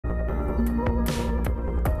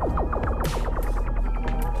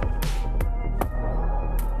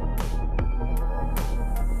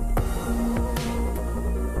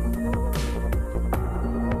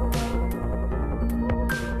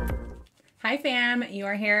Hi fam, you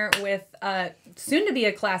are here with soon to be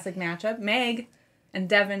a classic matchup, Meg and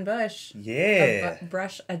Devin Bush. Yeah.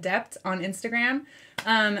 Brush Adept on Instagram.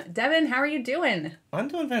 Devin, how are you doing? I'm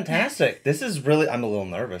doing fantastic. This is really, I'm a little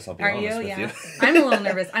nervous, I'll be honest with you. I'm a little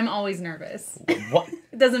nervous. I'm always nervous. What?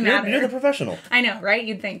 It doesn't matter. You're the professional. I know, right?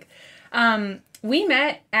 You'd think. We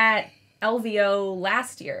met at LVO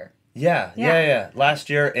last year. Yeah. Last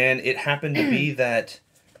year, and it happened to be that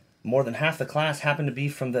more than half the class happened to be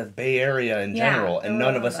from the Bay Area in general, and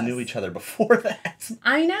none of us knew each other before that.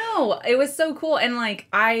 I know. It was so cool, and like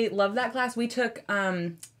I love that class. We took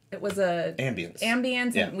it was a ambience,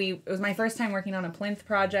 yeah. And it was my first time working on a plinth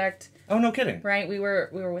project. Oh, no kidding. Right, we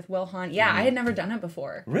were with Will Hunt. Yeah, I had never done it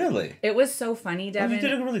before. Really? It was so funny, Devin. Well, you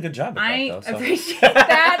did a really good job at that, though. So. I appreciate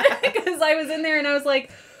that because I was in there and I was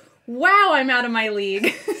like, wow, I'm out of my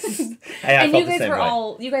league. Hey, and you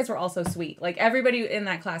guys were all so sweet. Like everybody in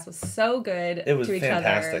that class was so good to each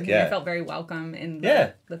other. Yeah. I felt very welcome in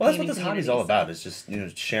the well, that's what this hobby's all about. Is just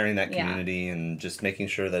sharing that community and just making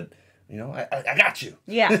sure that I got you.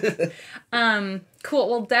 Yeah. Cool.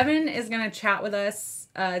 Well, Devin is gonna chat with us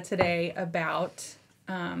today about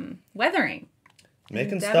weathering.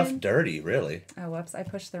 Making stuff dirty, really. Oh, whoops! I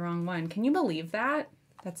pushed the wrong one. Can you believe that?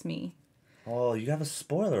 That's me. Oh, you have a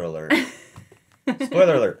spoiler alert.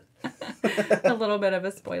 Spoiler alert. A little bit of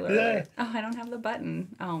a spoiler alert. Oh, I don't have the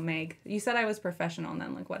button. Oh, Meg. You said I was professional, and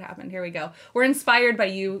then look what happened. Here we go. We're inspired by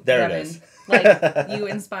you, Devin. It is. Like, you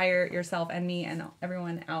inspire yourself and me and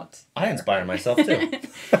everyone out there. I inspire myself, too.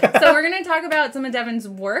 So we're going to talk about some of Devin's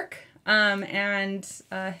work and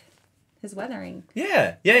his weathering.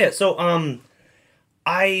 Yeah. So,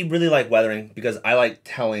 I really like weathering because I like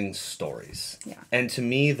telling stories. Yeah. And to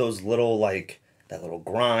me, those little, that little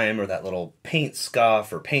grime or that little paint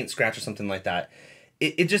scuff or paint scratch or something like that,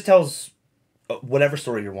 it just tells whatever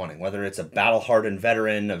story you're wanting, whether it's a battle-hardened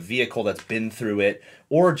veteran, a vehicle that's been through it,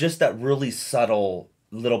 or just that really subtle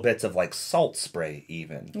little bits of salt spray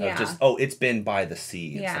even. Yeah. Of just, it's been by the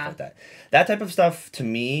sea and stuff like that. That type of stuff, to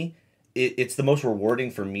me, it's the most rewarding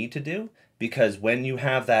for me to do. Because when you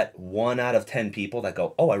have that 1 out of 10 people that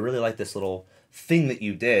go, oh, I really like this little thing that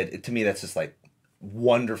you did, to me that's just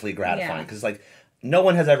wonderfully gratifying. Because no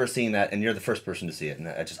one has ever seen that, and you're the first person to see it, and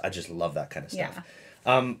I just love that kind of stuff.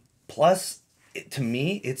 Yeah. Plus, to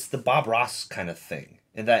me, it's the Bob Ross kind of thing,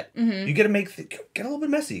 in that you get to get a little bit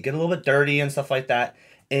messy, get a little bit dirty and stuff like that.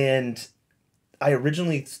 And I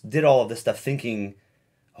originally did all of this stuff thinking,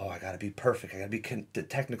 oh, I gotta be perfect. I gotta be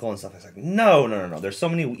technical and stuff. I was like, no. There's so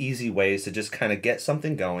many easy ways to just kind of get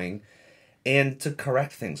something going and to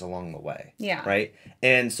correct things along the way. Yeah. Right?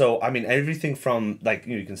 And so, I mean, everything from,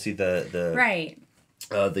 you can see the right.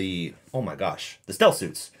 Oh my gosh, the stealth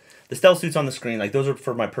suits. The stealth suits on the screen, those are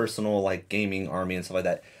for my personal, gaming army and stuff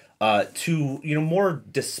like that. To, more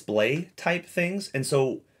display type things. And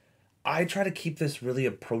so I try to keep this really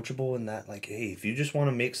approachable in that, hey, if you just want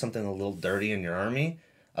to make something a little dirty in your army,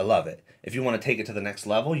 I love it. If you want to take it to the next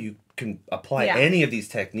level, you can apply any of these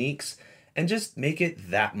techniques and just make it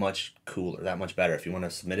that much cooler, that much better. If you want to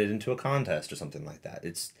submit it into a contest or something like that,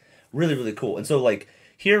 it's really, really cool. And so,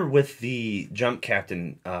 here with the Jump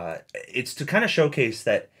Captain, it's to kind of showcase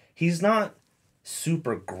that he's not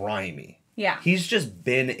super grimy. Yeah. He's just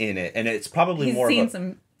been in it, and it's probably He's seen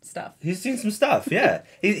some stuff. He's seen some stuff, yeah.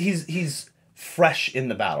 He's fresh in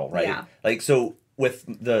the battle, right? Yeah. So with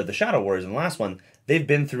the Shadow Warriors in the last one, they've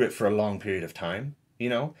been through it for a long period of time,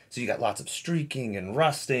 So you got lots of streaking and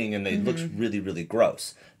rusting, and it looks really, really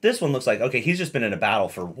gross. This one looks like, okay, he's just been in a battle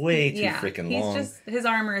for way too freaking long. His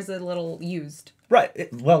armor is a little used.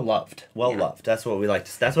 Right. Well loved. Loved. That's what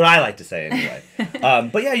that's what I like to say anyway.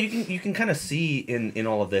 But yeah, you can kind of see in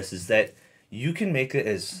all of this is that you can make it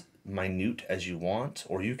as minute as you want,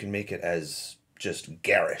 or you can make it as just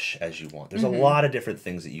garish as you want. There's a lot of different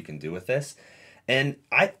things that you can do with this. And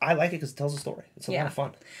I like it because it tells a story. It's a lot of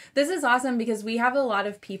fun. This is awesome because we have a lot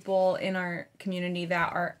of people in our community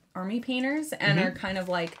that are army painters and are kind of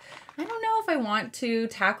I don't know if I want to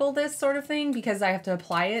tackle this sort of thing because I have to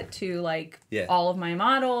apply it to all of my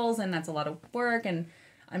models, and that's a lot of work, and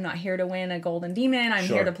I'm not here to win a golden demon. I'm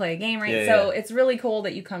here to play a game, right? Yeah, so it's really cool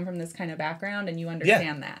that you come from this kind of background and you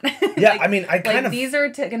understand that. Yeah, I mean, these are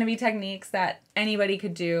going to be techniques that anybody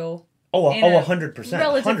could do. 100%.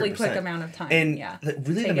 Relatively quick amount of time. And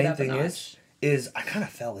really the main thing is I kind of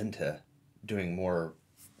fell into doing more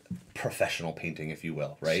professional painting, if you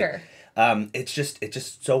will, right? Sure. It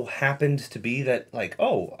just so happened to be that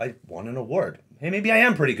I won an award. Hey, maybe I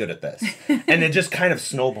am pretty good at this. And it just kind of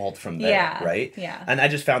snowballed from there, right? Yeah. And I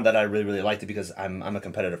just found that I really, really liked it because I'm a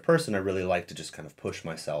competitive person. I really like to just kind of push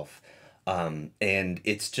myself. And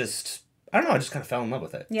it's just, I don't know, I just kind of fell in love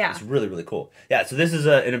with it. Yeah. It's really, really cool. Yeah, so this is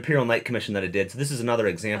an Imperial Night commission that I did. So this is another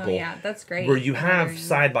example. Oh, yeah, that's great. Where you have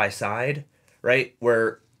side by side, right?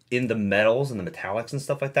 Where in the metals and the metallics and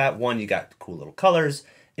stuff like that, one, you got cool little colors,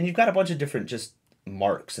 and you've got a bunch of different just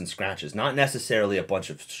marks and scratches, not necessarily a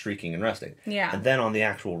bunch of streaking and rusting. Yeah. And then on the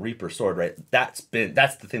actual Reaper sword, right? That's the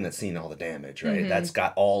thing that's seen all the damage, right? That's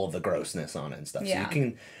got all of the grossness on it and stuff. Yeah. So you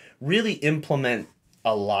can really implement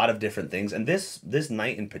a lot of different things. And this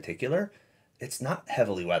knight in particular, it's not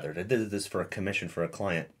heavily weathered. I did this for a commission for a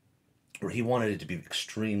client where he wanted it to be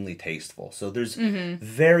extremely tasteful. So there's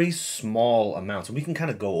very small amounts. And we can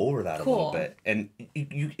kind of go over that a little bit. And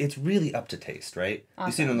it's really up to taste, right? Awesome.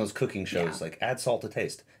 You see it on those cooking shows, like add salt to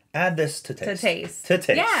taste. Add this to taste. To taste. To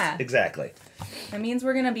taste. Yeah. Exactly. That means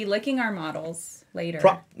we're going to be licking our models later.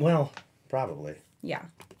 Probably. Yeah.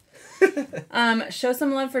 Show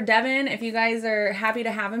some love for Devin. If you guys are happy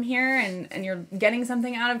to have him here and you're getting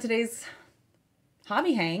something out of today's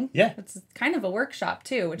hobby hang. Yeah. It's kind of a workshop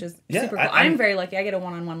too, which is super cool. I'm very lucky. I get a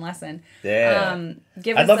one-on-one lesson. Yeah.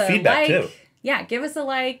 I'd love feedback too. Yeah, give us a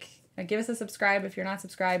like. Give us a subscribe if you're not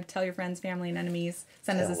subscribed. Tell your friends, family, and enemies.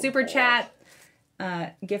 Send us a super chat,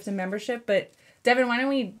 gift and membership. But Devin, why don't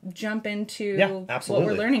we jump into what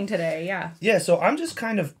we're learning today? Yeah. Yeah, so I'm just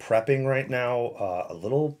kind of prepping right now a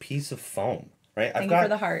little piece of foam, right? Thank you for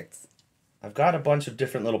the hearts. I've got a bunch of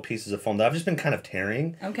different little pieces of foam that I've just been kind of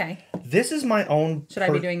tearing. Okay. This is my own... Should I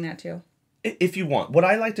be doing that too? If you want. What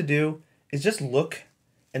I like to do is just look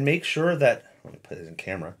and make sure that... Let me put it in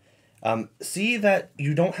camera. See that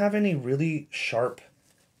you don't have any really sharp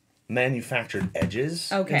manufactured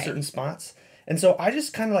edges in certain spots. And so I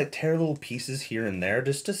just kind of like tear little pieces here and there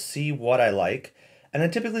just to see what I like. And I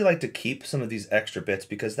typically like to keep some of these extra bits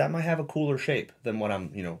because that might have a cooler shape than what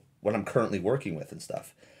I'm currently working with and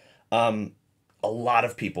stuff. A lot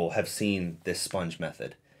of people have seen this sponge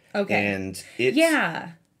method. Okay. And it's...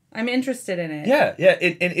 Yeah. I'm interested in it. Yeah.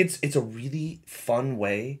 It's a really fun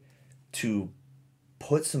way to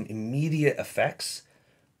put some immediate effects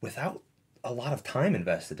without a lot of time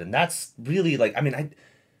invested. And that's really like,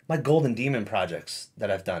 my Golden Demon projects that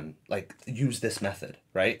I've done, like, use this method,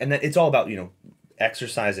 right? And it's all about,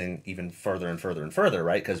 exercising even further and further and further,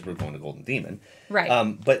 right? Because we're going to Golden Demon.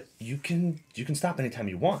 Right. But you can stop anytime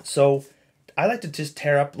you want. So I like to just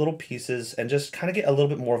tear up little pieces and just kind of get a little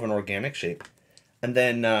bit more of an organic shape. And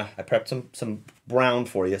then I prepped some brown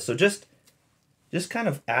for you. So just kind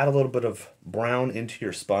of add a little bit of brown into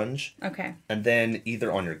your sponge. Okay. And then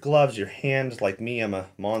either on your gloves, your hands, like me, I'm a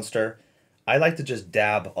monster. I like to just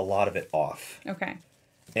dab a lot of it off. Okay.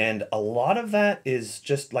 And a lot of that is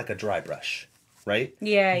just like a dry brush, right?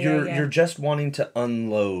 Yeah. You're just wanting to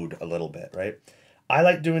unload a little bit, right? I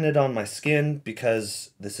like doing it on my skin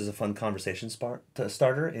because this is a fun conversation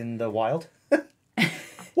starter in the wild.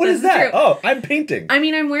 What is that? True. Oh, I'm painting.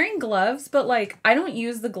 I'm wearing gloves, but I don't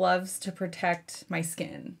use the gloves to protect my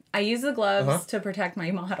skin. I use the gloves to protect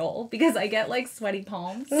my model because I get sweaty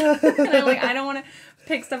palms. And I don't want to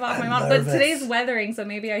pick stuff off my model. Nervous. But today's weathering, so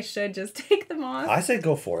maybe I should just take them off. I say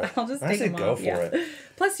go for it. I'll just take them off. I say go for it.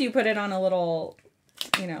 Plus, you put it on a little,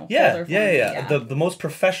 holder for me. Yeah. The most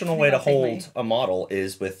professional way to hold a model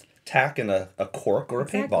is with tack and a cork or a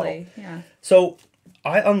paint bottle. Yeah. So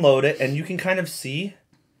I unload it, and you can kind of see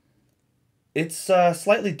it's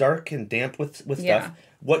slightly dark and damp with stuff.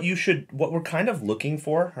 What we're kind of looking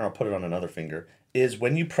for, or I'll put it on another finger, is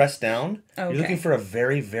when you press down, you're looking for a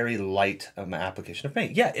very, very light application of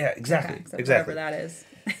paint. Yeah, exactly. Okay, so exactly. Whatever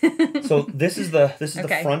that is. So this is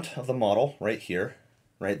the front of the model right here,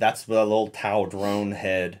 right? That's the little Tau drone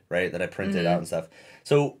head, right, that I printed out and stuff.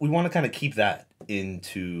 So we want to kind of keep that in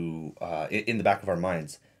the back of our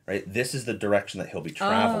minds, right? This is the direction that he'll be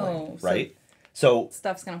traveling, right? So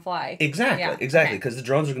stuff's gonna fly. Exactly, because the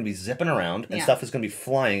drones are gonna be zipping around and stuff is gonna be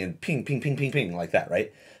flying and ping, ping, ping, ping, ping like that,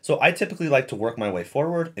 right? So I typically like to work my way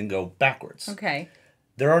forward and go backwards. Okay.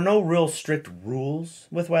 There are no real strict rules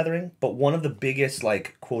with weathering, but one of the biggest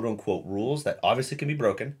quote unquote rules that obviously can be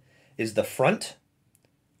broken is the front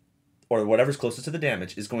or whatever's closest to the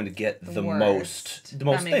damage is going to get the most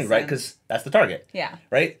thing, right? Because that's the target. Yeah.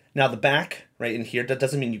 Right? Now the back, right in here, that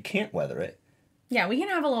doesn't mean you can't weather it. Yeah, we can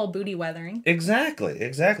have a little booty weathering. Exactly.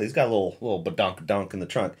 He's got a little badonk in the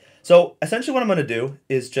trunk. So essentially what I'm going to do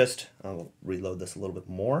is I'll reload this a little bit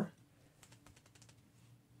more.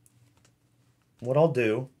 What I'll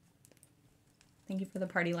do... Thank you for the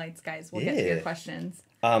party lights, guys. We'll get to your questions.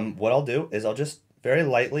 What I'll do is I'll just very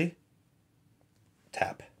lightly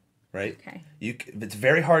tap, right? Okay. It's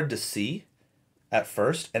very hard to see at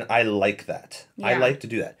first, and I like that. Yeah. I like to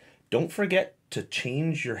do that. don't forget to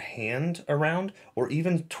change your hand around or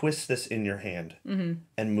even twist this in your hand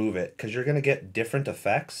and move it, because you're going to get different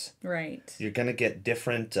effects. Right. You're going to get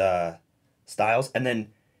different styles. And then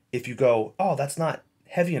if you go, oh, that's not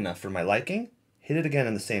heavy enough for my liking, hit it again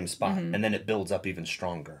in the same spot. And then it builds up even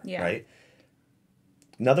stronger, right?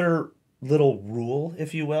 Another little rule,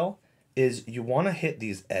 if you will, is you want to hit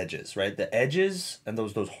these edges, right? The edges and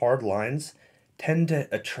those hard lines tend to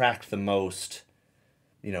attract the most,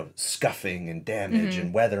 scuffing and damage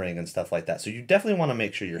and weathering and stuff like that. So you definitely want to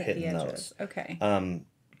make sure you're hitting those. Okay.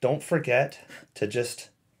 Don't forget to just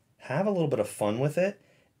have a little bit of fun with it.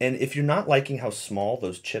 And if you're not liking how small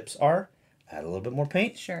those chips are, add a little bit more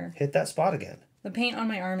paint. Sure. Hit that spot again. The paint on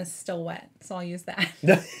my arm is still wet, so I'll use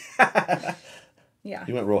that. Yeah.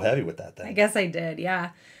 You went real heavy with that then. I guess I did,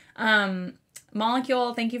 yeah.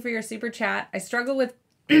 Molecule, thank you for your super chat. I struggle with,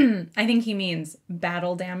 I think he means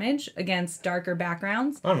battle damage against darker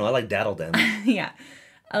backgrounds. I don't know, I like daddle damage. Yeah.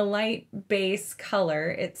 A light base color,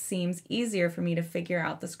 it seems easier for me to figure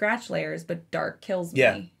out the scratch layers, but dark kills me.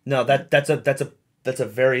 Yeah. No, that's a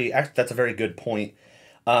very good point.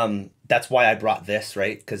 That's why I brought this,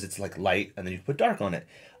 right? Because it's like light and then you put dark on it.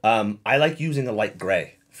 I like using a light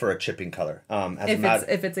gray for a chipping color.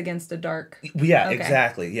 If it's against a dark. Yeah, okay.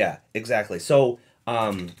 Exactly. Yeah, exactly. So,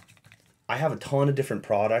 I have a ton of different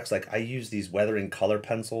products. Like I use these weathering color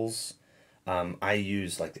pencils. I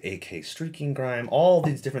use like the AK Streaking Grime, all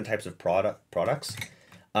these different types of products.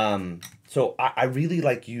 So I really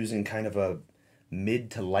like using kind of a mid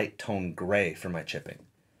to light tone gray for my chipping.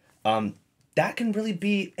 That can really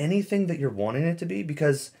be anything that you're wanting it to be,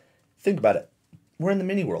 because think about it. We're in the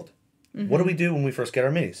mini world. What do we do when we first get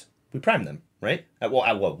our minis? We prime them, right?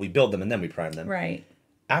 Well, we build them and then we prime them. Right.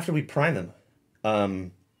 After we prime them,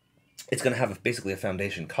 it's going to have basically a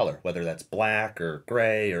foundation color, whether that's black or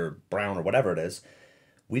gray or brown or whatever it is.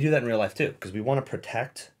 We do that in real life too, because we want to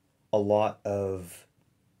protect a lot of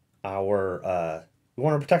our, we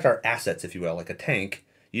want to protect our assets, if you will, like a tank.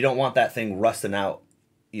 You don't want that thing rusting out,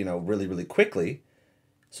 really, really quickly.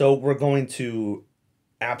 So we're going to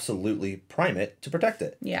absolutely prime it to protect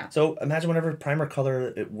it. Yeah. So imagine whatever primer color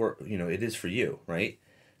it is for you, right?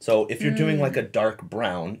 So if you're doing like a dark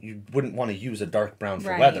brown, you wouldn't want to use a dark brown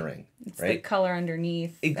for weathering, it's right? the color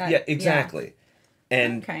underneath. Yeah, exactly. Yeah.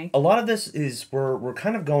 And a lot of this is we're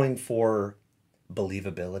kind of going for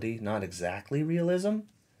believability, not exactly realism.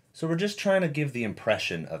 So we're just trying to give the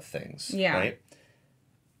impression of things, right?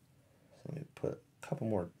 So let me put a couple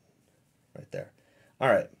more right there. All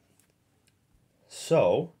right.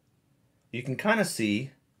 So you can kind of see,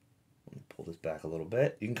 let me pull this back a little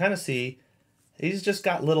bit. You can kind of see he's just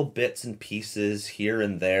got little bits and pieces here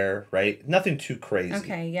and there, right? Nothing too crazy.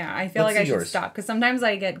 Okay, yeah. I feel like I should stop because sometimes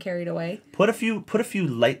I get carried away. Put a few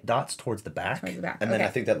light dots towards the back. Towards the back. And then I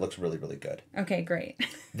think that looks really, really good. Okay, great.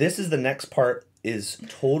 This is the next part, is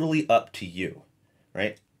totally up to you,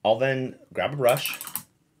 right? I'll then grab a brush.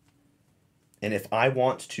 And if I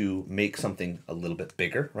want to make something a little bit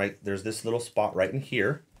bigger, right? There's this little spot right in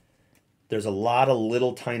here. There's a lot of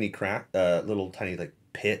little tiny like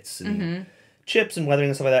pits and chips and weathering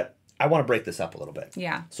and stuff like that. I want to break this up a little bit.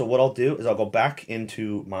 Yeah. So what I'll do is I'll go back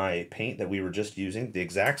into my paint that we were just using, the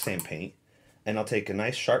exact same paint, and I'll take a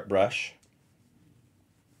nice sharp brush.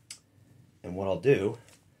 And what I'll do,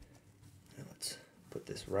 let's put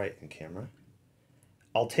this right in camera.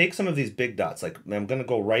 I'll take some of these big dots, like I'm going to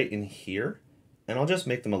go right in here, and I'll just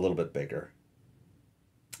make them a little bit bigger.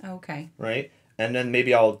 Okay. Right? And then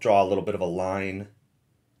maybe I'll draw a little bit of a line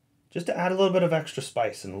just to add a little bit of extra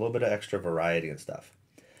spice and a little bit of extra variety and stuff.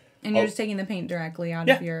 And you're just taking the paint directly out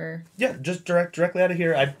of your... Yeah, just directly out of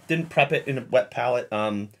here. I didn't prep it in a wet palette.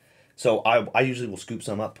 So I usually will scoop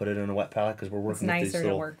some up, put it in a wet palette, because we're working with these little... It's nicer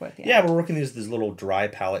to work with, yeah. We're working these little dry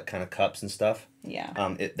palette kind of cups and stuff.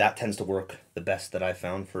 Yeah. That tends to work the best that I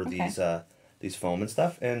found for these foam and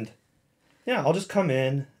stuff. And yeah, I'll just come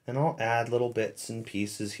in and I'll add little bits and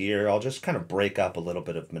pieces here. I'll just kind of break up a little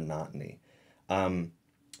bit of monotony.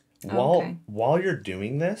 While you're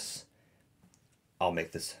doing this, I'll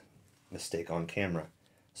make this mistake on camera.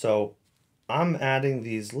 So I'm adding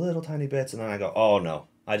these little tiny bits, and then I go, oh no,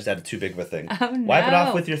 I just added too big of a thing. Oh, no. Wipe it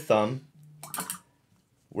off with your thumb,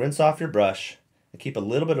 rinse off your brush, and keep a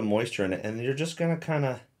little bit of moisture in it, and you're just going to kind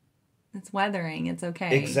of... It's weathering. It's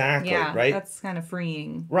okay. Exactly, right? That's kind of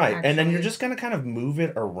freeing. Right, actually. And then you're just going to kind of move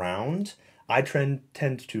it around. I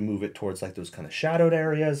tend to move it towards like those kind of shadowed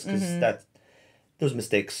areas, because those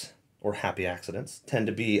mistakes or happy accidents tend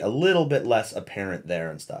to be a little bit less apparent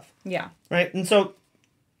there and stuff. Yeah. Right, and so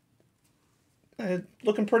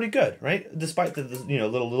looking pretty good, right? Despite the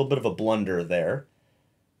little bit of a blunder there.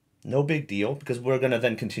 No big deal, because we're going to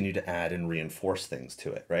then continue to add and reinforce things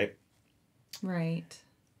to it, right? Right.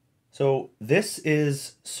 So this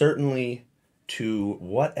is certainly to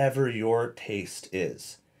whatever your taste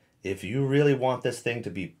is. If you really want this thing to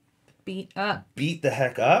be beat the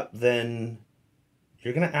heck up, then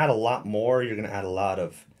you're going to add a lot more. You're going to add a lot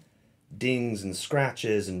of dings and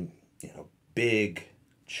scratches and, big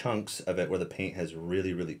chunks of it where the paint has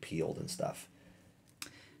really, really peeled and stuff.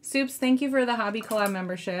 Soups, thank you for the Hobby Collab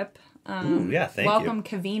membership. Ooh, yeah, thank you. Welcome,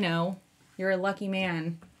 Cavino. You're a lucky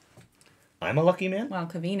man. I'm a lucky man? Well,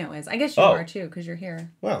 Cavino is. I guess you are too, because you're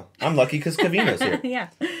here. Well, I'm lucky because Cavino's here. Yeah.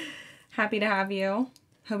 Happy to have you.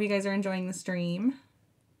 Hope you guys are enjoying the stream.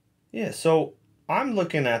 Yeah, so I'm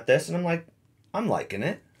looking at this and I'm like, I'm liking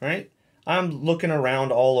it, right? I'm looking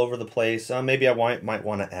around all over the place. Maybe I might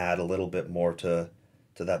want to add a little bit more to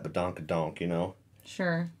that badonkadonk,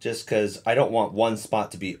 Sure. Just because I don't want one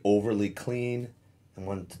spot to be overly clean and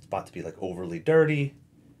one spot to be like overly dirty.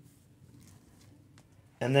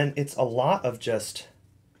 And then it's a lot of just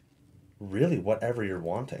really whatever you're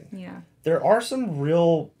wanting. Yeah. There are some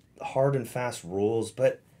real hard and fast rules,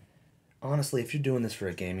 but honestly, if you're doing this for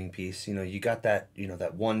a gaming piece, you got that,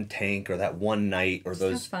 that one tank or that one night or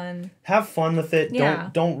those. Have fun. Have fun with it.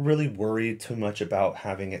 Yeah. Don't really worry too much about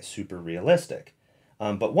having it super realistic.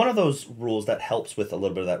 But one of those rules that helps with a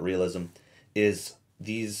little bit of that realism is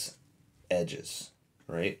these edges,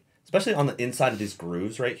 right? Especially on the inside of these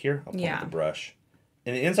grooves right here. I'll point with the brush.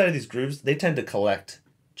 And the inside of these grooves, they tend to collect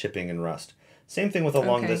chipping and rust. Same thing with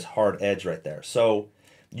along this hard edge right there. So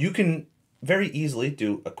you can very easily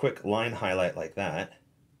do a quick line highlight like that,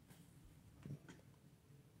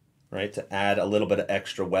 right, to add a little bit of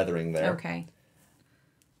extra weathering there. Okay.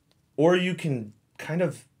 Or you can kind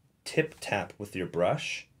of tip tap with your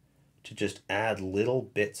brush to just add little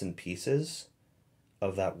bits and pieces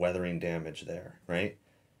of that weathering damage there, right?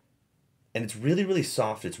 And it's really, really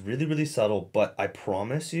soft. It's really, really subtle. But I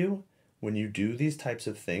promise you, when you do these types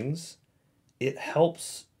of things, it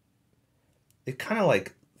helps. It kind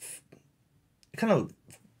of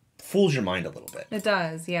fools your mind a little bit. It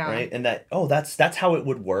does, yeah. Right? And that's how it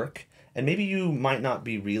would work. And maybe you might not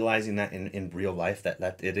be realizing that in real life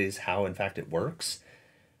that it is how, in fact, it works.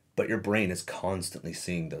 But your brain is constantly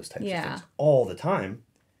seeing those types of things all the time.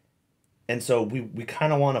 And so we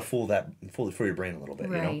kind of want to fool your brain a little bit,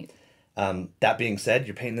 right. That being said,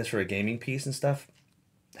 you're painting this for a gaming piece and stuff.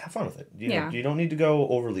 Have fun with it. You don't need to go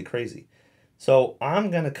overly crazy. So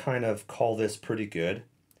I'm going to kind of call this pretty good.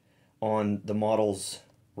 On the model's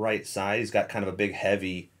right side, he's got kind of a big,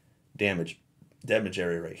 heavy damage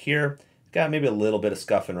area right here. Got maybe a little bit of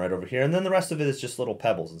scuffing right over here. And then the rest of it is just little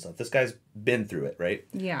pebbles and stuff. This guy's been through it, right?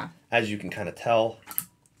 Yeah. As you can kind of tell,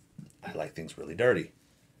 I like things really dirty.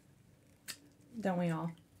 Don't we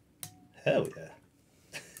all? Hell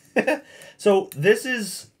yeah. So this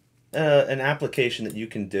is an application that you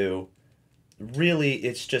can do. Really,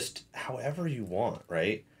 it's just however you want,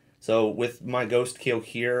 right? So with my ghost kill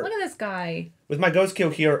here... Look at this guy. With my ghost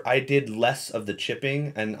kill here, I did less of the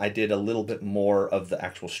chipping, and I did a little bit more of the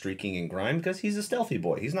actual streaking and grime, because he's a stealthy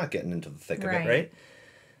boy. He's not getting into the thick of it, right?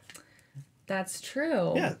 That's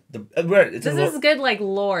true. Yeah. This is good,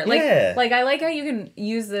 lore. Yeah. I like how you can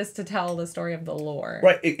use this to tell the story of the lore.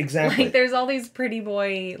 Right, exactly. There's all these pretty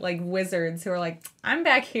boy, wizards who are like, I'm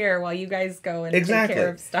back here while you guys go and take care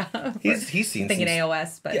of stuff. He's seen thinking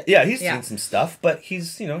AOS, but... Yeah, he's seen some stuff, but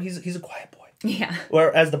he's a quiet boy. Yeah.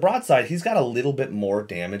 Whereas the broadside, he's got a little bit more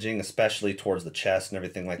damaging, especially towards the chest and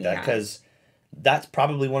everything like that, because that's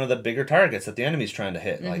probably one of the bigger targets that the enemy's trying to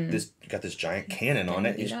hit. Mm-hmm. You got this giant cannon on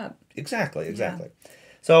it. Beat up. Exactly. Yeah.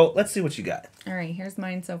 So let's see what you got. All right, here's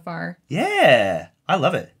mine so far. Yeah, I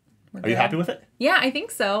love it. Are you happy with it? Yeah, I think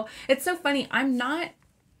so. It's so funny. I'm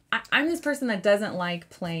this person that doesn't like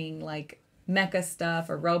playing mecha stuff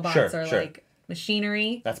or robots or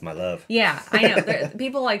machinery. That's my love. Yeah, I know.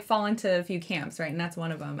 People fall into a few camps, right? And that's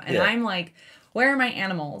one of them. And I'm like, where are my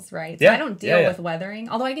animals, right? So I don't deal with weathering.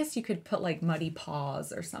 Although I guess you could put muddy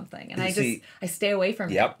paws or something. And I stay away from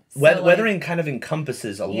it. Yep. So, weathering kind of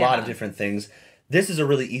encompasses a lot of different things. This is a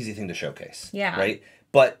really easy thing to showcase. Yeah. Right?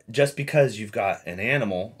 But just because you've got an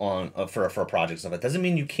animal on for a project stuff, it doesn't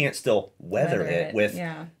mean you can't still weather it with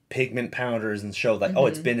pigment powders and show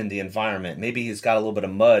it's been in the environment. Maybe he's got a little bit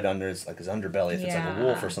of mud under his underbelly if it's a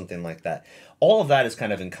wolf or something like that. All of that is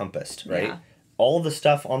kind of encompassed, right? Yeah. All of the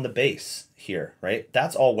stuff on the base here, right?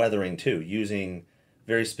 That's all weathering too, using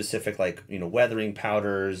very specific weathering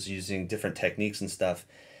powders, using different techniques and stuff.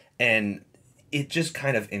 And it just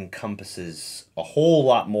kind of encompasses a whole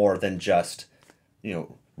lot more than just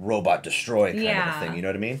robot destroy kind of a thing. You know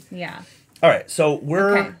what I mean? Yeah. All right, so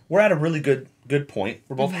we're at a really good point.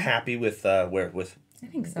 We're both happy with I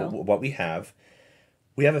think so. what we have.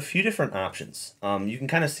 We have a few different options. You can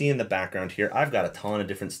kind of see in the background here, I've got a ton of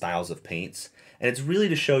different styles of paints. And it's really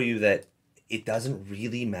to show you that it doesn't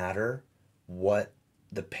really matter what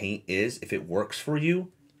the paint is. If it works for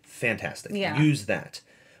you, fantastic. Yeah. Use that.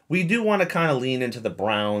 We do want to kind of lean into the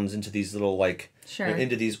browns, into these little like,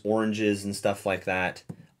 into these oranges and stuff like that.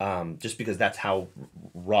 Just because that's how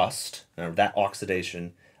rust, or that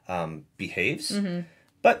oxidation behaves.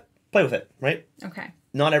 But play with it, right? Okay.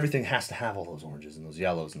 Not everything has to have all those oranges and those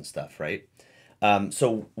yellows and stuff, right?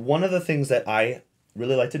 So one of the things that I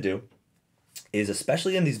really like to do is,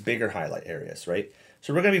 especially in these bigger highlight areas, right?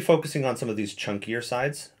 So we're going to be focusing on some of these chunkier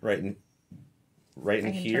sides, right in here.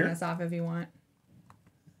 I can turn this off if you want.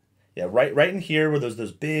 Yeah, right in here where there's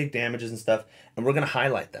those big damages and stuff, and we're going to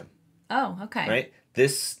highlight them. Oh, okay. Right?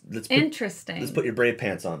 Interesting. Let's put your brave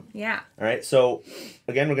pants on. Yeah. All right, so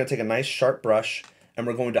again, we're going to take a nice sharp brush, and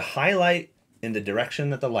we're going to highlight in the direction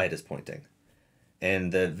that the light is pointing.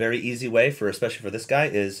 And the very easy way, especially for this guy,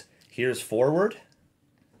 is here's forward.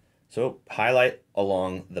 So highlight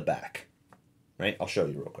along the back. Right? I'll show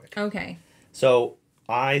you real quick. Okay. So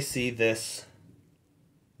I see this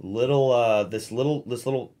little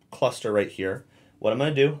cluster right here. What I'm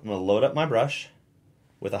going to do, I'm going to load up my brush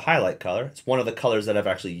with a highlight color. It's one of the colors that I've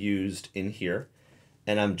actually used in here.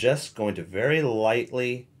 And I'm just going to very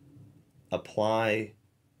lightly apply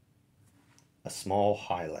a small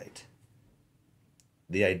highlight.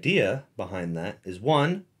 The idea behind that is,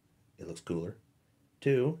 one, it looks cooler.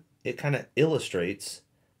 Two, it kind of illustrates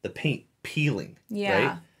the paint peeling. Yeah.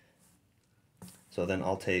 Right? So then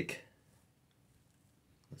let's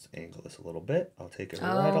angle this a little bit. I'll take it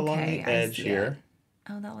right along the edge here.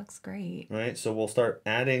 Oh, that looks great. Right, so we'll start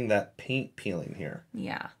adding that paint peeling here.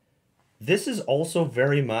 Yeah. This is also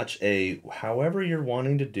very much however you're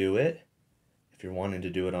wanting to do it. If you're wanting to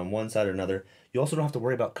do it on one side or another, you also don't have to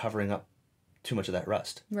worry about covering up too much of that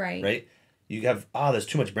rust. Right. Right? You have, there's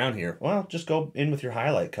too much brown here. Well, just go in with your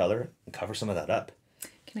highlight color and cover some of that up.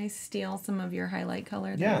 Can I steal some of your highlight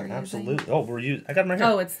color? Yeah, absolutely. Oh, I got them right here.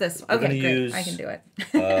 Oh, it's this. Okay, great. Use, I can do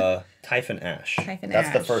it. Typhon Ash. Typhon That's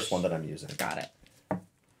Ash. the first one that I'm using. Got it.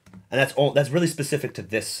 And that's really specific to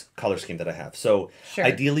this color scheme that I have. So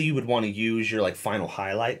ideally you would want to use your like final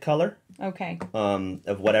highlight color. Okay.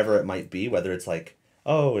 Of whatever it might be, whether it's like,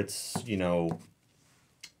 it's,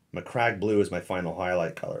 McCrag blue is my final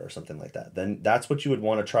highlight color or something like that. Then that's what you would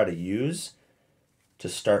want to try to use to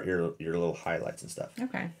start your little highlights and stuff.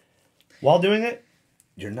 Okay. While doing it,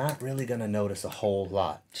 you're not really going to notice a whole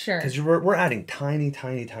lot. Sure. Because we're adding tiny,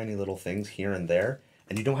 tiny, tiny little things here and there,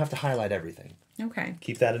 and you don't have to highlight everything. Okay.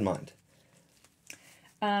 Keep that in mind.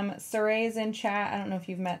 Suray's in chat. I don't know if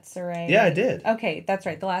you've met Suray. Yeah, I did. Okay, that's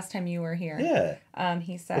right. The last time you were here. Yeah.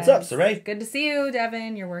 He said, "What's up, Suray? Good to see you,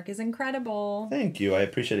 Devin. Your work is incredible." Thank you. I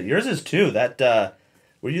appreciate it. Yours is too. That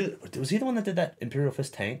was he the one that did that Imperial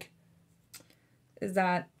Fist tank? Is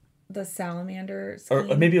that the salamander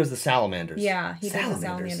scheme? Or maybe it was the salamanders. Yeah, he did the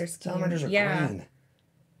salamander scheme. Salamanders are green.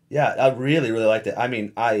 Yeah, I really, really liked it. I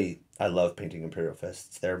mean, I love painting Imperial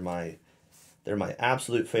Fists. They're my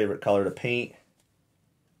absolute favorite color to paint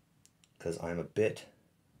because I'm a bit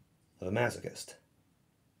of a masochist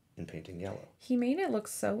in painting yellow. He made it look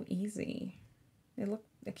so easy.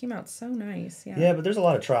 It came out so nice. Yeah. Yeah, but there's a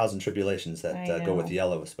lot of trials and tribulations that go with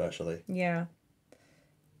yellow, especially. Yeah.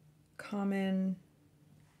 Common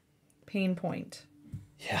pain point.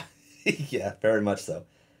 Yeah. Yeah, very much so.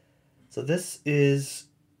 So this is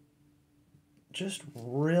just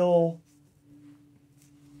real.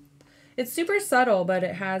 It's super subtle, but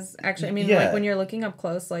it has actually, like when you're looking up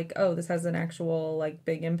close, like, oh, this has an actual like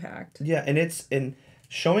big impact. Yeah, and it's in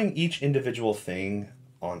showing each individual thing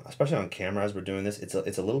especially on camera as we're doing this, it's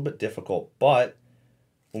a little bit difficult, but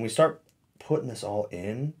when we start putting this all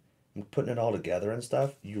in and putting it all together and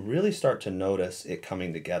stuff, you really start to notice it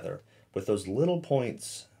coming together with those little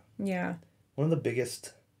points. Yeah. One of the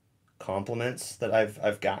biggest compliments that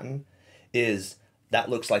I've gotten is that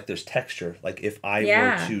looks like there's texture. Like if I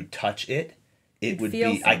were to touch it, it would be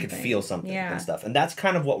something. I could feel something and stuff. And that's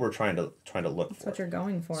kind of what we're trying to look for. That's what you're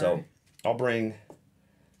going for. So I'll bring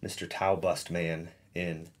Mr. Tau Bust Man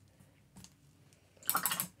in.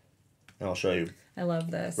 And I'll show you. I love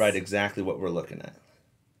this. Right, exactly what we're looking at.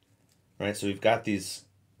 Right, so we've got these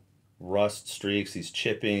rust streaks, these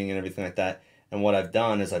chipping and everything like that. And what I've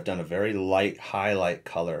done is I've done a very light highlight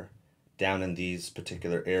color down in these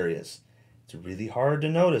particular areas. It's really hard to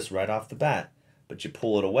notice right off the bat, but you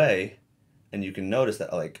pull it away and you can notice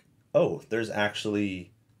that like, oh, there's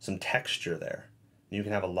actually some texture there. And you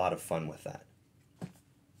can have a lot of fun with that.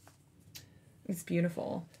 It's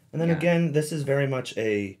beautiful. And then again, this is very much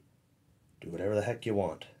a do whatever the heck you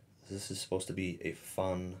want. This is supposed to be a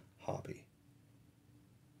fun hobby.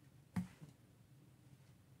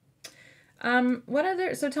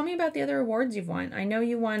 So tell me about the other awards you've won. I know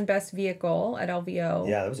you won Best Vehicle at LVO.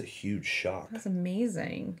 Yeah, that was a huge shock. That's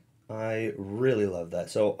amazing. I really love that.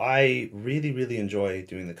 So I really, really enjoy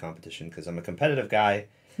doing the competition because I'm a competitive guy.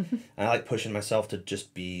 And I like pushing myself to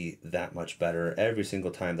just be that much better every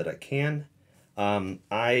single time that I can.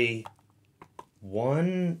 I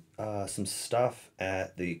won some stuff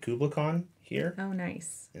at the KublaCon here. Oh,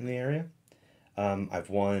 nice. In the area. I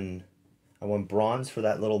won bronze for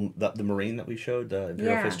that the Marine that we showed, the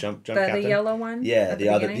Imperial Fist jump captain. The yellow one? Yeah, the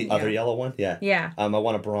other yellow one. Yeah. Yeah. I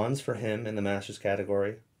won a bronze for him in the Masters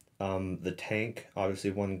category. The tank obviously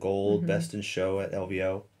won gold, best in show at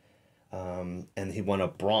LVO. And he won a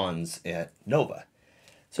bronze at Nova.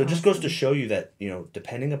 So it just goes to show you that,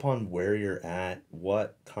 depending upon where you're at,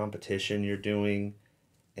 what competition you're doing,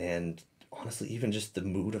 and honestly, even just the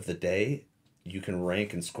mood of the day, you can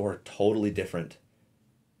rank and score totally different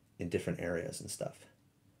in different areas and stuff.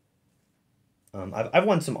 I've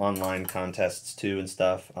won some online contests too and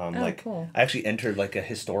stuff. Cool. I actually entered like a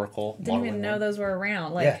historical. Didn't even know those were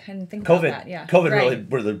around. I didn't think about that. Yeah. COVID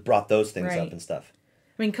really brought those things up and stuff.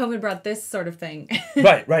 I mean, COVID brought this sort of thing.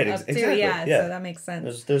 Right, exactly. Yeah, so that makes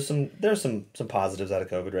sense. There's some positives out of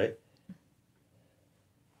COVID, right?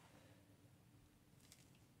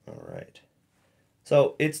 All right.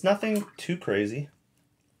 So it's nothing too crazy,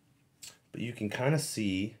 but you can kind of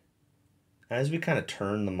see, as we kind of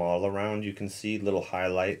turn the model around, you can see little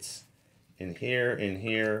highlights in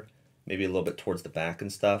here, maybe a little bit towards the back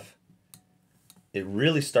and stuff. It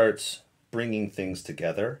really starts bringing things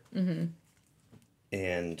together. Mm-hmm.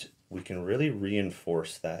 And we can really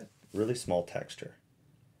reinforce that really small texture.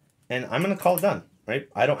 And I'm going to call it done, right?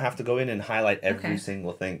 I don't have to go in and highlight every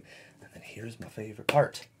single thing. And then here's my favorite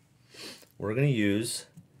part. We're going to use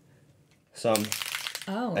some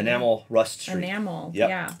enamel rust streak. Enamel, yep.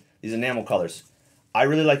 Yeah. These enamel colors. I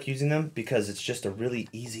really like using them because it's just a really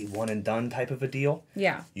easy one and done type of a deal.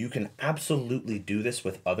 Yeah. You can absolutely do this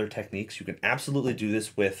with other techniques. You can absolutely do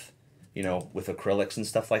this with, with acrylics and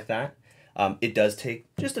stuff like that. It does take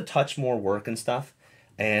just a touch more work and stuff.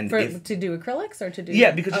 And to do acrylics or to do...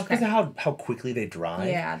 Yeah, because of how quickly they dry.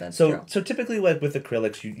 Yeah, that's true. So typically with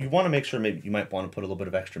acrylics, you want to make sure maybe you might want to put a little bit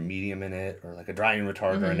of extra medium in it or like a drying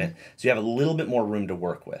retarder in it. So you have a little bit more room to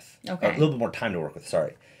work with. Okay. A little bit more time to work with,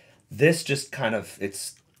 sorry. This just kind of,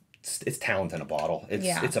 it's talent in a bottle.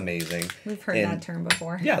 It's amazing. We've heard that term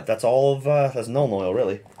before. Yeah, that's all of, that's Nuln Oil,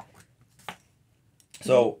 really.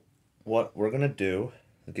 So what we're going to do...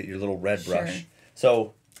 Get your little red brush. Sure.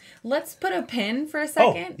 So let's put a pin for a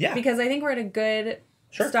second. Yeah. Because I think we're at a good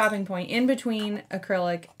stopping point in between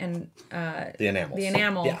acrylic and the enamels. The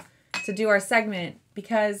enamel to do our segment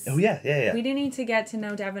because we do need to get to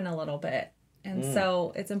know Devin a little bit. And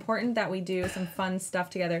so it's important that we do some fun stuff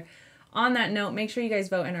together. On that note, make sure you guys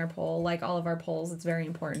vote in our poll. Like all of our polls, it's very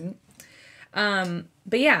important.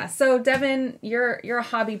 But yeah, so Devin, you're a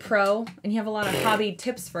hobby pro and you have a lot of hobby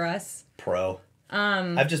tips for us.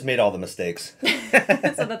 I've just made all the mistakes. So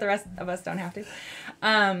that the rest of us don't have to.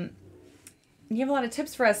 You have a lot of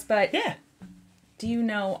tips for us, but do you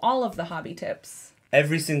know all of the hobby tips?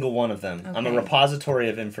 Every single one of them. Okay. I'm a repository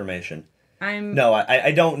of information. No,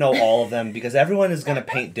 I don't know all of them because everyone is going to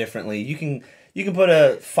paint differently. You can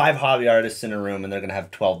put 5 hobby artists in a room and they're going to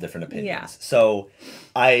have 12 different opinions. Yeah. So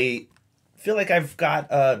I feel like I've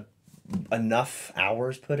got enough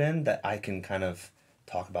hours put in that I can kind of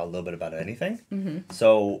talk about a little bit about anything. Mm-hmm.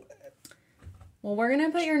 So, well, we're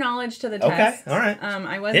gonna put your knowledge to the test. Okay, all right.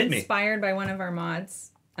 I was inspired by one of our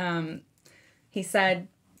mods. He said,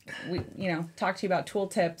 "We, talk to you about tool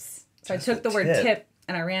tips." So I took the word tip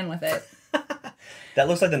and I ran with it. That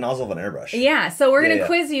looks like the nozzle of an airbrush. Yeah. So we're gonna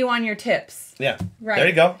quiz you on your tips. Yeah. Right. There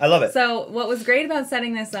you go. I love it. So what was great about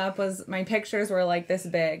setting this up was my pictures were like this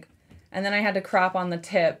big, and then I had to crop on the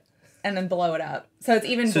tip. And then blow it up, so it's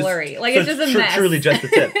even blurry. It's just a mess. Truly just the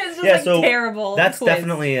tip. It's just terrible. That's quiz.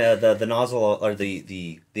 Definitely the nozzle or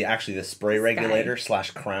the spray regulator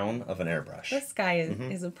 / crown of an airbrush. This guy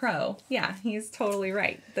is a pro. Yeah, he's totally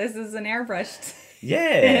right. This is an airbrush.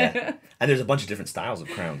 Yeah, and there's a bunch of different styles of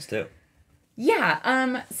crowns too.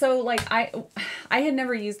 Yeah. So I had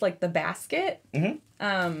never used the basket. Mm-hmm.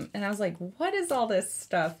 And I was like, what is all this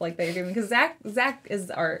stuff they're doing? Because Zach is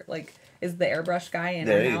our is the airbrush guy in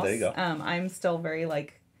our house. There you go. I'm still very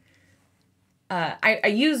I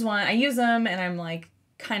use them and I'm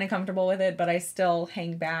kind of comfortable with it, but I still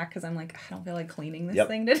hang back because I'm I don't feel like cleaning this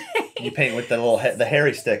thing today. You paint with the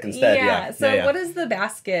hairy stick instead. Yeah. So what is the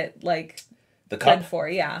basket like? The cup? good for.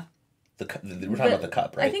 Yeah. We're talking about the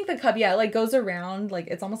cup, right? I think the cup, yeah, like goes around, like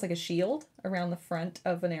it's almost like a shield around the front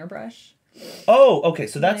of an airbrush. Oh, okay.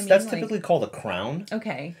 So that's I mean? typically called a crown.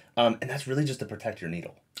 Okay. And that's really just to protect your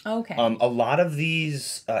needle. Okay. A lot of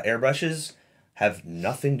these airbrushes have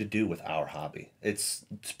nothing to do with our hobby. It's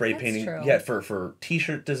spray painting. True. Yeah, for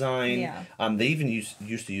t-shirt design. Yeah. They even used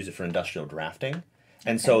to use it for industrial drafting.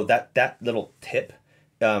 And so that little tip,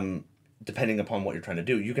 depending upon what you're trying to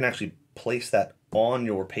do, you can actually place that on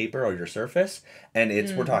your paper or your surface, and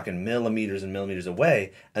we're talking millimeters and millimeters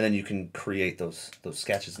away, and then you can create those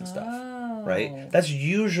sketches and stuff. Right? That's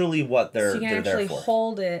usually what they're so you can there actually for.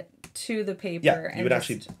 hold it to the paper. Yeah, you would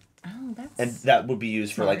actually. Oh, that's. And that would be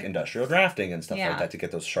used smart. for like industrial drafting and stuff like that to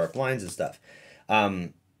get those sharp lines and stuff.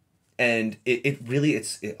 And it really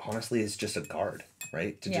honestly is just a guard,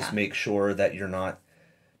 right? To just make sure that you're not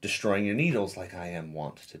destroying your needles like I am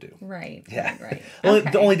wont to do. Right. Yeah. Right. Well,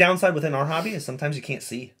 the only downside within our hobby is sometimes you can't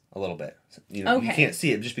see a little bit. You know, you can't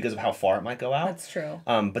see it just because of how far it might go out. That's true.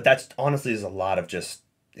 But that's honestly is a lot of just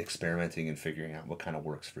experimenting and figuring out what kind of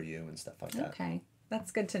works for you and stuff like that. Okay.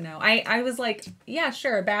 That's good to know. I was like, yeah,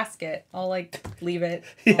 sure, a basket. I'll like leave it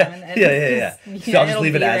yeah. on. And Yeah. So I'll just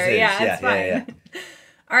leave it as is. Yeah, it's fine. Yeah.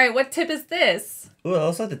 All right, what tip is this? Ooh, it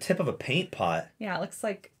looks like the tip of a paint pot. Yeah, it looks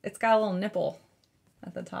like it's got a little nipple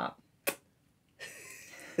at the top.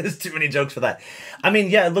 There's too many jokes for that. I mean,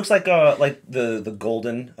 yeah, it looks like the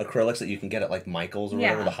golden acrylics that you can get at like Michael's or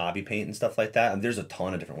whatever, the hobby paint and stuff like that. And there's a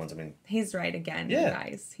ton of different ones. I mean, he's right again, you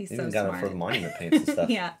guys. He's even so got smart. it for the monument paints and stuff.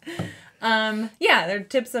 Yeah. They're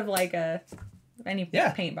tips of like any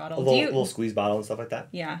paint bottle. A little squeeze bottle and stuff like that.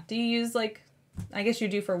 Yeah. Do you use like, I guess you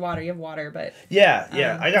do for water. You have water, but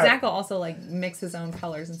Zach will also like mix his own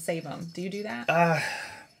colors and save them. Do you do that?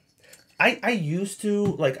 I used to,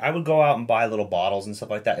 like, I would go out and buy little bottles and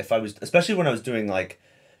stuff like that if I was, especially when I was doing like,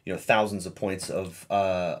 you know, thousands of points of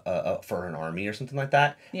for an army or something like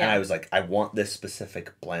that. Yeah. And I was like, I want this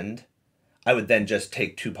specific blend. I would then just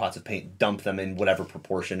take 2 pots of paint, dump them in whatever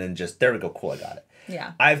proportion, and just, there we go, cool, I got it.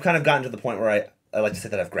 Yeah. I've kind of gotten to the point where I like to say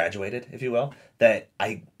that I've graduated, if you will, that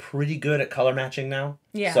I'm pretty good at color matching now.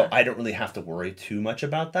 Yeah. So I don't really have to worry too much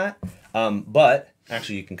about that. But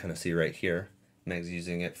actually you can kind of see right here, Meg's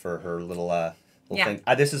using it for her little thing.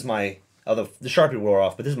 This is my, the Sharpie wore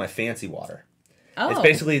off, but this is my fancy water. Oh. It's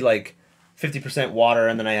basically like 50% water,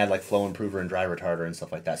 and then I add like flow improver and dry retarder and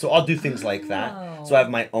stuff like that. So I'll do things like that. So I have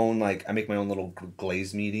my own, like, I make my own little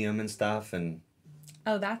glaze medium and stuff. And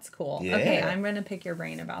oh, that's cool. Yeah. Okay, I'm going to pick your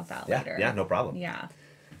brain about that later. Yeah, no problem. Yeah.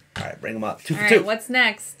 All right, bring them up. 2 for 2. All right, what's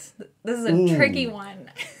next? This is a tricky one.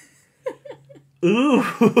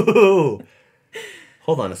 Ooh.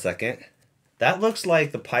 Hold on a second. That looks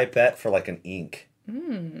like the pipette for like an ink.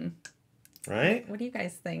 Right? What do you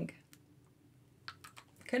guys think?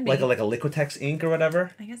 Could be. Like a Liquitex ink or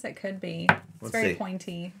whatever? I guess it could be. It's Let's very see.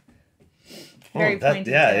 pointy. Very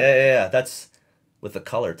pointy. Yeah. That's with the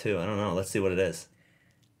color too. I don't know. Let's see what it is.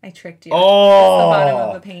 I tricked you. Oh! It's the bottom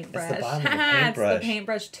of the paintbrush. It's the bottom of the paintbrush. It's the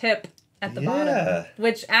paintbrush tip at the bottom.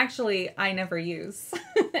 Which actually I never use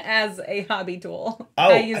as a hobby tool.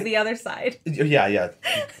 I use the other side. Yeah.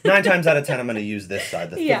 9 times out of 10 I'm going to use this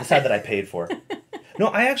side. The side that I paid for. No,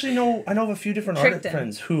 I actually know of a few different art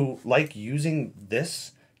friends who like using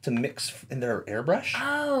this to mix in their airbrush.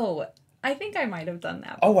 Oh, I think I might have done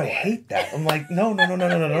that before. Oh, I hate that. I'm like, no.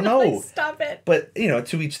 Like, stop it. But, you know,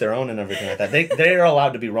 to each their own and everything like that. They're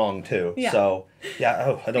allowed to be wrong, too. Yeah. So,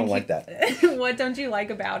 I don't like that. What don't you like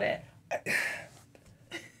about it?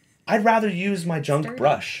 I'd rather use my junk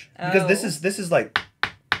brush. Because this is like,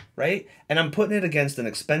 right? And I'm putting it against an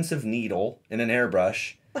expensive needle in an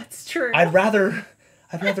airbrush. That's true. I'd rather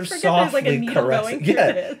softly caress it.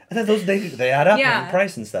 Yeah. And then they add up in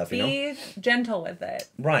price and stuff, you know? Be gentle with it.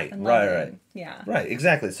 Right. Yeah. Right,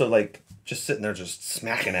 exactly. So like just sitting there just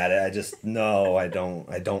smacking at it, I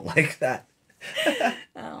don't like that.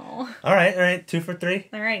 Oh. All right. 2 for 3.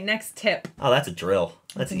 All right, next tip. Oh, that's a drill.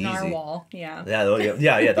 That's easy. Narwhal. Yeah.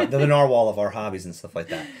 Yeah. The narwhal of our hobbies and stuff like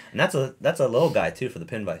that. And that's a little guy too for the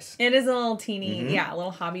pin vise. It is a little teeny, a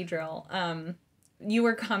little hobby drill. You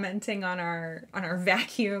were commenting on our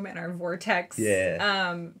vacuum and our vortex.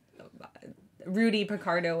 Yeah. Rudy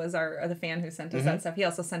Picardo was the fan who sent us that stuff. He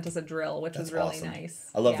also sent us a drill, which was really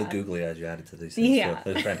nice. I love the googly eyes you added to these things. Yeah.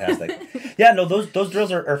 Too. They're fantastic. Yeah, no, those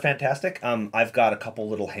drills are fantastic. I've got a couple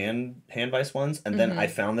little hand vise ones, and then I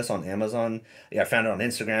found this on Amazon. Yeah, I found it on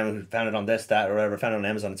Instagram, found it on this, that, or whatever. I found it on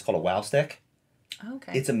Amazon. It's called a Wow Stick.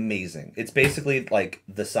 Okay. It's amazing. It's basically like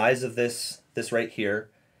the size of this right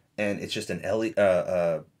here, and it's just an LED,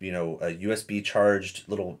 you know, a USB charged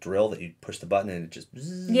little drill that you push the button and it just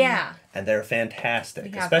bzzz, and they're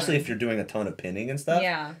fantastic, especially if you're doing a ton of pinning and stuff.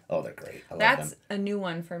 Yeah. Oh, they're great. I love That's them. a new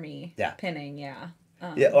one for me. Yeah. Pinning, yeah.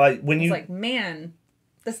 When you like, man,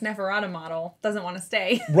 this Neferata model doesn't want to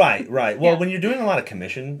stay. Right. Well, when you're doing a lot of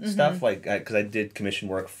commission stuff, like, because I did commission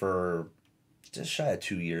work for just shy of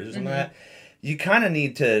 2 years or something like that, you kind of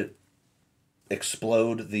need to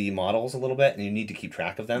explode the models a little bit, and you need to keep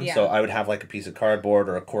track of them. So I would have like a piece of cardboard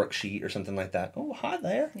or a cork sheet or something like that. Oh, hi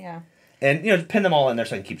there. Yeah. And, you know, pin them all in there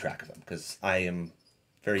so I can keep track of them, because I am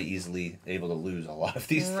very easily able to lose a lot of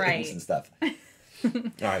these things and stuff. All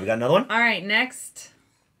right, we got another one? All right, next.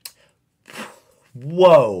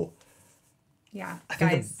 Whoa. Yeah, I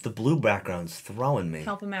think the blue background's throwing me.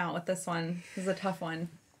 Help him out with this one. This is a tough one.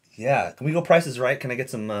 Yeah. Can we go Price is Right? Can I get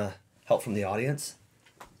some help from the audience?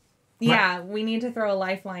 Yeah, we need to throw a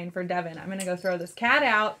lifeline for Devin. I'm going to go throw this cat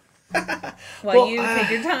out while you take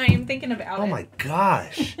your time thinking about it. Oh my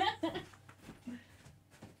gosh.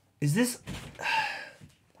 Is this...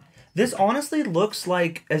 This honestly looks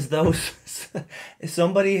like as though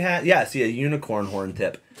somebody had... Yeah, see, a unicorn horn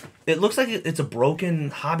tip. It looks like it's a broken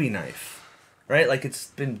hobby knife, right? Like it's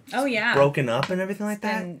been broken up and everything like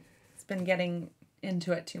that. It's been getting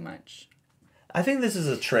into it too much. I think this is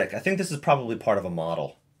a trick. I think this is probably part of a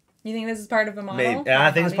model. You think this is part of a model? Maybe. Yeah,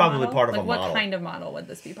 I think it's probably part of a model. What kind of model would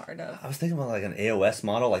this be part of? I was thinking about like an AOS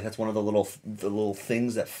model. Like that's one of the little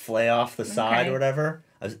things that flay off the side or whatever.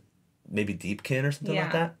 Maybe Deepkin or something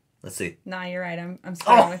like that. Let's see. Nah, you're right. I'm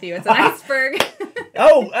starting with you. It's an iceberg.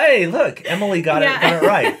 Oh, hey, look. Emily got it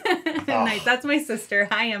right. Nice. That's my sister.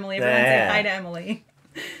 Hi, Emily. Everyone say hi to Emily.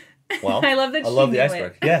 Well, I love that I love the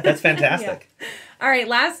iceberg. Yeah, that's fantastic. All right,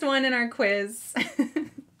 last one in our quiz.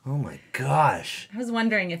 Oh my gosh. I was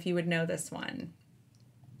wondering if you would know this one.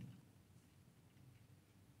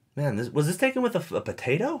 Man, was this taken with a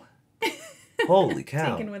potato? Holy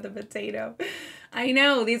cow. Taken with a potato. I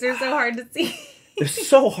know. These are so hard to see. They're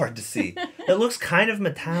so hard to see. It looks kind of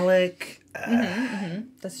metallic.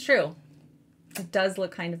 That's true. It does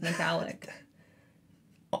look kind of metallic.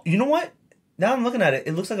 You know what? Now I'm looking at it.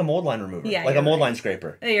 It looks like a mold line remover. Yeah, like a mold line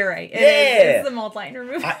scraper. You're right. It's the mold line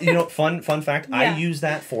remover. You know, fun fact. Yeah. I use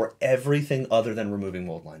that for everything other than removing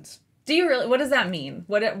mold lines. Do you really? What does that mean?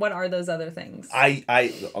 What are those other things? I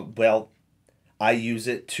use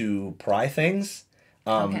it to pry things.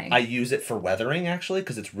 I use it for weathering, actually,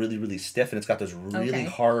 because it's really, really stiff and it's got those really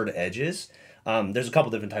hard edges. There's a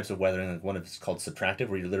couple different types of weathering. Like one is called subtractive,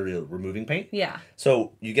 where you're literally removing paint. Yeah.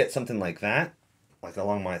 So you get something like that, like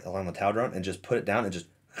along the towel drone, and just put it down and just...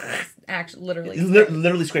 Actually,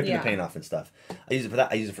 literally scraping the paint off and stuff. I use it for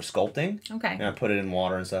that. I use it for sculpting. Okay. And I put it in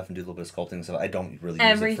water and stuff and do a little bit of sculpting. So I don't really use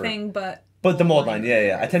everything it for... But the mold line,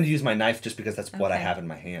 yeah. I tend to use my knife just because that's what I have in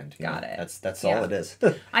my hand. Got it. That's all it is.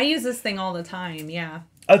 I use this thing all the time, yeah.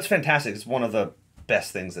 Oh, it's fantastic. It's one of the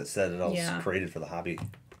best things that Citadel created for the hobby.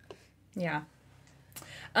 Yeah.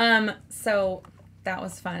 So that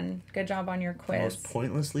was fun. Good job on your quiz. The most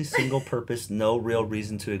pointlessly single-purpose, no real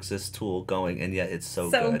reason to exist tool going, and yet it's so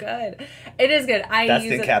good. So good. It is good. That's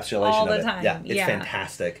use the encapsulation it all the time. Yeah, it's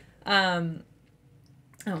fantastic. Oh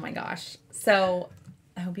my gosh. So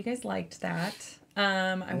I hope you guys liked that.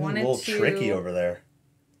 I wanted to... A little tricky over there.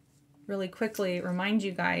 Really quickly remind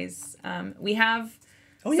you guys, we have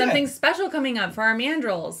something special coming up for our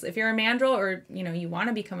mandrels. If you're a mandrel or, you want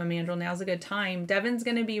to become a mandrel, now's a good time. Devin's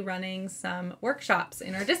going to be running some workshops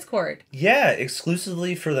in our Discord. Yeah,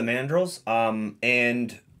 exclusively for the mandrels.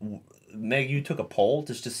 And Meg, you took a poll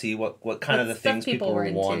just to see what kind of the things people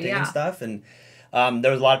were wanting and stuff. And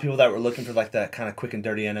there was a lot of people that were looking for like that kind of quick and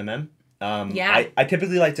dirty NMM. I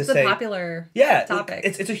typically like to say... It's a popular topic.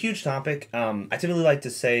 It's a huge topic. I typically like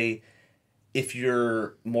to say, if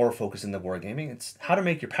you're more focused in the wargaming, it's how to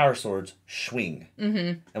make your power swords swing.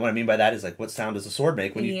 Mm-hmm. And what I mean by that is like, what sound does a sword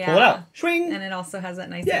make when you pull it out? Swing! And it also has that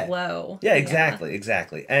nice glow. Yeah,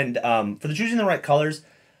 exactly. And for the choosing the right colors,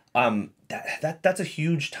 that's a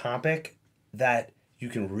huge topic that you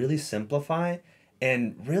can really simplify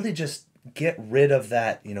and really just get rid of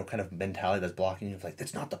that, kind of mentality that's blocking you. Like,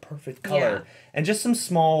 it's not the perfect color. Yeah. And just some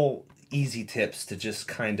small, easy tips to just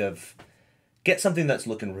kind of get something that's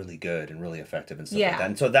looking really good and really effective and stuff like that.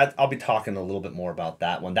 And so I'll be talking a little bit more about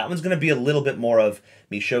that one. That one's going to be a little bit more of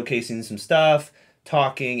me showcasing some stuff,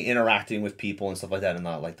 talking, interacting with people and stuff like that, and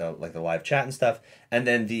not like the live chat and stuff. And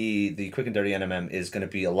then the quick and dirty NMM is going to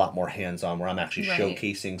be a lot more hands-on, where I'm actually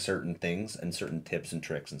showcasing certain things and certain tips and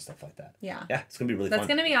tricks and stuff like that. Yeah, it's going to be really fun. That's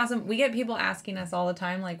going to be awesome. We get people asking us all the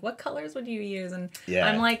time, like, what colors would you use? And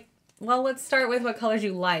I'm like, well, let's start with what colors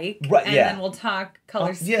you like. Right, and then we'll talk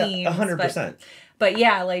color schemes. Yeah, 100%. But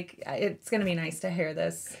yeah, like, it's going to be nice to hear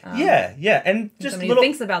this. Yeah. And just somebody who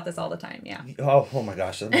thinks about this all the time, Oh my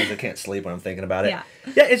gosh. Sometimes I can't sleep when I'm thinking about it. Yeah,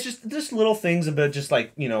 it's just little things about just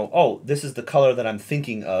like, oh, this is the color that I'm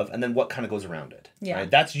thinking of, and then what kind of goes around it. Yeah.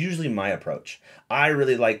 Right? That's usually my approach. I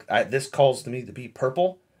really like, this calls to me to be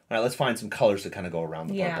purple. All right, let's find some colors to kind of go around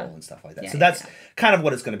the purple and stuff like that. So that's kind of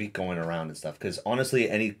what it's going to be going around and stuff, because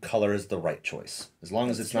honestly, any color is the right choice, as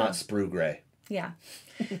long as it's not sprue gray. Yeah.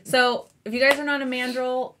 So if you guys are not a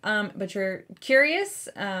mandrel, but you're curious,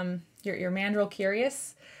 you're mandrel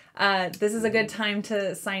curious, this is a good time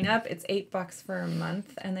to sign up. It's $8 for a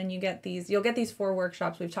month, and then you'll get these 4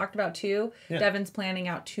 workshops. We've talked about 2. Yeah. Devin's planning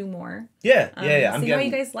out 2 more. Yeah. I'm see how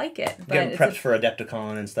you guys like it. But getting prepped for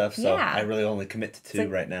Adepticon and stuff, so I really only commit to 2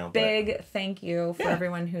 right now. Big thank you for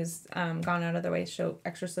everyone who's gone out of their way to show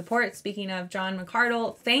extra support. Speaking of John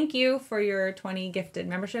McCardle, thank you for your 20 gifted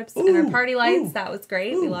memberships and our party lights. That was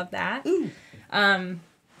great. We love that.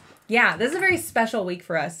 Yeah, this is a very special week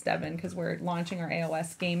for us, Devin, because we're launching our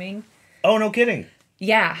AOS gaming. Oh, no kidding.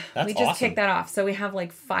 Yeah, That's we just awesome. kicked that off. So we have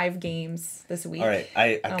like 5 games this week. All right,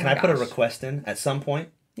 can I put a request in at some point?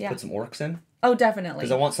 Yeah. Put some orcs in? Oh, definitely.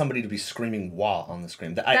 Because I want somebody to be screaming "wah" on the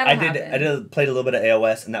screen. Played a little bit of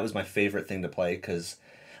AOS, and that was my favorite thing to play, because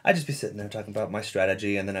I'd just be sitting there talking about my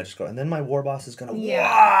strategy, and then I just go, and then my war boss is gonna wah.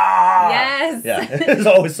 Yes. Yeah, it's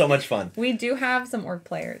always so much fun. We do have some orc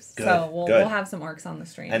players, Good, so we'll have some orcs on the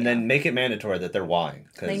stream. And then make it mandatory that they're wahing,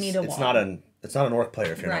 because they need to it's wah. not an orc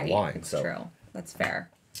player if you're not wahing. That's so true. That's fair.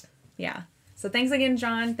 Yeah. So thanks again,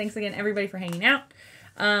 John. Thanks again, everybody, for hanging out.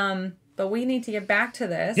 But we need to get back to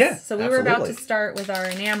this. Yeah, so we were about to start with our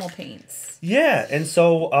enamel paints. Yeah, and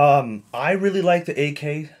so I really like the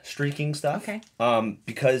AK streaking stuff. Okay.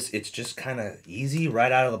 Because it's just kind of easy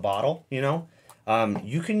right out of the bottle,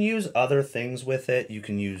 You can use other things with it. You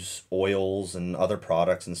can use oils and other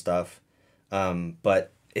products and stuff.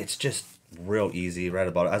 But it's just real easy right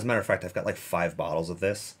about it. As a matter of fact, I've got like 5 bottles of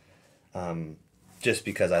this. Just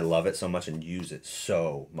because I love it so much and use it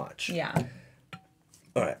so much. Yeah.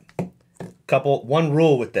 All right. One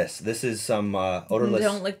rule with this. This is some odorless.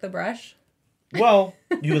 Don't lick the brush. Well,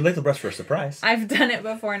 you would lick the brush for a surprise. I've done it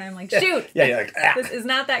before, and I'm like, shoot. Yeah, you're like, ah. This is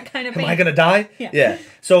not that kind of paint. Am I gonna die? Yeah.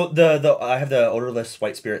 So I have the odorless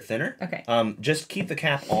white spirit thinner. Okay. Just keep the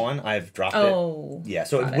cap on. I've dropped it. Oh. Yeah.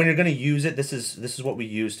 So when you're gonna use it, this is what we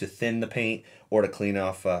use to thin the paint or to clean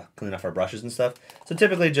off our brushes and stuff. So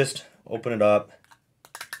typically, just open it up,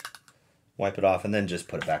 wipe it off, and then just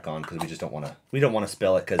put it back on, because we don't want to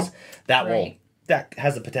spill it, because that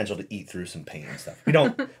has the potential to eat through some paint and stuff. We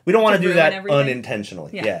don't want to do that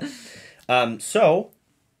unintentionally. Yeah. So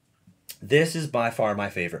this is by far my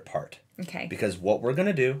favorite part. Okay. Because what we're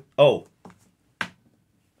gonna do.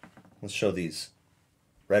 Let's show these.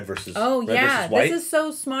 Red versus white. This is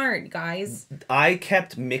so smart, guys. I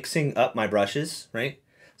kept mixing up my brushes, right?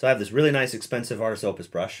 So I have this really nice expensive Artis Opus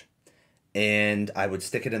brush, and I would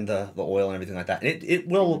stick it in the oil and everything like that. And it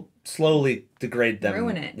will slowly degrade them.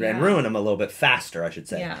 Ruin it. And ruin them a little bit faster, I should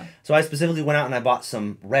say. Yeah. So I specifically went out and I bought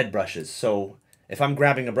some red brushes. So if I'm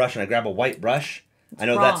grabbing a brush and I grab a white brush, I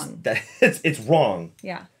know it's wrong.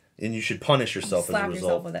 Yeah. And you should punish yourself as a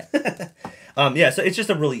result. Slap yourself with it. So it's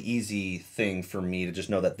just a really easy thing for me to just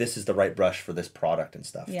know that this is the right brush for this product and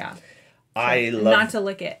stuff. Yeah. I love... Not to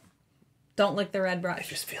lick it. Don't lick the red brush.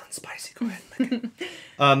 If you're just feeling spicy, go ahead and lick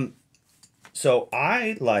it. So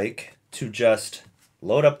I like to just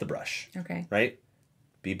load up the brush. Okay. Right?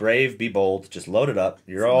 Be brave, be bold. Just load it up.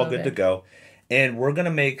 You're all good to go. And we're going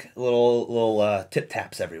to make little tip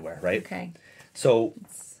taps everywhere, right? Okay. So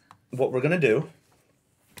what we're going to do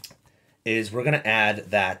is we're going to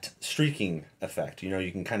add that streaking effect.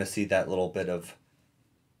 You can kind of see that little bit of...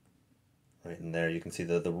 Right in there, you can see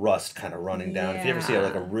the rust kind of running down. If you ever see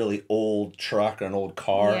like a really old truck or an old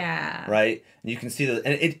car, right? And you can see and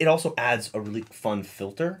it also adds a really fun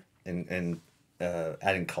filter and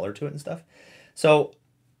adding color to it and stuff. So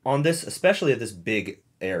on this, especially at this big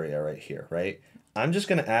area right here, right? I'm just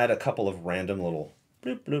gonna add a couple of random little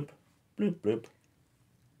bloop bloop bloop bloop.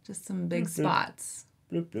 Just some big spots.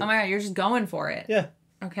 Bloop, bloop. Oh my god, you're just going for it. Yeah.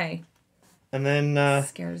 Okay. And then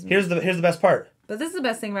scares me. Here's the best part. But this is the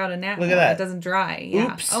best thing about a enamel. Look at that. It doesn't dry.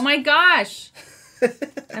 Yeah. Oops. Oh my gosh.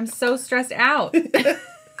 I'm so stressed out.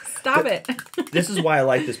 Stop it. This is why I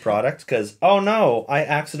like this product, because, oh no, I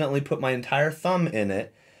accidentally put my entire thumb in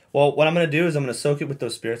it. Well, what I'm going to do is I'm going to soak it with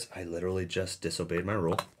those spirits. I literally just disobeyed my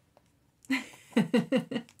rule. There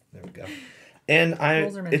we go. And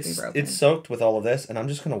it's soaked with all of this, and I'm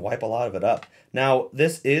just going to wipe a lot of it up. Now,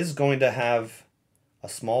 this is going to have a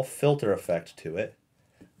small filter effect to it.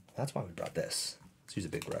 That's why we brought this. Let's use a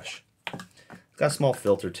big brush. It's got a small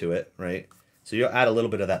filter to it, right? So you'll add a little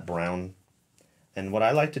bit of that brown. And what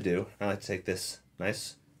I like to do, I like to take this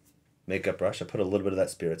nice makeup brush. I put a little bit of that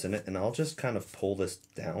spirits in it, and I'll just kind of pull this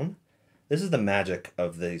down. This is the magic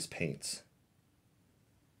of these paints.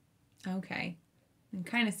 Okay. You can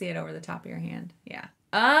kind of see it over the top of your hand. Yeah.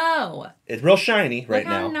 Oh! It's real shiny right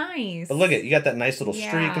now. Look how nice. But look at, you got that nice little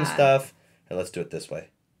streak and stuff. Here, let's do it this way.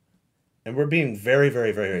 And we're being very,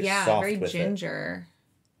 very, very, very soft with it. Yeah, very ginger.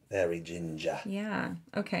 Very ginger. Yeah.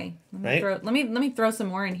 Okay. Let me throw some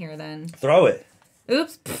more in here then. Throw it.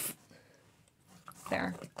 Oops.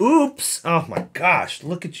 There. Oops. Oh my gosh.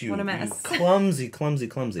 Look at you. What a mess. You clumsy, clumsy,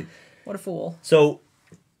 clumsy. What a fool. So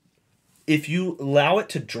if you allow it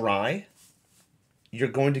to dry, you're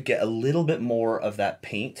going to get a little bit more of that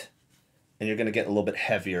paint, and you're going to get a little bit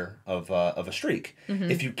heavier of a streak.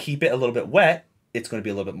 If you keep it a little bit wet, it's going to be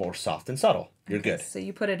a little bit more soft and subtle. You're good. So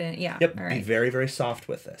you put it in, yeah. Yep. All right. Be very, very soft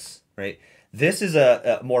with this, right? This is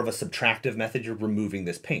a more of a subtractive method. You're removing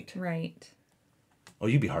this paint. Right. Oh,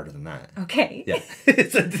 you'd be harder than that. Okay. Yeah.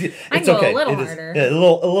 it's I can go okay. a little harder. Yeah, a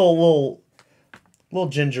little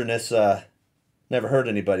gingerness. Never hurt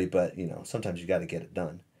anybody, but you know, sometimes you got to get it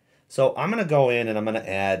done. So I'm gonna go in and I'm gonna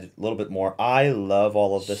add a little bit more. I love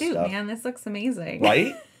all of this stuff. Man, this looks amazing.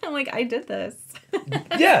 Right? I'm like, I did this.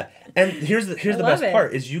 Yeah, and here's the best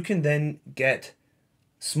part is you can then get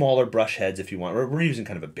smaller brush heads if you want. We're using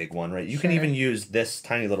kind of a big one, right? You can even use this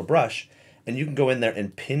tiny little brush, and you can go in there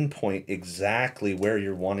and pinpoint exactly where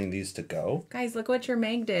you're wanting these to go. Guys, look what your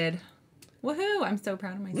Meg did. Woohoo! I'm so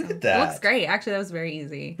proud of myself. Look at that. It looks great. Actually, that was very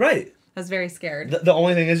easy. Right. I was very scared. The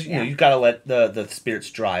only thing is, you know, you've got to let the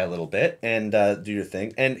spirits dry a little bit and do your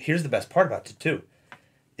thing. And here's the best part about it too.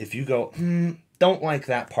 If you go, don't like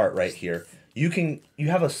that part right here, you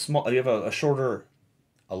have a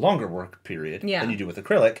longer work period than you do with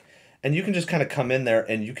acrylic, and you can just kind of come in there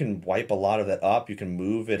and you can wipe a lot of it up. You can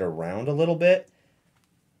move it around a little bit,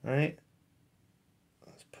 right?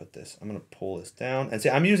 Let's put this. I'm gonna pull this down and see.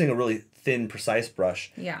 I'm using a really thin, precise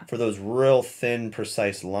brush for those real thin,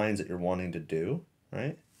 precise lines that you're wanting to do,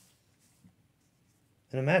 right?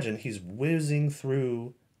 And imagine he's whizzing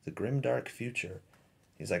through the grimdark future.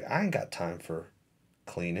 He's like, I ain't got time for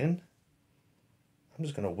cleaning. I'm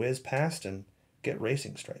just going to whiz past and get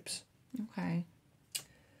racing stripes. Okay.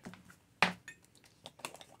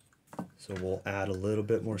 So we'll add a little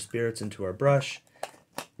bit more spirits into our brush.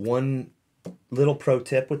 One little pro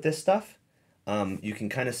tip with this stuff, you can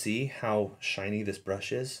kind of see how shiny this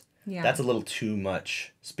brush is. Yeah. That's a little too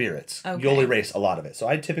much spirits. Okay. You'll erase a lot of it. So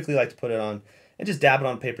I typically like to put it on and just dab it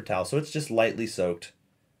on a paper towel so it's just lightly soaked.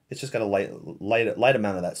 It's just got a light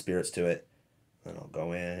amount of that spirits to it. Then I'll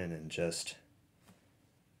go in and just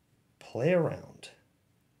play around.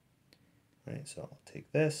 Right, so I'll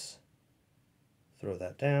take this, throw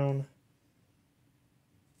that down,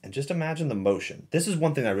 and just imagine the motion. This is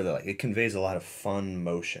one thing I really like. It conveys a lot of fun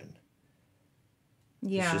motion.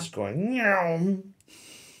 Yeah. It's just going, meow, and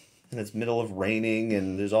it's middle of raining,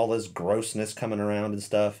 and there's all this grossness coming around and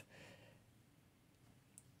stuff.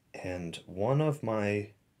 And one of my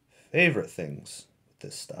favorite things with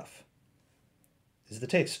this stuff is the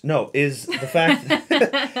taste. No, is the fact.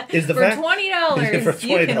 Is the for fact $20, for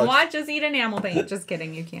 $20, you can watch us eat enamel paint. Just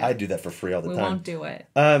kidding, you can't. I do that for free all the time. We won't do it.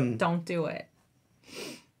 Don't do it.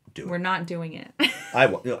 Do it. We're not doing it. I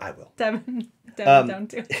will. No, I will. Devin, don't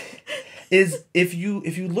do it. Is if you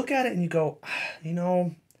look at it and you go, you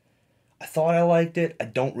know, I thought I liked it. I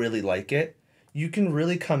don't really like it. You can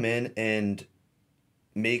really come in and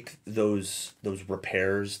make those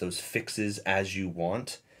repairs, those fixes as you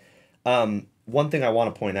want. One thing I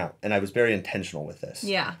want to point out, and I was very intentional with this.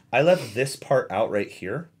 Yeah. I left this part out right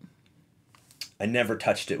here. I never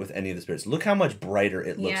touched it with any of the spirits. Look how much brighter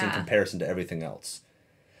it looks in comparison to everything else.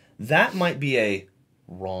 That might be a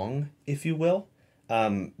wrong, if you will,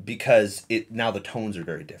 because now the tones are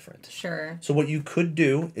very different. Sure. So what you could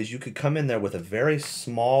do is you could come in there with a very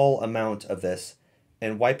small amount of this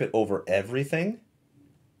and wipe it over everything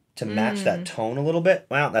to match that tone a little bit.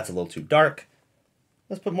 Well, that's a little too dark.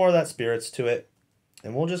 Let's put more of that spirits to it,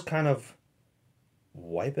 and we'll just kind of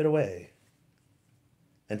wipe it away.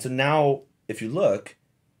 And so now, if you look,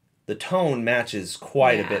 the tone matches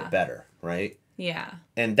quite a bit better, right? Yeah.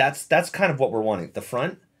 And that's kind of what we're wanting. The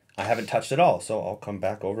front, I haven't touched at all, so I'll come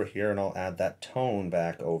back over here and I'll add that tone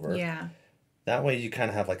back over. Yeah. That way you kind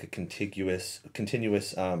of have like a continuous,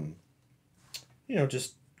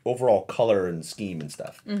 just overall color and scheme and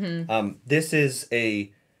stuff. Mm-hmm. This is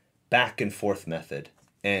a back and forth method.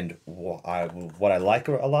 And what I like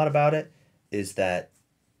a lot about it is that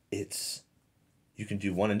you you can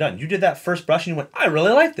do one and done. You did that first brush and you went, I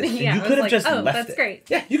really like this. And yeah, you could have like, just left that's it. Great.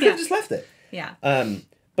 Yeah, you could have just left it. Yeah.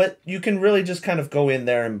 But you can really just kind of go in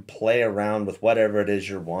there and play around with whatever it is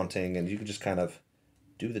you're wanting, and you can just kind of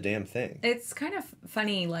do the damn thing. It's kind of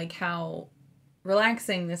funny, like, how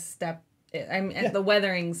relaxing this step is. I mean, the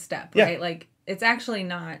weathering step, right? Like, it's actually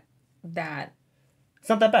not that... It's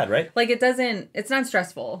not that bad, right? Like, it's not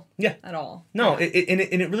stressful at all. No,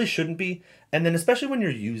 it really shouldn't be. And then especially when you're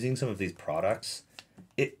using some of these products,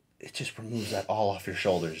 it just removes that all off your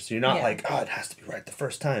shoulders. You're not like, oh, it has to be right the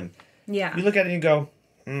first time. Yeah. You look at it and you go,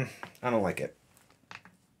 I don't like it.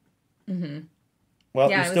 Mm-hmm.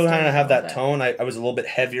 Well, you still kind of have that tone. I was a little bit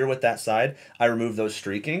heavier with that side. I removed those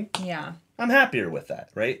streaking. Yeah. I'm happier with that,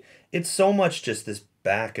 right? It's so much just this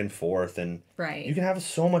back and forth, and you can have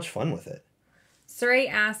so much fun with it. Saray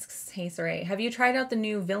asks, hey Saray, have you tried out the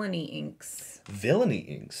new Villainy inks? Villainy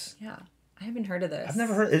inks? Yeah. I haven't heard of this. I've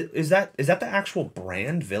never heard. Is that the actual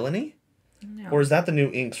brand Villainy? No. Or is that the new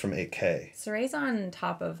inks from 8K? Saray's on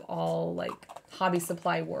top of all, like, hobby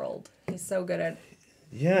supply world. He's so good at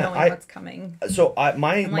knowing what's coming. So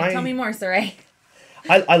tell me more, Saray.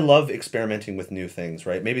 I love experimenting with new things,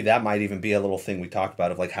 right? Maybe that might even be a little thing we talked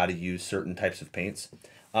about of like how to use certain types of paints.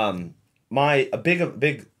 A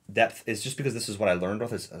big depth is just because this is what I learned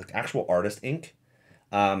with is like actual artist ink.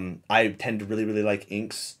 I tend to really, really like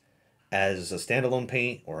inks as a standalone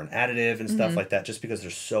paint or an additive and stuff like that, just because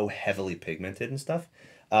they're so heavily pigmented and stuff.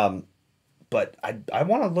 But I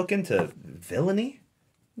want to look into Villainy.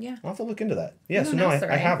 Yeah. I'll have to look into that. Yeah, so no,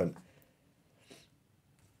 I haven't.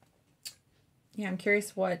 Yeah, I'm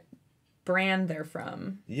curious what brand they're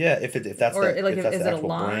from. Yeah, if that's or the, like if that's is the it a actual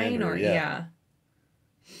line brand or yeah.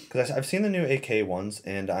 Because I've seen the new AK ones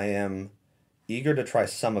and I am eager to try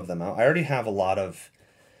some of them out. I already have a lot of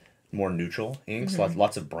more neutral inks,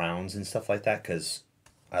 lots of browns and stuff like that because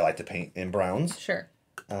I like to paint in browns. Sure.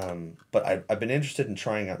 But I've been interested in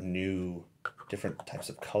trying out new different types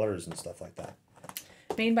of colors and stuff like that.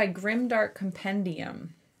 Made by Grimdark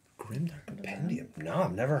Compendium. Grimdark Compendium? No,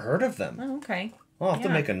 I've never heard of them. Oh, okay. I'll have to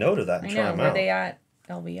make a note of that and try them out. Were they at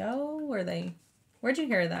LVO? Where'd you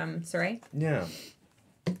hear them, Saray? Yeah.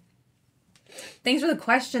 Thanks for the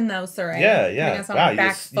question, though, Saray. Yeah. Wow,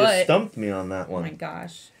 you stumped me on that one. Oh my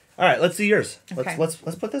gosh. All right, let's see yours. Okay. Let's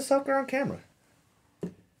put this up there on camera.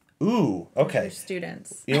 Ooh, okay. Your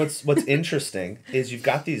students. You know what's interesting is you've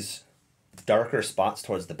got these darker spots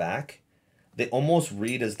towards the back. They almost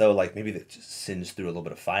read as though like maybe they just singed through a little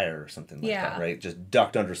bit of fire or something like that, right? Just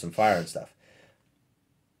ducked under some fire and stuff.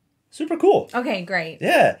 Super cool. Okay, great.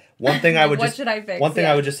 Yeah. One thing I would what should I fix? One thing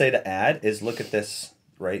I would just say to add is look at this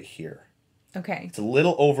right here. Okay. It's a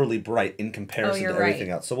little overly bright in comparison to everything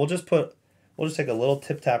else. So we'll just take a little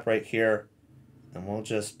tip tap right here and we'll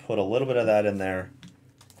just put a little bit of that in there.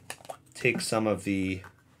 Take some of the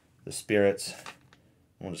spirits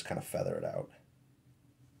and we'll just kind of feather it out.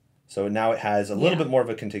 So now it has a little bit more of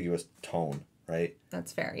a contiguous tone, right?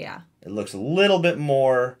 That's fair, yeah. It looks a little bit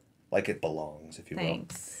more like it belongs, if you will.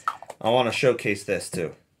 Thanks. I want to showcase this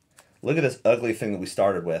too. Look at this ugly thing that we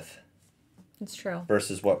started with. It's true.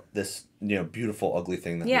 Versus what this, beautiful ugly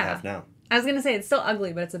thing that we have now. I was going to say it's still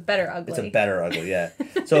ugly, but it's a better ugly. It's a better ugly, yeah.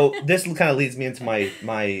 So this kind of leads me into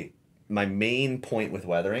my main point with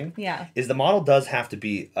weathering. Yeah. Is the model does have to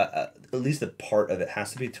be, at least a part of it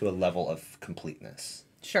has to be to a level of completeness.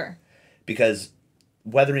 Sure. Because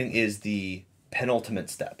weathering is the penultimate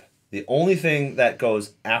step. The only thing that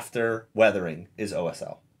goes after weathering is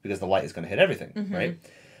OSL. Because the light is going to hit everything, right?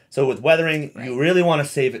 So with weathering, you really want to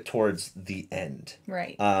save it towards the end.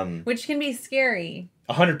 Right. Which can be scary.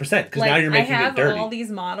 100%, because now you're making it dirty. I have all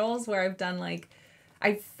these models where I've done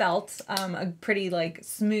I felt a pretty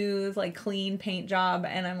smooth, clean paint job,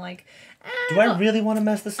 and I'm like, do I really want to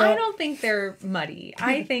mess this up? I don't think they're muddy.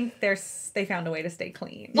 I think they found a way to stay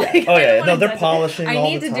clean. Yeah. No, they're polishing all the time. I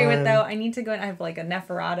need to do it though. I need to go and I have a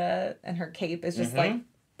Neferata, and her cape is just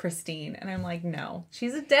pristine, and I'm like, no,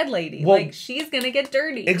 she's a dead lady. Well, she's gonna get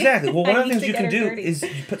dirty. Exactly. Well, one of the things you can do is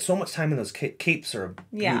you put so much time in those capes are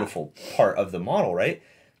a beautiful part of the model, right?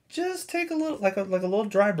 Just take a little like a little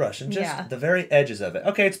dry brush and just the very edges of it.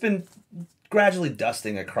 Okay, it's been gradually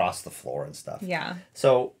dusting across the floor and stuff. Yeah.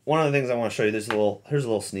 So one of the things I want to show you, here's a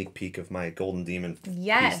little sneak peek of my Golden Demon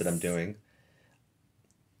piece that I'm doing.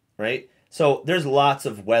 Right? So there's lots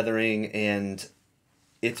of weathering and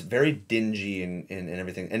it's very dingy and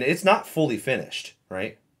everything. And it's not fully finished,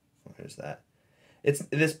 right? Oh, here's that.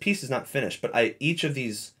 This piece is not finished, but each of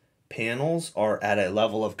these panels are at a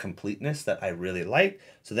level of completeness that I really like.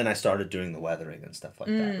 So then I started doing the weathering and stuff like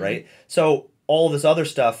that, right? So all this other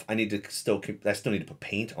stuff I still need to put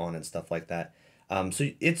paint on and stuff like that. So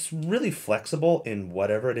it's really flexible in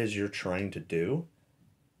whatever it is you're trying to do.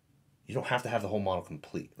 You don't have to have the whole model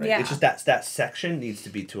complete, right? Yeah. It's just that section needs to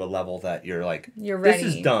be to a level that you're like, you're ready.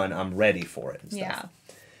 This is done. I'm ready for it. And stuff. Yeah.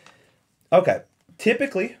 Okay.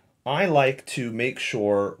 Typically, I like to make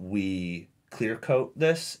sure we clear coat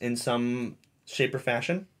this in some shape or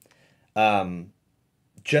fashion.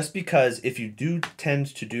 Just because if you do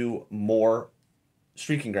tend to do more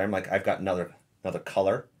streaking grime, like I've got another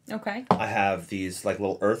color. Okay. I have these like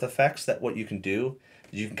little earth effects that what you can do,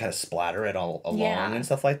 you can kind of splatter it all along and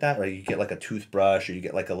stuff like that. Right? You get like a toothbrush or you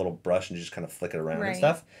get like a little brush and you just kind of flick it around and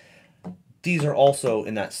stuff. These are also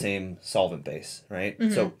in that same solvent base, right?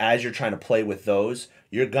 Mm-hmm. So as you're trying to play with those,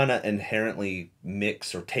 you're gonna inherently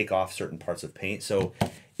mix or take off certain parts of paint. So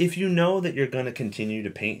if you know that you're gonna continue to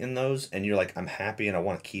paint in those and you're like, I'm happy and I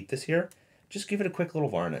want to keep this here, just give it a quick little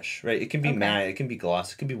varnish, right? It can be matte, it can be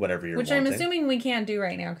gloss, it can be whatever you're wanting. Which I'm assuming we can't do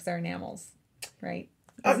right now because our enamels, right?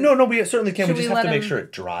 No, we certainly can. We just have to make sure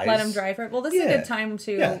it dries. Let them dry for it. Well, this is a good time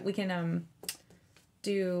to, we can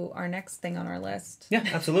do our next thing on our list. Yeah,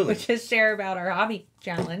 absolutely. Which is share about our hobby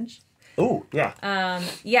challenge. Oh, yeah.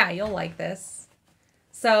 Yeah, you'll like this.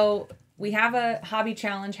 So we have a hobby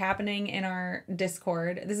challenge happening in our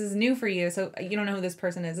Discord. This is new for you, so you don't know who this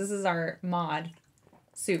person is. This is our mod,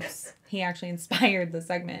 Soups. He actually inspired the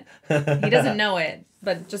segment. He doesn't know it,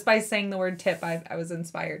 but just by saying the word tip, I was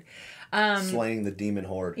inspired. Slaying the demon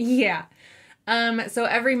horde. Yeah. So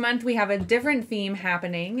every month we have a different theme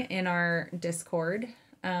happening in our Discord.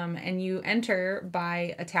 And you enter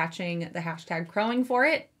by attaching the hashtag crowing for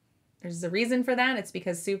it. There's a reason for that. It's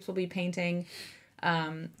because Soups will be painting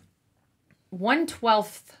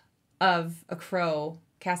 1/12 of a crow,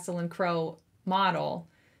 Castellan crow model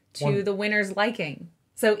to the winner's liking.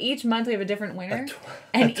 So each month we have a different winner,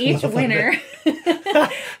 and each winner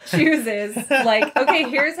chooses, like, okay,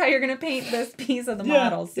 here's how you're going to paint this piece of the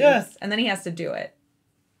model, Soups. And then he has to do it.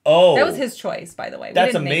 Oh. That was his choice, by the way.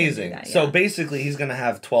 That's amazing. So basically he's going to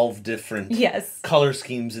have 12 different color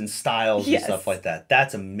schemes and styles and stuff like that.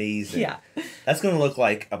 That's amazing. Yeah. That's going to look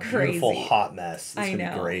like a beautiful hot mess. It's going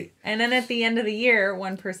to be great. And then at the end of the year,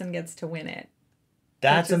 one person gets to win it.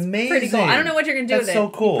 That's amazing. Pretty cool. I don't know what you're going to do with it. That's so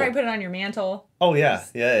cool. You probably put it on your mantle. Oh, yeah.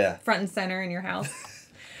 Yeah. Front and center in your house.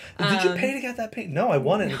 Did you pay to get that paint? No, I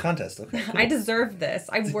won it in a contest. Okay, cool. I deserved this.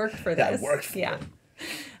 I worked for this. I worked for it.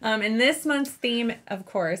 And this month's theme, of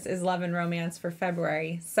course, is love and romance for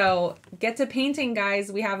February. So get to painting,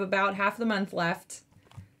 guys. We have about half the month left.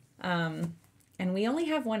 And we only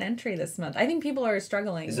have one entry this month. I think people are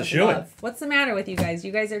struggling with love. What's the matter with you guys?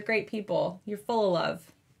 You guys are great people. You're full of love.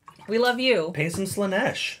 We love you. Paint some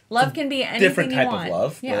Slanesh. Love can be anything different type you want. of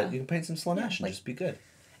love, but you can paint some Slanesh and just be good.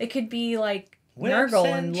 It could be like Nurgle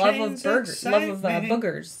and love of burgers, love of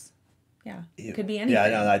boogers. Yeah, it could be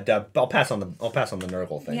anything. Yeah, I'll pass on the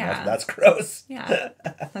Nurgle thing. Yeah. That's gross. Yeah,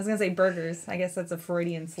 I was gonna say burgers. I guess that's a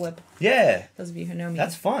Freudian slip. Yeah, those of you who know me.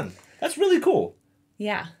 That's fun. That's really cool.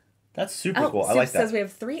 Yeah. That's super cool. I like that. Says we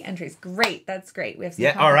have 3 entries. Great. That's great. We have some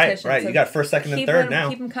all right. So you got first, second, and third now.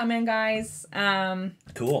 Keep them coming, guys.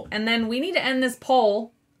 Cool. And then we need to end this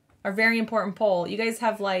poll, our very important poll. You guys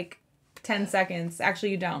have like 10 seconds.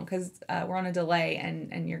 Actually, you don't, because we're on a delay,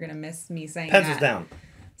 and you're going to miss me saying Pencils down.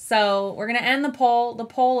 So we're going to end the poll. The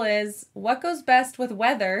poll is, what goes best with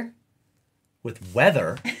weather? With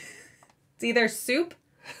weather? It's either soup,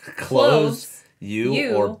 clothes,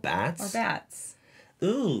 you, or bats. Or bats.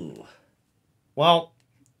 Ooh. Well.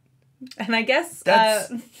 And I guess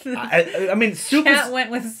that's. I mean, soup. Chat went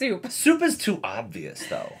with soup. Soup is too obvious,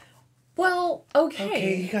 though. Well, okay.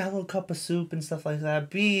 Okay, you got a little cup of soup and stuff like that.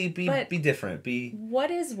 Be different. What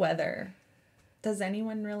is weather? Does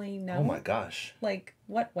anyone really know? Oh my gosh. Like,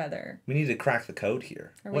 what weather? We need to crack the code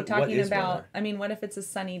here. Are we talking about? Weather? I mean, what if it's a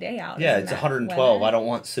sunny day out? Yeah, it's 112. Weather? I don't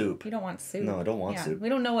want soup. You don't want soup. No, I don't want soup. We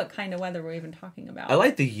don't know what kind of weather we're even talking about. I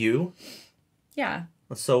like the U. Yeah.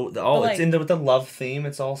 So it's in with the love theme.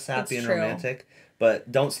 It's all sappy and romantic.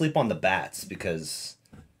 But don't sleep on the bats because.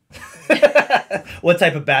 What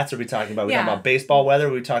type of bats are we talking about? Are we talking about baseball weather? Or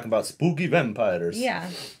are we talking about spooky vampires? Yeah.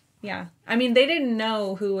 Yeah. I mean, they didn't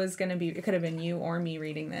know who was going to be. It could have been you or me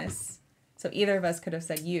reading this. So either of us could have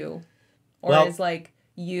said you. Or is like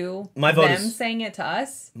you, them saying it to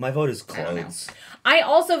us. My vote is clothes. I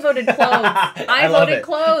also voted clothes. I voted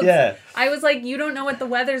clothes. Yeah. I was like, you don't know what the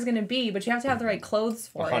weather's going to be, but you have to have the right clothes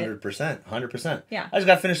for 100%. 100%. Yeah. I just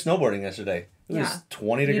got finished snowboarding yesterday. It was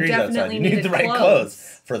 20 degrees outside. You need the right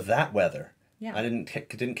clothes for that weather. Yeah. I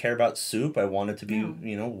didn't care about soup. I wanted to be,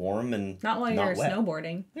 warm and not while you're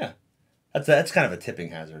snowboarding. Yeah. That's kind of a tipping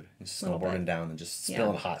hazard. You're snowboarding down and just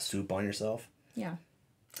spilling hot soup on yourself. Yeah.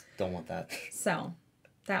 Don't want that. So,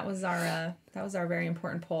 That was our very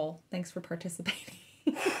important poll. Thanks for participating.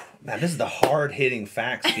 Man, this is the hard-hitting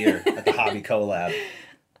facts here at the Hobby Collab.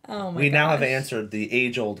 Oh my We now have gosh. answered the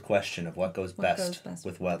age-old question of what goes best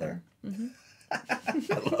with weather. Mm-hmm.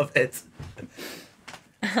 I love it.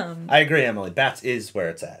 I agree, Emily. Bats is where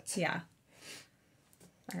it's at. Yeah.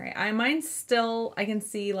 All right. Mine's still, I can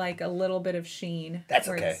see like a little bit of sheen. That's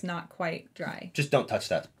where okay. It's not quite dry. Just don't touch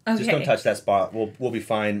that. Okay. Just don't touch that spot. We'll be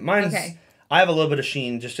fine. Mine's. Okay. I have a little bit of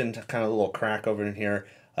sheen just in kind of a little crack over in here.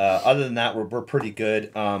 Other than that, we're pretty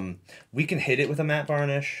good. We can hit it with a matte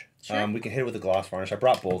varnish. Sure. We can hit it with a gloss varnish. I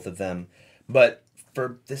brought both of them, but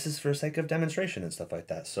this is for sake of demonstration and stuff like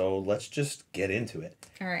that. So let's just get into it.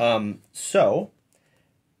 All right. So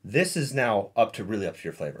this is now up to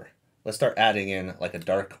your flavor. Let's start adding in like a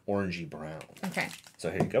dark orangey brown. Okay. So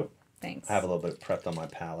here you go. Thanks. I have a little bit prepped on my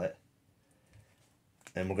palette,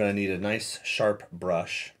 and we're gonna need a nice sharp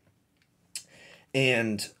brush.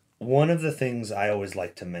 And one of the things I always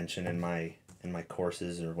like to mention in my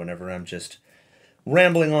courses or whenever I'm just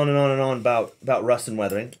rambling on and on and on about rust and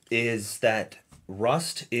weathering is that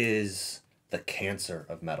rust is the cancer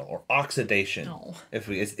of metal, or oxidation. No.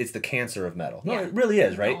 It's the cancer of metal. No, Yeah. it really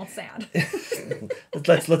is, right? Oh, sad.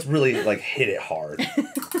 let's really like hit it hard.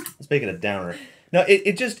 Let's make it a downer. No,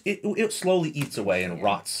 it slowly eats away and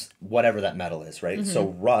rots whatever that metal is, right? Mm-hmm. So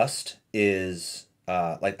rust is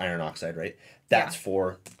like iron oxide, right? That's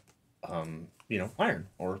for iron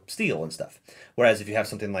or steel and stuff. Whereas if you have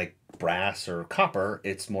something like brass or copper,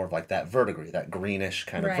 it's more of like that verdigris, that greenish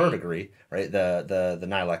kind of verdigris, right? The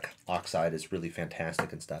nylon oxide is really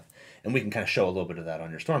fantastic and stuff. And we can kind of show a little bit of that on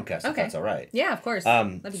your Stormcast if that's all right. Yeah, of course.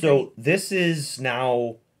 So great. this is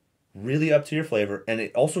now really up to your flavor, and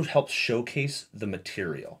it also helps showcase the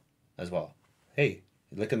material as well. Hey,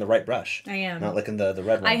 you're licking the right brush. I am. Not licking the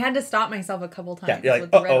red one. I had to stop myself a couple times you're like,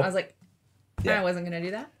 with the red. uh-oh. I was like, I wasn't going to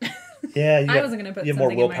do that. Yeah, I wasn't going to put you have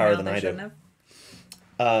something more willpower in my mouth than I do.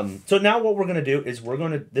 have. So now what we're going to do is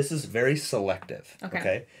this is very selective.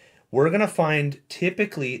 Okay. We're going to find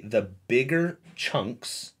typically the bigger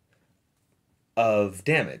chunks of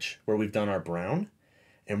damage where we've done our brown.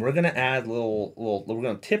 And we're going to add we're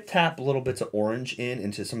going to tip-tap little bits of orange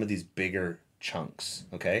into some of these bigger chunks.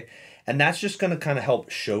 Okay. And that's just going to kind of help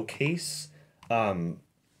showcase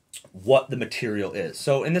what the material is.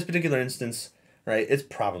 So in this particular instance, right, it's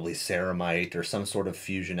probably ceramite or some sort of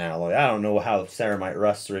fusion alloy. I don't know how ceramite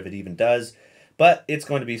rusts or if it even does, but it's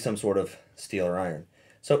going to be some sort of steel or iron.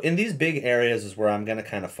 So in these big areas is where I'm going to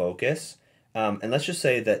kind of focus. And let's just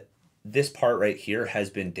say that this part right here has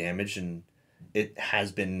been damaged and it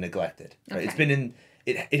has been neglected. Right? Okay. It's been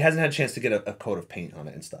it hasn't had a chance to get a coat of paint on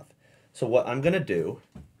it and stuff. So what I'm going to do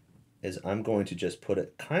is I'm going to just put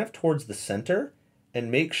it kind of towards the center and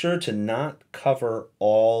make sure to not cover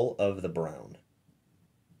all of the brown.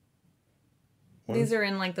 These are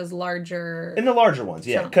in like those larger... In the larger ones,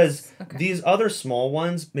 yeah. Because Okay. these other small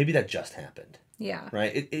ones, maybe that just happened. Yeah.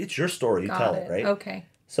 Right? It's your story. You tell it, right? Okay.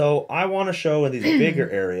 So I want to show in these bigger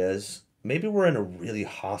areas, maybe we're in a really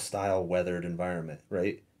hostile, weathered environment,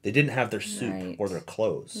 right? They didn't have their soup or their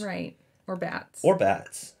clothes. Right. Or bats. Or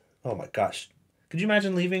bats. Oh my gosh. Could you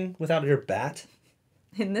imagine leaving without your bat?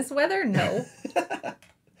 In this weather? No.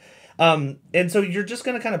 And so you're just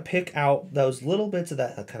going to kind of pick out those little bits of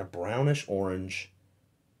that kind of brownish orange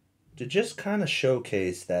to just kind of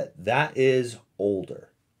showcase that is older,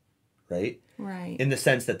 right? Right. In the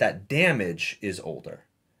sense that damage is older.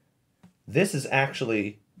 This is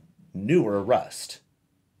actually newer rust,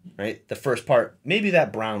 right? The first part, maybe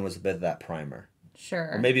that brown was a bit of that primer.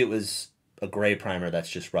 Sure. Or maybe it was a gray primer that's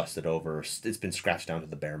just rusted over. Or it's been scratched down to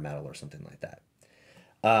the bare metal or something like that.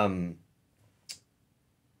 And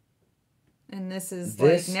this is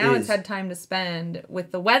it's had time to spend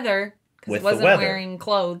with the weather because it wasn't wearing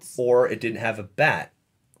clothes. Or it didn't have a bat.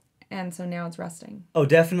 And so now it's rusting. Oh,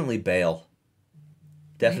 definitely Bale.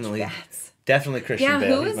 Definitely. Which bats? Definitely Christian Bale.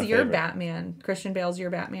 Yeah, who is your favorite. Batman? Christian Bale's your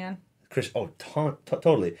Batman?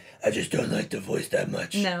 Totally. I just don't like the voice that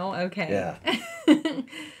much. No? Okay. Yeah.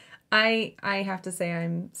 I have to say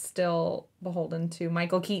I'm still beholden to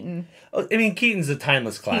Michael Keaton. Oh, I mean, Keaton's a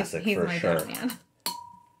timeless classic he's for my sure. Batman.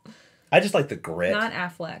 I just like the grit. Not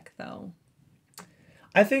Affleck, though.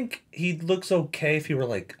 I think he'd looks okay if he were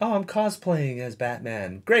like, oh, I'm cosplaying as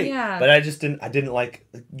Batman. Great. Yeah. But I didn't like,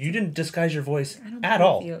 you didn't disguise your voice at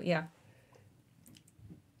all. Yeah.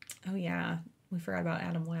 Oh, yeah. We forgot about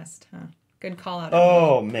Adam West, huh? Good call out.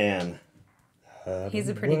 Oh, man. He's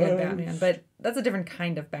a pretty good Batman, but that's a different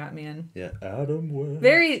kind of Batman. Yeah, Adam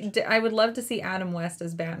West. I would love to see Adam West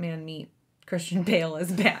as Batman meet Christian Bale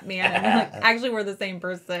as Batman. And like, actually, we're the same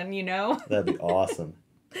person, you know? That'd be awesome.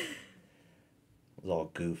 It was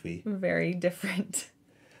all goofy. Very different.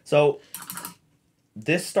 So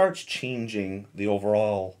this starts changing the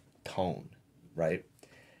overall tone, right?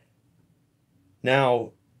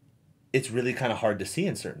 Now, it's really kind of hard to see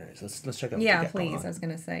in certain areas. Let's check out. Yeah, please. I was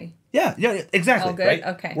gonna say. Yeah, exactly. All good. Right?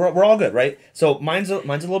 Okay. We're all good, right? So mine's a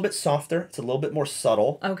little bit softer. It's a little bit more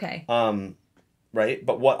subtle. Okay. Right.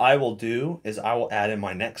 But what I will do is I will add in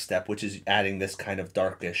my next step, which is adding this kind of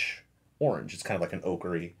darkish orange. It's kind of like an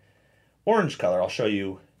ochre orange color. I'll show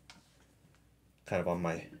you. Kind of on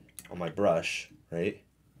my brush, right?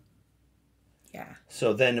 Yeah.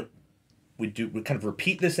 So then we kind of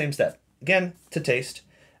repeat the same step again to taste.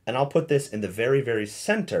 And I'll put this in the very, very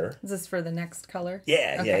center. Is this for the next color?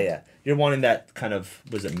 Yeah, okay. Yeah. You're wanting that kind of,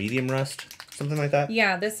 was it medium rust? Something like that?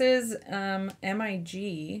 Yeah, this is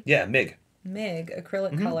MIG. Yeah, MIG. MIG,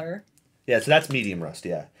 acrylic color. Yeah, so that's medium rust,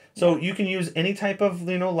 yeah. So you can use any type of,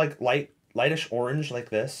 like lightish orange like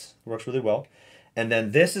this. Works really well. And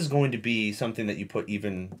then this is going to be something that you put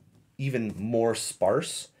even more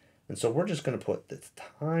sparse. And so we're just going to put the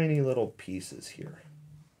tiny little pieces here.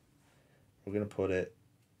 We're going to put it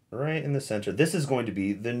right in the center. This is going to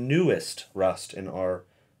be the newest rust in our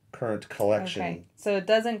current collection. Okay. So it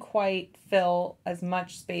doesn't quite fill as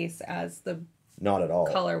much space as the not at all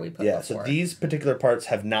color we put before. So these particular parts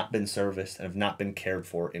have not been serviced and have not been cared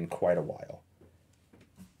for in quite a while.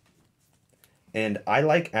 And I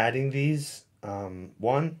like adding these.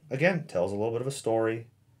 One, again, tells a little bit of a story,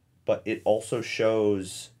 but it also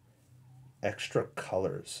shows extra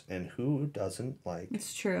colors. And who doesn't like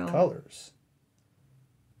it's true. colors?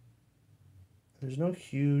 There's no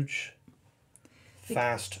huge,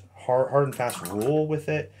 fast, hard and fast rule with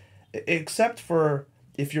it, except for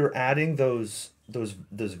if you're adding those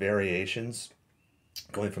variations,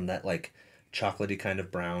 going from that like chocolatey kind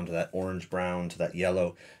of brown to that orange brown to that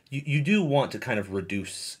yellow. You do want to kind of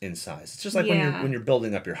reduce in size. It's just like when you're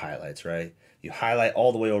building up your highlights, right? You highlight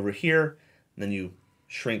all the way over here, and then you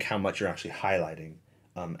shrink how much you're actually highlighting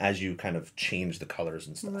as you kind of change the colors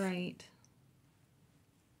and stuff. Right.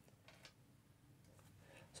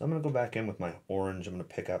 So I'm going to go back in with my orange. I'm going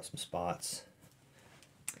to pick out some spots.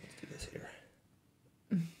 Let's do this here.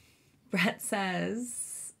 Brett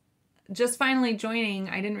says, just finally joining.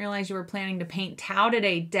 I didn't realize you were planning to paint Tau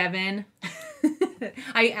today, Devin.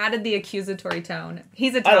 I added the accusatory tone.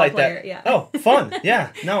 He's a Tau player. That. Yeah. Oh, fun.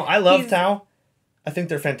 Yeah. No, I love Tau. I think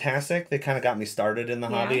they're fantastic. They kind of got me started in the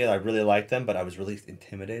hobby. I really liked them, but I was really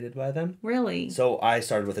intimidated by them. Really? So I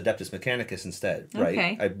started with Adeptus Mechanicus instead, right?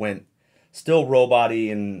 Okay. I went still robot-y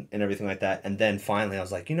and everything like that. And then finally I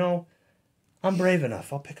was like, I'm brave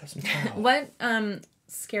enough. I'll pick up some Tau. What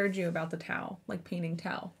scared you about the Tau, like painting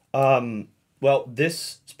Tau? Well,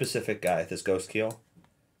 this specific guy, this Ghost Keel,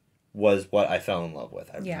 was what I fell in love with.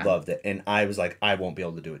 I loved it. And I was like, I won't be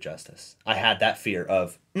able to do it justice. I had that fear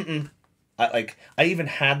of, I even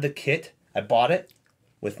had the kit. I bought it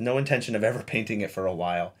with no intention of ever painting it for a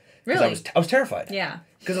while. Really? I was terrified. Yeah.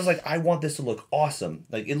 Because I was like, I want this to look awesome.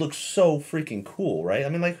 Like, it looks so freaking cool, right? I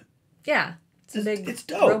mean, like... Yeah. It's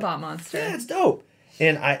dope. Robot monster. Yeah, it's dope.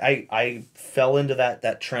 And I fell into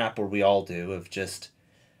that trap where we all do of just...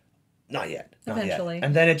 Not yet. Eventually.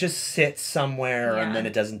 And then it just sits somewhere, and then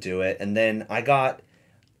it doesn't do it. And then I got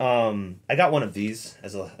one of these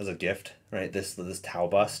as a gift, right? This Tau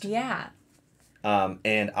bust. Yeah.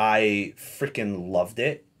 And I freaking loved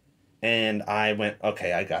it. And I went,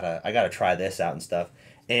 okay, I gotta try this out and stuff.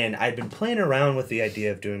 And I'd been playing around with the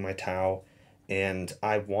idea of doing my Tau, and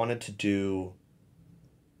I wanted to do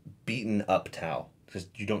beaten up Tau. Because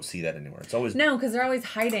you don't see that anywhere. It's always... No, because they're always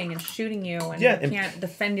hiding and shooting you, and you can't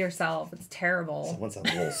defend yourself. It's terrible. Someone sounds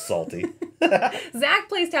a little salty. Zach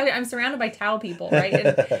plays Tau. I'm surrounded by Tau people, right?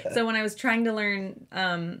 And so when I was trying to learn,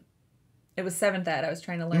 it was 7th ed. I was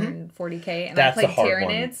trying to learn 40K, and I played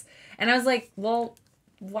Tyranids. And I was like, well,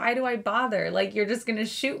 why do I bother? Like, you're just going to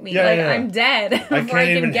shoot me. I'm dead before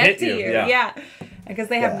I can get to you. Yeah. Because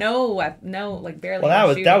they have no, like, barely.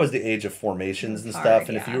 Well, that was the age of formations and stuff.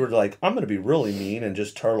 And if you were like, I'm going to be really mean and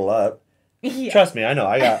just turtle up, trust me, I know.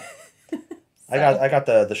 I got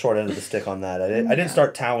the short end of the stick on that. I didn't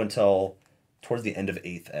start Tau until towards the end of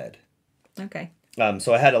 8th ed. Okay.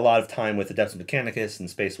 So I had a lot of time with Adeptus Mechanicus and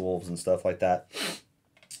Space Wolves and stuff like that.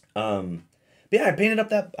 But yeah, I painted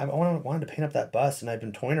up I wanted to paint up that bust, and I'd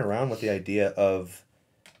been toying around with the idea of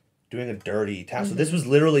doing a dirty Tau. So this was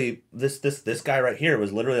literally this guy right here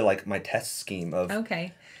was literally like my test scheme of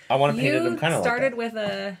I want to paint him kind of like that. You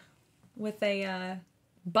started with a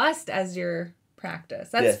bust as your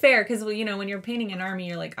practice. That's fair, because when you're painting an army,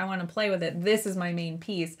 you're like, I want to play with it. This is my main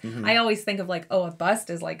piece. I always think of like, a bust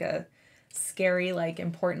is like a scary, like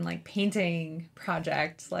important, like painting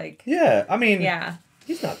project. Like yeah, I mean, yeah,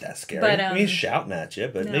 he's not that scary. But, I mean, he's shouting at you,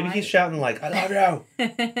 but no, maybe he's shouting like, "I love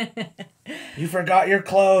you. You forgot your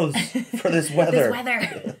clothes for this weather." This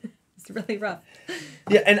weather. It's really rough.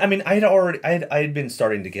 Yeah, and I mean, I had been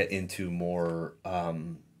starting to get into more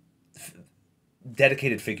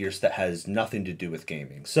dedicated figures that has nothing to do with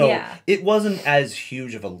gaming. So it wasn't as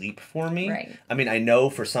huge of a leap for me. Right. I mean, I know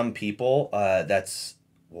for some people that's,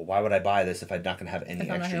 well, why would I buy this if I'm not going to have any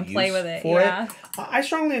extra use play with it, for it? I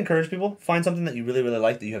strongly encourage people, find something that you really, really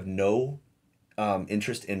like that you have no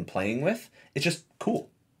interest in playing with. It's just cool.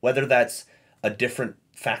 Whether that's a different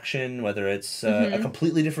faction, whether it's a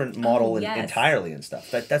completely different model entirely and stuff.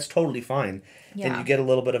 That's totally fine. Yeah. And you get a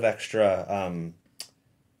little bit of extra...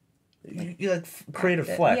 you like creative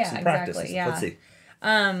flex and practice. Exactly, yeah. Let's see.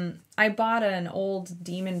 I bought an old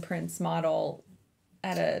Demon Prince model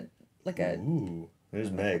at a Ooh, there's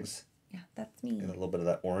Meg's. Yeah, that's me. Got a little bit of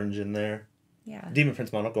that orange in there. Yeah. Demon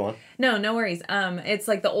Prince model, go on. No worries. It's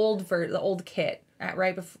like the old kit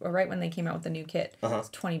right when they came out with the new kit. It's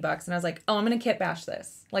 $20, and I was like, oh, I'm gonna kit bash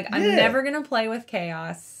this. Like I'm never gonna play with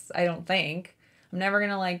Chaos. I don't think I'm never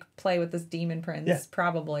gonna like play with this Demon Prince.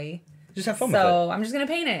 Probably. Just have fun with it. So I'm just going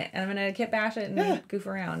to paint it, and I'm going to kit bash it and goof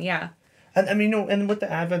around. Yeah. And I mean, and with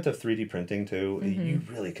the advent of 3D printing, too, you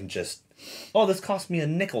really can just, this cost me a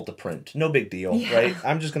nickel to print. No big deal, right?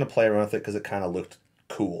 I'm just going to play around with it because it kind of looked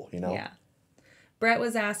cool, you know? Yeah. Brett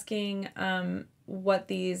was asking what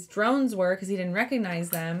these drones were because he didn't recognize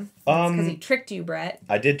them. Because he tricked you, Brett.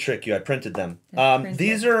 I did trick you. I printed them.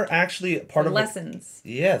 These are actually part of... lessons.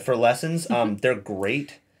 Yeah, for lessons. They're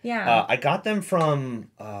great. Yeah. I got them from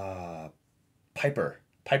Piper.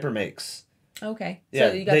 Piper makes. Okay. Yeah,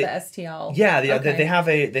 so you got the STL. Yeah, they have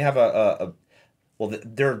a well,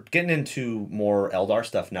 they're getting into more Eldar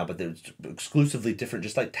stuff now, but they're exclusively different,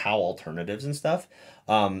 just like Tau alternatives and stuff.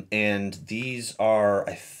 And these are,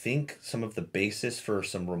 I think, some of the bases for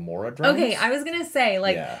some Remora drones. Okay, I was gonna say,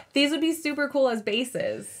 these would be super cool as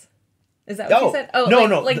bases. Is that what you said? Oh,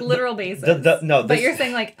 no, like literal bases. But you're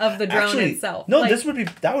saying like of the drone itself. No, like,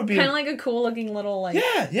 that would be kind of like a cool looking little like.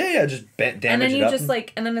 Yeah. Just damage and then you it up just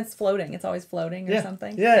and then it's floating. It's always floating or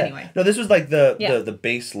something. Yeah. Anyway. No, this was like the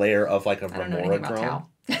base layer of like a Remora drone.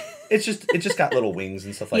 It just got little wings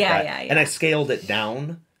and stuff like that. Yeah. And I scaled it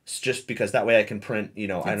down. Just because that way I can print, I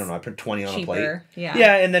don't know, I print 20 on a plate.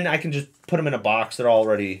 Yeah, and then I can just put them in a box. They're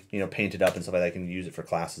already, painted up and stuff like that. I can use it for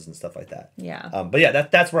classes and stuff like that. Yeah. But yeah,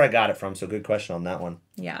 that's where I got it from. So good question on that one.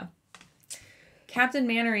 Yeah. Captain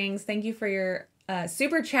Mannerings, thank you for your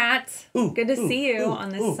super chat. Good to see you on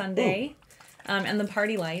this Sunday. And the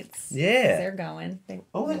party lights. Yeah. They're going. They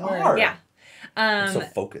are. Yeah. I'm so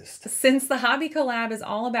focused. Since the hobby collab is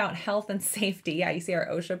all about health and safety, you see our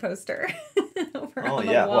OSHA poster over on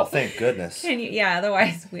the wall. Well, thank goodness.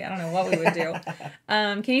 Otherwise I don't know what we would do.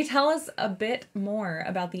 Can you tell us a bit more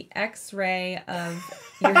about the X-ray of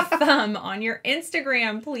your thumb on your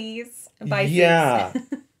Instagram, please? Yeah.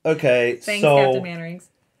 Okay. Thanks, Captain Mannerings.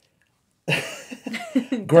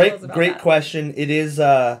 Great question. It is.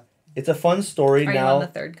 It's a fun story. Are you on the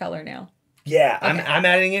third color now? Yeah, okay. I'm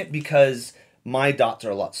adding it because my dots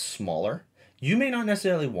are a lot smaller. You may not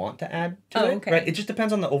necessarily want to add to it, right? It just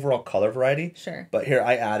depends on the overall color variety. Sure. But here,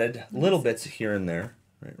 I added little bits here and there,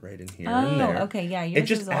 right in here and there. Oh, okay, yeah,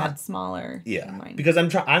 yours is a lot smaller than mine. Because I'm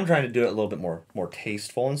trying to do it a little bit more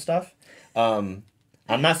tasteful and stuff. I'm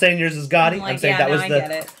not saying yours is gaudy. I'm saying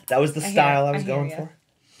that was the style I was going for.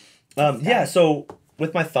 Yeah, so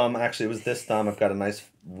with my thumb, actually, it was this thumb. I've got a nice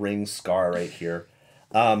ring scar right here.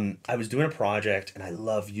 I was doing a project, and I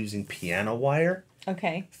love using piano wire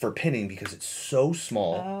for pinning because it's so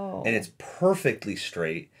small and it's perfectly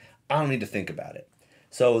straight. I don't need to think about it.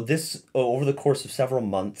 So over the course of several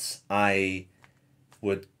months, I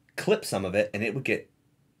would clip some of it, and it would get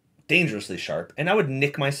dangerously sharp, and I would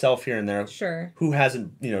nick myself here and there. Sure. Who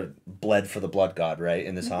hasn't, bled for the blood god, right,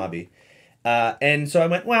 in this hobby? And so I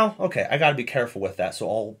went, well, okay, I got to be careful with that, so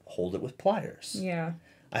I'll hold it with pliers. Yeah.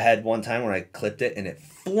 I had one time where I clipped it and it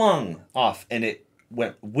flung off and it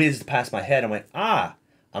whizzed past my head. I went, I'm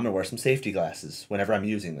going to wear some safety glasses whenever I'm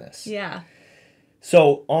using this. Yeah.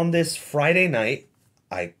 So on this Friday night,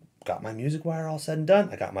 I got my music wire all said and done.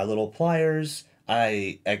 I got my little pliers.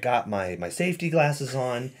 I got my safety glasses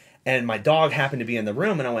on, and my dog happened to be in the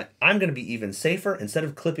room, and I went, I'm going to be even safer. Instead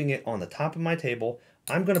of clipping it on the top of my table,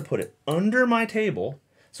 I'm going to put it under my table.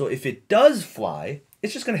 So if it does fly,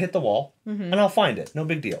 it's just going to hit the wall, and I'll find it. No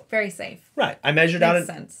big deal. Very safe. Right. I measured out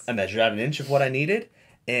an inch of what I needed,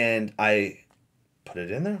 and I put it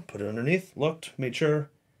in there, put it underneath, looked, made sure,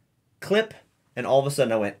 clip, and all of a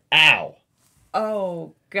sudden I went, ow.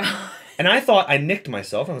 Oh, God. And I thought I nicked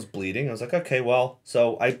myself. I was bleeding. I was like, okay, well.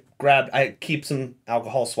 So I keep some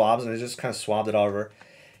alcohol swabs, and I just kind of swabbed it all over.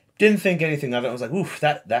 Didn't think anything of it. I was like, oof,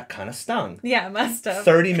 that kind of stung. Yeah, it must have.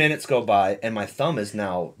 30 minutes go by, and my thumb is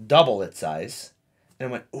now double its size. And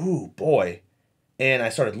I went, ooh, boy. And I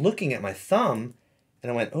started looking at my thumb,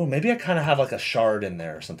 and I went, oh, maybe I kind of have like a shard in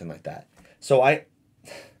there or something like that. So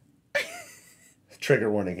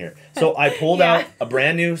trigger warning here. So I pulled out a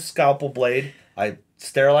brand new scalpel blade. I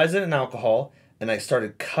sterilized it in alcohol, and I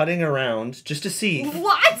started cutting around just to see.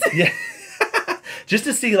 What? Yeah. Just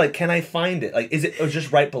to see, like, can I find it? Like, it was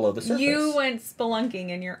just right below the surface. You went spelunking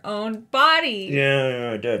in your own body.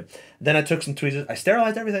 Yeah, I did. Then I took some tweezers. I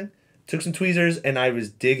sterilized everything. Took some tweezers, and I was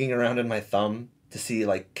digging around in my thumb to see,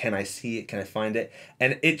 like, can I see it? Can I find it?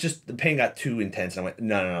 And the pain got too intense. And I went,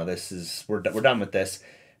 no, we're done with this.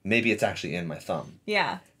 Maybe it's actually in my thumb.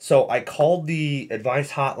 Yeah. So I called the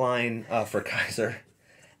advice hotline for Kaiser,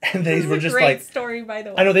 and they were just like... Great story, by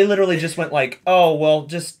the way. I know, they literally just went like, oh, well,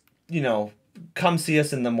 just, come see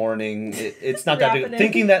us in the morning. It's not that big.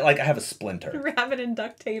 Thinking that, like, I have a splinter. Wrap it in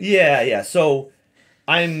duct tape. Yeah. So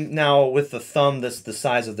I'm now with the thumb the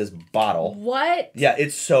size of this bottle. What? Yeah,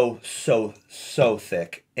 it's so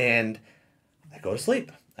thick. And I go to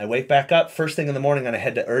sleep. I wake back up first thing in the morning, and I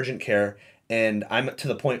head to urgent care. And I'm to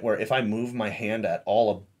the point where if I move my hand at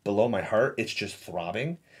all below my heart, it's just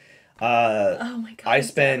throbbing. Oh my God. I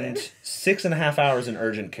spend 6.5 hours in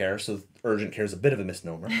urgent care. So urgent care is a bit of a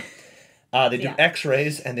misnomer. They do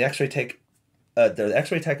X-rays, and the X-ray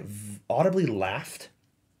tech audibly laughed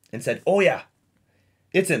and said, "Oh yeah,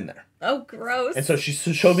 it's in there." Oh, gross. And so she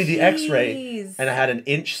showed me the X-ray, and I had an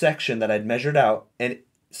inch section that I'd measured out, and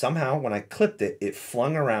somehow when I clipped it, it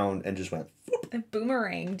flung around and just went. Whoop. It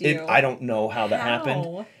boomeranged you. I don't know how that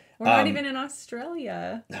happened. We're not even in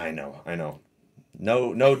Australia. I know.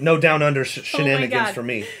 No down under shenanigans for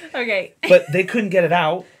me. Okay. But they couldn't get it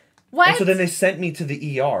out. What? And so then they sent me to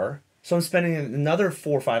the ER. So I'm spending another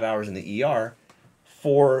 4 or 5 hours in the ER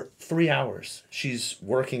for 3 hours. She's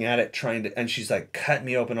working at it, and she's like cut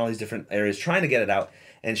me open all these different areas, trying to get it out.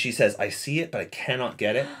 And she says, I see it, but I cannot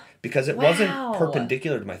get it because it wasn't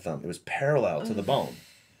perpendicular to my thumb. It was parallel to the bone.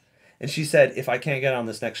 And she said, if I can't get it on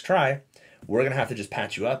this next try, we're going to have to just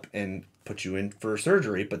patch you up and put you in for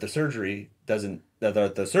surgery. But the surgery doesn't,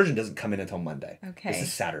 the surgeon doesn't come in until Monday. Okay. This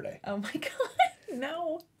is Saturday. Oh my God.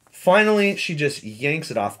 No. Finally, she just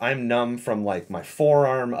yanks it off. I'm numb from like my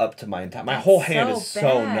forearm up to my whole hand is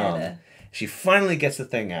so numb. She finally gets the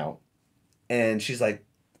thing out, and she's like,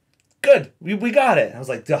 "Good, we got it." I was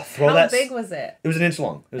like, "Throw that." How big was it? It was an inch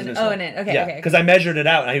long. It was an inch long. An inch. Okay, yeah, okay. Because I measured it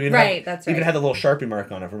out, and I even even had the little Sharpie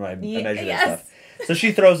mark on it for my I measured it stuff. So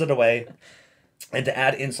she throws it away, and to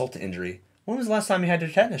add insult to injury, when was the last time you had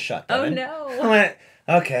your tetanus shot, Devin? Oh no! I went,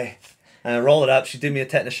 okay. And I roll it up. She did me a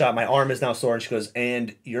tetanus shot. My arm is now sore. And she goes,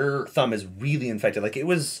 and your thumb is really infected. Like, it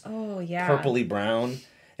was purpley brown.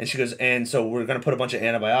 And she goes, and so we're going to put a bunch of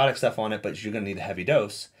antibiotic stuff on it, but you're going to need a heavy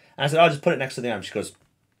dose. And I said, I'll just put it next to the arm. She goes,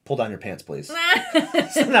 pull down your pants, please.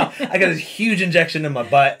 So now I got this huge injection in my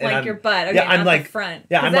butt. And your butt. Okay, yeah, I'm like, the front.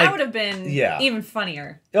 Yeah, I'm that like, would have been even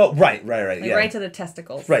funnier. Oh, right. Like yeah. right to the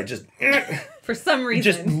testicles. Right, just... For some reason.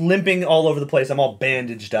 Just limping all over the place. I'm all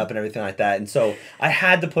bandaged up and everything like that. And so I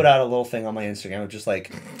had to put out a little thing on my Instagram of just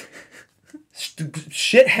like...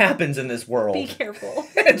 Shit happens in this world. Be careful.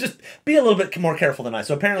 Just be a little bit more careful than I.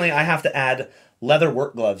 So apparently I have to add leather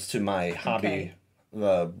work gloves to my hobby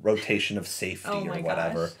rotation of safety or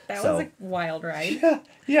whatever. Gosh. That was a wild ride.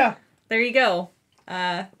 Yeah. There you go.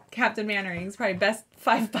 Captain Mannering's probably best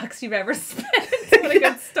 $5 you've ever spent. What a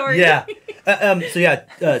good story. Yeah.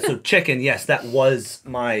 So chicken, yes, that was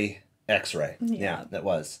my X-ray. Yeah, that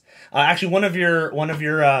was. Actually, one of your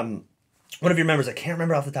members, I can't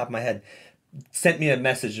remember off the top of my head, sent me a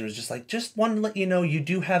message and was just like, just want to let you know you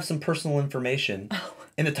do have some personal information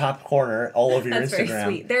in the top corner all over your Instagram. That's very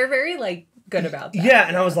sweet. They're very good about that. Yeah,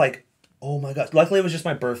 and I was like, oh my gosh. Luckily it was just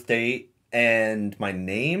my birth date and my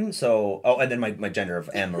name, and then my gender of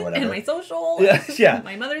M or whatever. And my social. Yeah.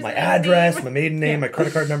 My mother's my address, name. my maiden name, my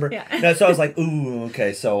credit card number. Yeah. So I was like, ooh,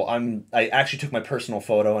 okay. So I actually took my personal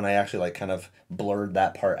photo and I actually kind of blurred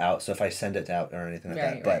that part out. So if I send it out or anything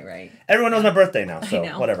like that. But everyone knows my birthday now, so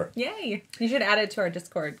whatever. Yay. You should add it to our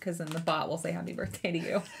Discord because then the bot will say happy birthday to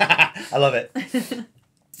you. I love it.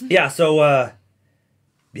 Yeah, so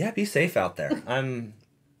be safe out there.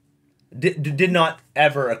 Did not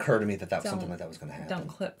ever occur to me that something like that was going to happen. Don't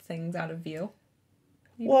clip things out of view.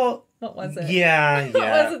 Well, what was it? Yeah. What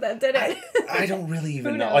was it that did it? I don't really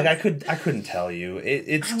even know. Like I couldn't tell you.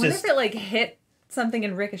 It's I wonder just. if it hit something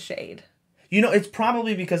and ricocheted. You know, it's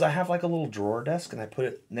probably because I have like a little drawer desk and I put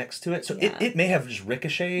it next to it. So it may have just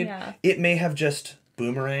ricocheted. Yeah. It may have just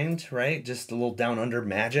boomeranged, right? Just a little down under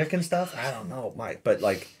magic and stuff. I don't know, Mike. But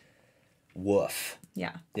like, woof.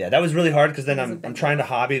 Yeah. Yeah, that was really hard because then I'm trying to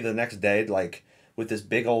hobby the next day, like with this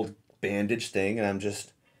big old bandage thing, and I'm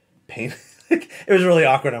just painting. It was really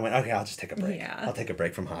awkward. I went, okay, I'll just take a break. Yeah. I'll take a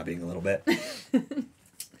break from hobbying a little bit.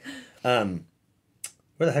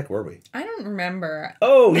 Where the heck were we? I don't remember.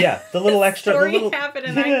 Oh yeah, the little extra. Story happened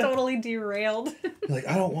and I totally derailed. Like,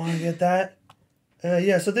 I don't want to get that.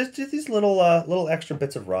 Yeah, so there's these little extra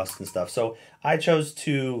bits of rust and stuff. So I chose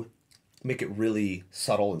to make it really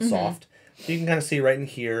subtle and soft. So you can kind of see right in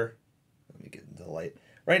here. Let me get into the light.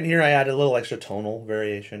 Right in here, I added a little extra tonal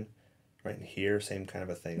variation. Right in here, same kind of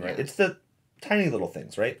a thing, right? Yeah. It's the tiny little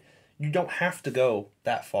things, right? You don't have to go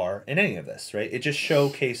that far in any of this, right? It just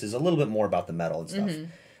showcases a little bit more about the metal and stuff.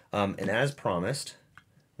 And as promised,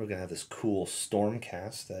 we're going to have this cool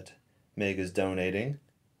Stormcast that Meg is donating,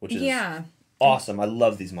 which is awesome. I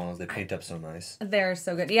love these models. They paint up so nice. They're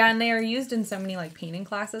so good. Yeah, and they are used in so many like painting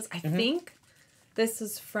classes. I think this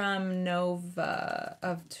is from Nova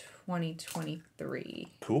of 2023.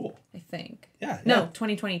 Cool. I think. Yeah. No,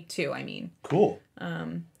 2022, I mean. Cool.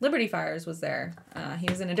 Liberty Fires was there. He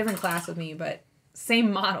was in a different class with me, but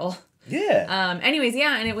same model. Yeah. Anyways,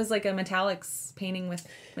 yeah, and it was like a metallics painting with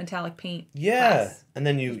metallic paint. Yeah. Class. And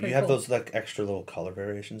then you have those like extra little color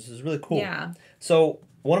variations. It's really cool. Yeah. So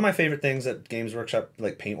one of my favorite things that Games Workshop,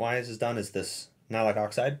 like paint-wise, has done is this Nylac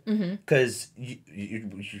Oxide. Because you're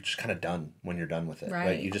just kind of done when you're done with it.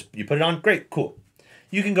 Right. You put it on, great, cool.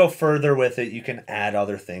 You can go further with it. You can add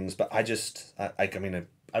other things, but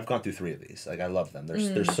I've gone through 3 of these. Like, I love them.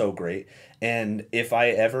 They're so great. And if I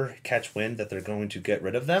ever catch wind that they're going to get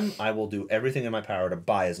rid of them, I will do everything in my power to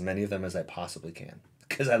buy as many of them as I possibly can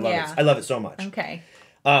because I love it. I love it so much. Okay.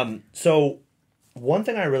 So one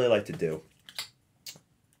thing I really like to do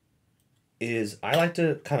is I like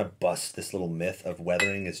to kind of bust this little myth of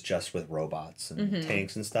weathering is just with robots and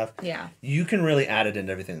tanks and stuff. Yeah. You can really add it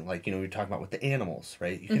into everything. Like, you're talking about with the animals,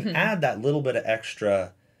 right? You can add that little bit of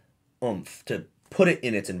extra oomph to put it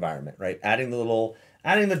in its environment, right? Adding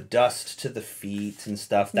the dust to the feet and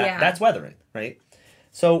stuff. That's weathering, right?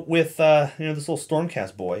 So with this little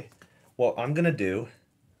Stormcast boy, what I'm gonna do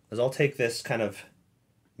is I'll take this kind of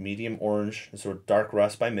medium orange, sort of dark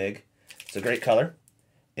rust by MIG. It's a great color.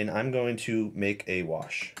 And I'm going to make a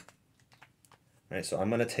wash. Right, so I'm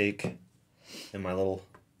going to take in my little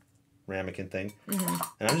ramekin thing, and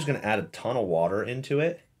I'm just going to add a ton of water into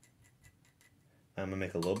it. I'm going to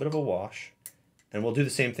make a little bit of a wash, and we'll do the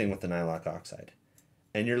same thing with the Nylac Oxide.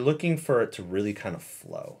 And you're looking for it to really kind of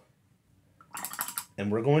flow.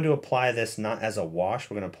 And we're going to apply this not as a wash,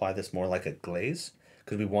 we're going to apply this more like a glaze,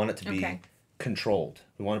 because we want it to be controlled.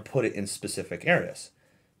 We want to put it in specific areas.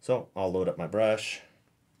 So I'll load up my brush.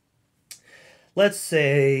 Let's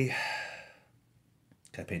say,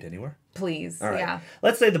 can I paint anywhere? Please, all right.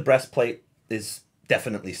 Let's say the breastplate is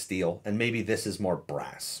definitely steel, and maybe this is more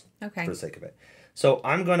brass for the sake of it. So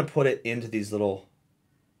I'm going to put it into these little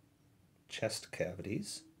chest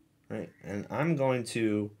cavities, right? And I'm going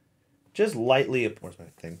to just lightly, where's my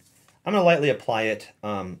thing? I'm going to lightly apply it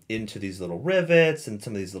into these little rivets and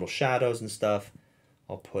some of these little shadows and stuff.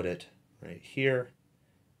 I'll put it right here.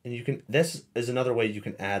 And this is another way you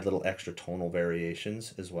can add little extra tonal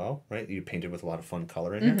variations as well, right? You painted with a lot of fun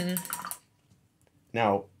color in here.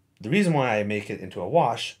 Now, the reason why I make it into a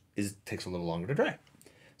wash is it takes a little longer to dry.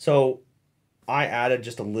 So I added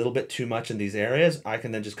just a little bit too much in these areas. I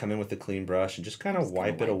can then just come in with a clean brush and just kind of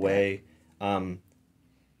wipe it away.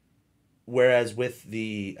 Whereas with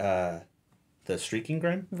the streaking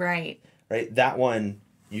grime, right, that one,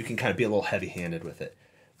 you can kind of be a little heavy-handed with it.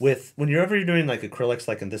 Whenever you're doing like acrylics,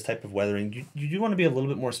 like in this type of weathering, you do want to be a little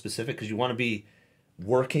bit more specific because you want to be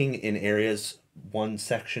working in areas one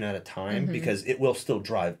section at a time because it will still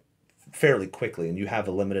dry fairly quickly and you have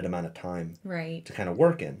a limited amount of time to kind of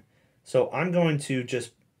work in. So I'm going to just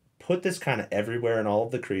put this kind of everywhere in all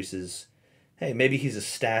of the creases. Hey, maybe he's a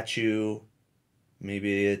statue.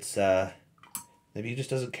 Maybe it's maybe he just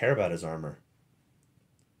doesn't care about his armor.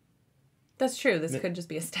 That's true. This could just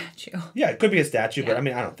be a statue. Yeah, it could be a statue, but I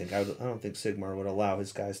mean, I don't think Sigmar would allow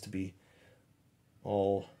his guys to be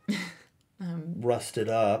all rusted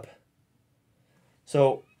up.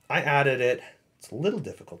 So I added it. It's a little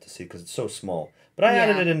difficult to see because it's so small, but I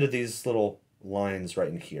added it into these little lines right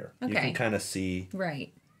in here. You can kind of see.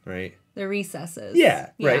 Right. The recesses. Yeah,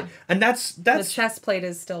 right. And that's the chest plate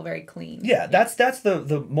is still very clean. Yeah, that's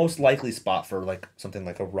the most likely spot for like something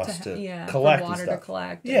like a rust to collect for water and stuff. to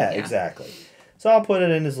collect. Yeah, exactly. So I'll put it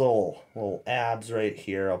in his little abs right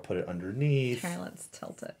here. I'll put it underneath. Try, let's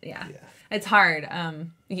tilt it. Yeah. It's hard.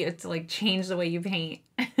 You have to like change the way you paint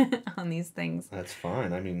on these things. That's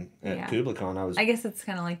fine. I mean, at Kublicon, I guess it's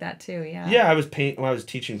kind of like that too. Yeah. Yeah, I was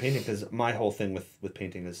teaching painting, because my whole thing with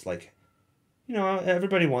painting is like, you know,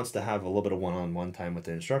 everybody wants to have a little bit of one-on-one time with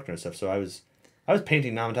their instructor and stuff. So I was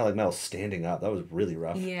painting non-metallic metal standing up. That was really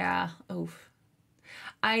rough. Yeah. Oof.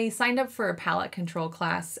 I signed up for a palette control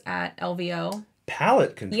class at LVO.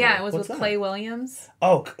 Palette control? Yeah, it was with Clay Williams.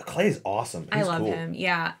 Oh, Clay's awesome. He's I love him.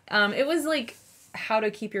 Yeah. It was like how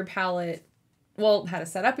to keep your palette, well, how to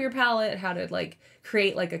set up your palette, how to like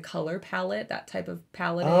create like a color palette, that type of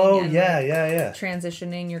paletting. Oh, and, yeah, like, yeah.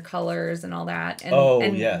 transitioning your colors and all that.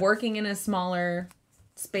 And working in a smaller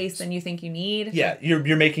space than you think you need. Yeah,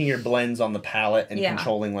 you're making your blends on the palette and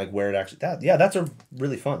controlling like where it actually... that's a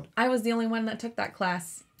really fun. I was the only one that took that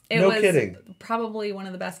class. No kidding. Probably one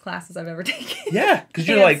of the best classes I've ever taken. Yeah, because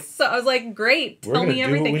you're like... So I was like, great, tell me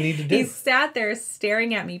everything. Do what we need to do. He sat there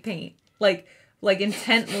staring at me paint. Like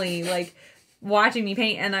intently, like watching me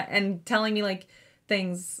paint and telling me like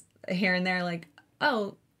things here and there, like,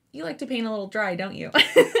 oh, you like to paint a little dry, don't you?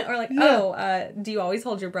 Or like, do you always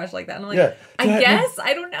hold your brush like that? And I'm like, I guess,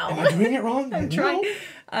 I don't know. Am I doing it wrong? I'm trying.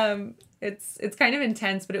 It's kind of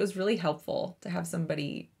intense, but it was really helpful to have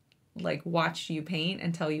somebody like watch you paint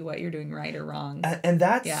and tell you what you're doing right or wrong. And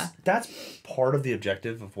that's part of the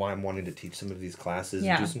objective of why I'm wanting to teach some of these classes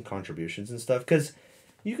and do some contributions and stuff, because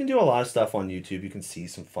you can do a lot of stuff on YouTube. You can see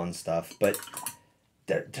some fun stuff, but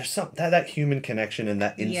there's some that human connection and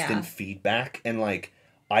that instant feedback, and like,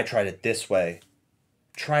 I tried it this way,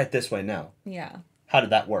 try it this way now. Yeah. How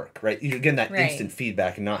did that work? Right? You're getting that instant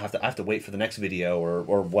feedback and not have to wait for the next video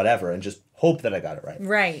or whatever and just hope that I got it right.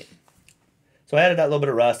 Right. So I added that little bit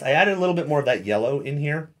of rust. I added a little bit more of that yellow in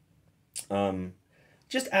here.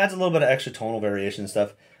 Just adds a little bit of extra tonal variation and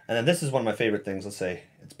stuff. And then this is one of my favorite things. Let's say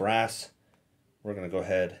it's brass. We're going to go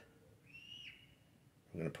ahead.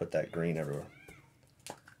 I'm going to put that green everywhere.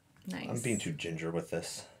 Nice. I'm being too ginger with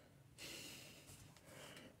this.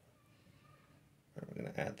 We're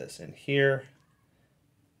going to add this in here.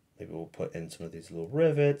 Maybe we'll put in some of these little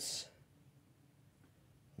rivets.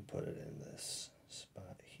 We'll put it in this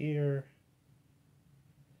spot here.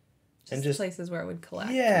 And just places where it would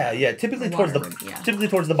collect. Yeah. Typically towards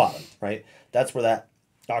the bottom, right? That's where that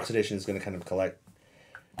oxidation is going to kind of collect.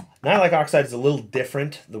 Nylite oxide is a little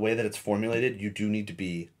different. The way that it's formulated, you do need to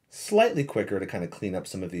be slightly quicker to kind of clean up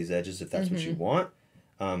some of these edges if that's what you want.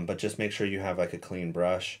 But just make sure you have like a clean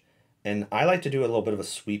brush. And I like to do a little bit of a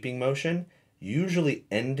sweeping motion, usually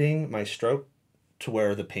ending my stroke to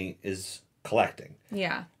where the paint is collecting.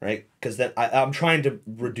 Yeah. Right? Because then I'm trying to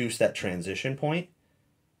reduce that transition point.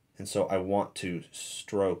 And so I want to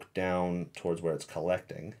stroke down towards where it's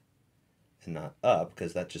collecting and not up,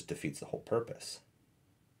 because that just defeats the whole purpose.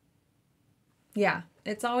 Yeah.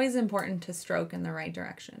 It's always important to stroke in the right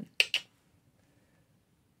direction.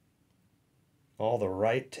 All the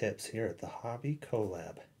right tips here at the Hobby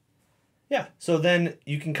Collab. Yeah, so then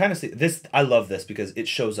you can kind of see this. I love this because it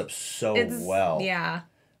shows up so well. Yeah.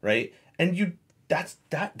 Right? And that's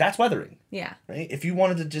weathering. Yeah. Right? If you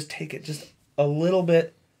wanted to just take it just a little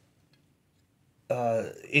bit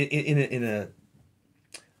in a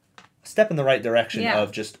step in the right direction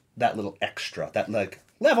of just that little extra, that like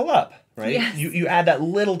level up, right? Yes. You add that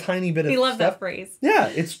little tiny bit of We love stuff. that phrase. Yeah,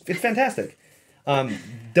 it's fantastic.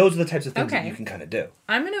 Those are the types of things that you can kind of do.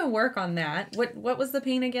 I'm gonna work on that. What was the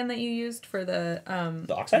paint again that you used for the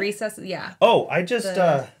oxide recess? Yeah. Oh, I just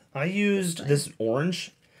I used this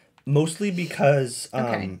orange mostly because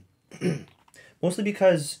add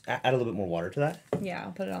a little bit more water to that. Yeah,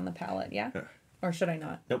 I'll put it on the palette. Yeah. Or should I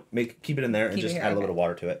not? Nope. Keep it in there and just add a little bit of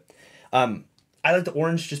water to it. I like the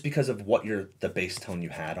orange just because of what the base tone you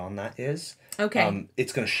had on that is. Okay.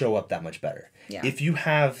 It's going to show up that much better. Yeah. If you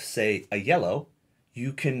have, say, a yellow,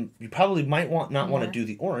 you probably might not want to do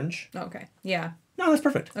the orange. Okay. Yeah. No, that's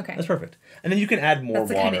perfect. Okay. That's perfect. And then you can add more water.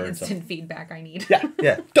 That's the kind of instant feedback I need.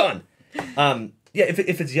 Yeah. Done. Yeah,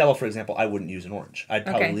 if it's yellow, for example, I wouldn't use an orange. I'd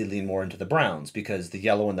probably lean more into the browns because the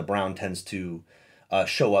yellow and the brown tends to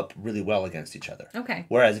show up really well against each other. Okay.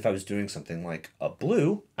 Whereas if I was doing something like a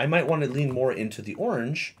blue, I might want to lean more into the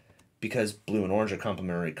orange because blue and orange are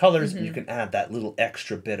complementary colors, and you can add that little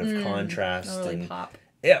extra bit of contrast. And pop.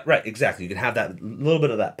 Yeah, right, exactly. You can have that little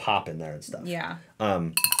bit of that pop in there and stuff. Yeah.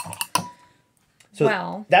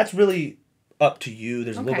 So that's really up to you.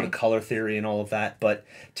 There's a little bit of color theory and all of that, but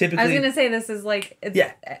typically... I was going to say this is like, it's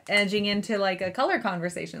edging into like a color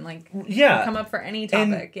conversation, like come up for any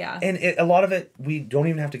topic, And a lot of it, we don't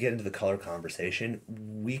even have to get into the color conversation.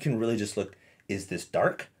 We can really just look, is this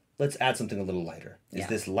dark Let's add something a little lighter. Is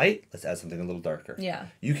this light? Let's add something a little darker. Yeah.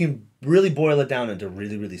 You can really boil it down into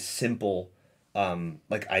really, really simple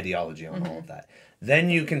like ideology on all of that.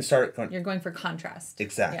 Then you can start... You're going for contrast.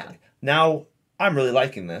 Exactly. Yeah. Now, I'm really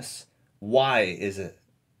liking this. Why is it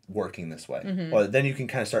working this way? Or then you can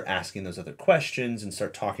kind of start asking those other questions and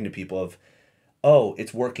start talking to people of, oh,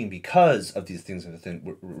 it's working because of these things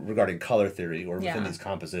regarding color theory or within these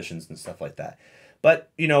compositions and stuff like that.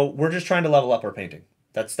 But, you know, we're just trying to level up our painting.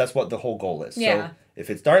 That's what the whole goal is. Yeah. So if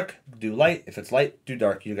it's dark, do light. If it's light, do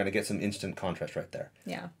dark. You're going to get some instant contrast right there.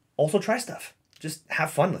 Yeah. Also try stuff. Just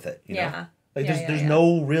have fun with it, you know? Like there's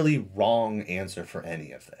no really wrong answer for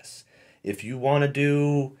any of this. If you want to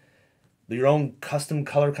do your own custom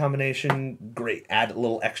color combination, great. Add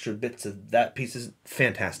little extra bits of that piece is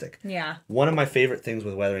fantastic. Yeah. One of my favorite things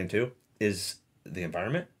with weathering too is the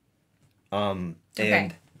environment. And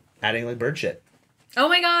adding like bird shit. Oh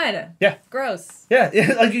my god. Yeah. Gross. Yeah,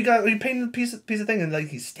 like you painted a piece of thing and like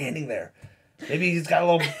he's standing there. Maybe he's got a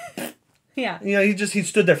little yeah. You know, he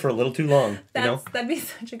stood there for a little too long. That'd be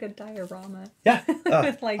such a good diorama. Yeah.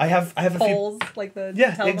 With like I have poles, a few like the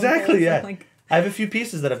exactly, poles, yeah. Like, I have a few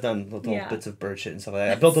pieces that I've done little bits of bird shit and stuff like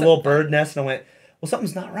that. I built a little bird nest and I went, well,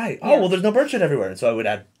 something's not right. Oh, well, there's no bird shit everywhere. And so I would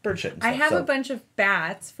add bird shit and stuff. I have a bunch of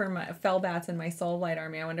bats for my fell bats in my Soul Light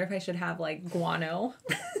army. I wonder if I should have like guano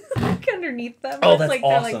like underneath them. Oh, that's like,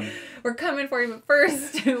 awesome. Like, we're coming for you, but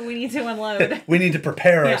first we need to unload. We need to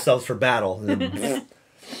prepare ourselves for battle.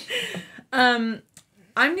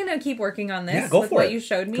 I'm going to keep working on this with what you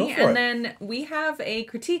showed me. And then we have a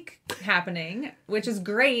critique happening, which is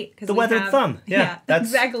great. The weathered thumb. Yeah, that's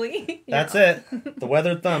exactly. That's it. The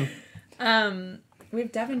weathered thumb. We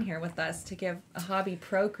have Devin here with us to give a hobby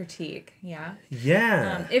pro critique. Yeah.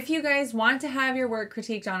 Yeah. If you guys want to have your work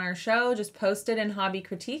critiqued on our show, just post it in Hobby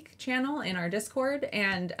Critique channel in our Discord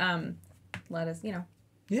and let us, you know.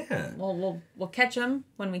 Yeah. We'll catch them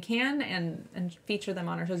when we can and feature them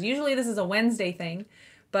on our shows. Usually this is a Wednesday thing,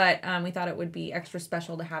 but we thought it would be extra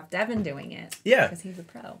special to have Devin doing it. Yeah. Because he's a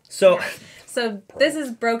pro. So this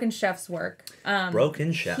is Broken Chef's work.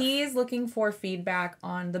 Broken Chef. He is looking for feedback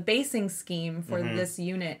on the basing scheme for this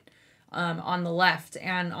unit on the left.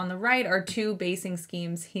 And on the right are two basing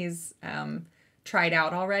schemes he's tried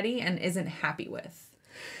out already and isn't happy with.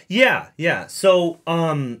 Yeah. So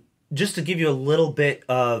just to give you a little bit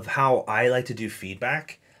of how I like to do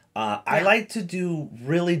feedback, I like to do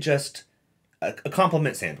really just a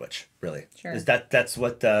compliment sandwich. Really, sure. That's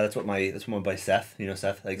what my buddy Seth, you know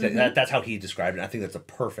Seth, like that's how he described it. I think that's a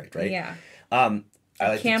perfect, right? Yeah. I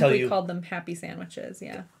like to tell you, called them happy sandwiches.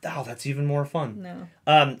 Yeah. Oh, that's even more fun. No.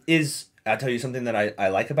 I'll tell you something that I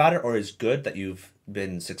like about it or is good that you've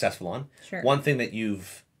been successful on. Sure. One thing that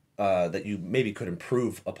that you maybe could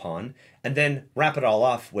improve upon, and then wrap it all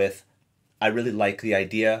off with, I really like the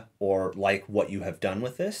idea or like what you have done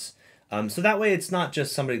with this. So that way it's not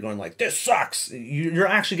just somebody going like, this sucks. You're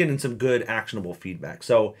actually getting some good actionable feedback.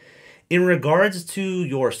 So in regards to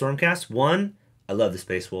your Stormcast, one, I love the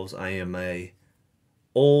Space Wolves. I am a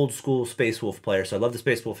old school Space Wolf player, so I love the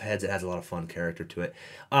Space Wolf heads. It has a lot of fun character to it.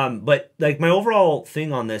 But like my overall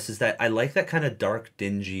thing on this is that I like that kind of dark,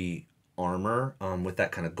 dingy armor with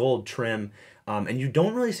that kind of gold trim. And you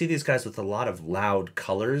don't really see these guys with a lot of loud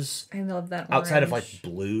colors. I love that orange. Outside of like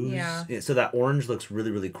blues. Yeah. So that orange looks really,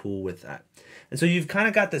 really cool with that. And so you've kind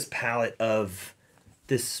of got this palette of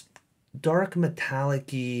this dark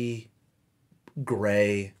metallic-y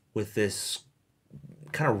gray with this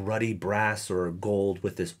kind of ruddy brass or gold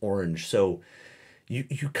with this orange. So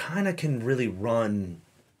you kind of can really run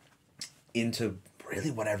into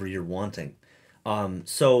really whatever you're wanting.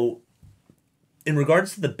 So in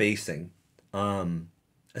regards to the basing,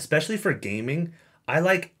 especially for gaming, I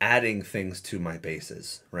like adding things to my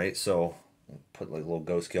bases, right? So I'll put like a little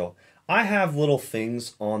ghost kill. I have little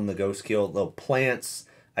things on the ghost kill, little plants.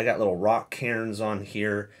 I got little rock cairns on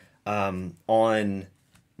here. On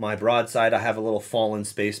my broadside, I have a little fallen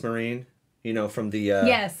space marine, you know, from the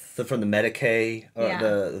from the Medicae,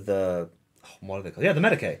 the what are they called? Yeah, the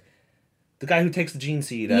Medicae. The guy who takes the gene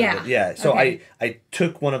seed out of it. Yeah. So I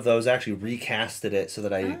took one of those, actually recasted it so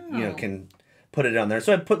that I can put it on there.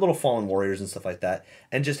 So I put little fallen warriors and stuff like that,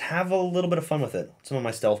 and just have a little bit of fun with it. Some of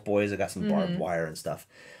my stealth boys, I got some barbed wire and stuff.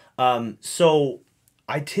 So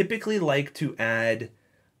I typically like to add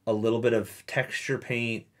a little bit of texture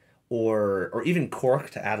paint or even cork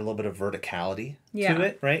to add a little bit of verticality to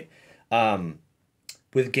it, right?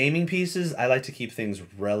 With gaming pieces, I like to keep things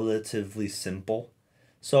relatively simple.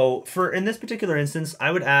 So in this particular instance,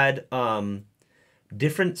 I would add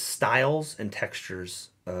different styles and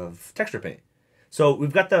textures of texture paint. So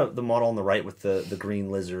we've got the model on the right with the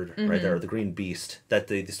green lizard right there, or the green beast that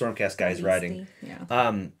the Stormcast guy is riding.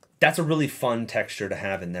 Yeah. That's a really fun texture to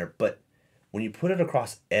have in there, but when you put it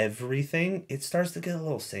across everything, it starts to get a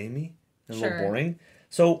little samey and a little boring.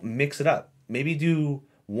 So mix it up. Maybe do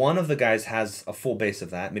one of the guys has a full base of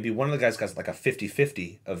that. Maybe one of the guys has like a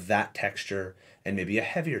 50-50 of that texture and maybe a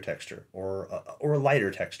heavier texture or a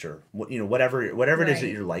lighter texture. Whatever it is that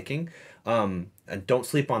you're liking. And don't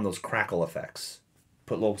sleep on those crackle effects.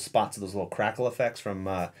 Put little spots of those little crackle effects from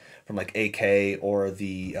like AK or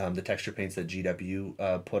the texture paints that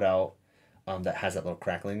GW put out. That has that little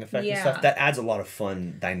crackling effect and stuff. That adds a lot of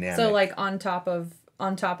fun dynamic. So like on top of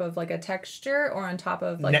like a texture or on top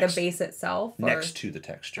of like the base itself? Or? Next to the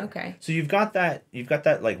texture. Okay. So you've got that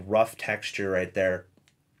like rough texture right there.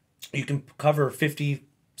 You can cover 75%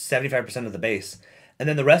 of the base. And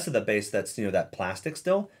then the rest of the base that's, that plastic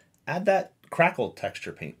still, add that crackle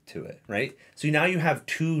texture paint to it, right? So now you have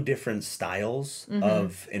two different styles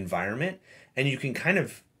of environment, and you can kind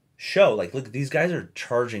of show, like, look, these guys are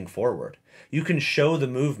charging forward. You can show the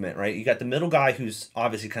movement, right? You got the middle guy who's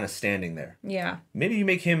obviously kind of standing there. Yeah. Maybe you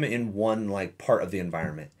make him in one like part of the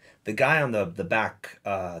environment. The guy on the back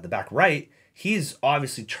right, he's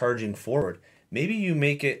obviously charging forward. Maybe you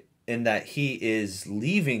make it in that he is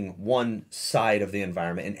leaving one side of the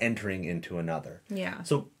environment and entering into another. Yeah.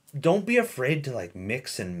 So don't be afraid to like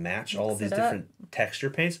mix and match all of these different texture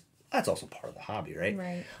paints. That's also part of the hobby, right?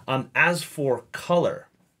 Right. As for color,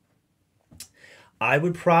 I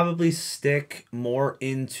would probably stick more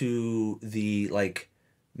into the like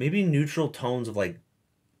maybe neutral tones of like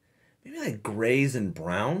maybe like grays and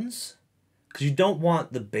browns, because you don't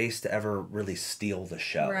want the base to ever really steal the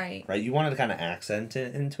show. Right. Right. You want to kind of accent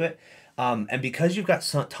it into it, and because you've got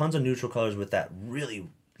tons of neutral colors with that really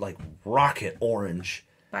like rocket orange.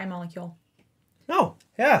 Bimolecule. Oh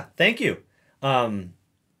yeah, thank you.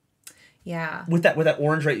 Yeah. With that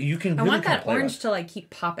orange, right? You can. I really want that orange around. to like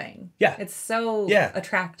keep popping. Yeah. It's so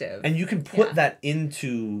attractive. And you can put that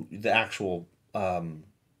into the actual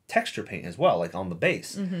texture paint as well, like on the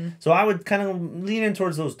base. Mm-hmm. So I would kind of lean in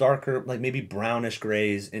towards those darker, like maybe brownish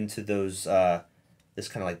grays into those. This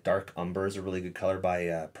kind of like dark umber is a really good color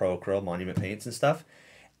by Pro Acryl Monument Paints and stuff.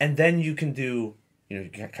 And then you can do, you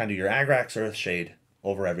can kind of do your Agrax Earth Shade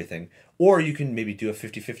over everything. Or you can maybe do a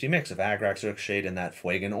 50-50 mix of Agrax Earth Shade and that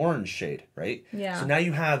Fuegan Orange shade, right? Yeah. So now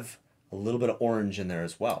you have a little bit of orange in there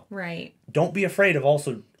as well. Right. Don't be afraid of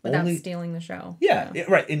also without stealing the show. Yeah,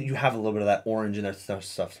 right. And you have a little bit of that orange in there, stuff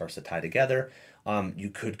starts to tie together. You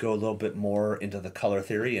could go a little bit more into the color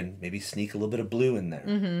theory and maybe sneak a little bit of blue in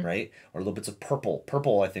there, right? Or little bits of purple.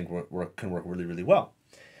 Purple, I think, can work really, really well.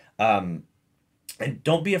 And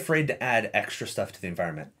don't be afraid to add extra stuff to the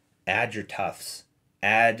environment. Add your tufts.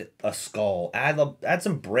 Add a skull. Add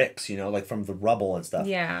some bricks, like from the rubble and stuff.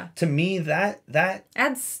 Yeah. To me, that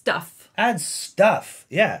add stuff. Add stuff,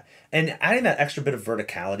 yeah. And adding that extra bit of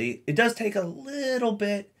verticality, it does take a little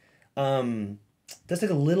bit. Does take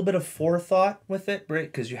a little bit of forethought with it,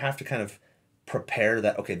 right? Because you have to kind of prepare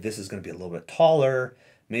that. Okay, this is going to be a little bit taller.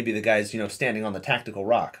 Maybe the guy's standing on the tactical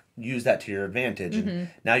rock. Use that to your advantage, and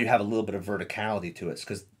now you have a little bit of verticality to it,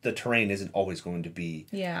 because the terrain isn't always going to be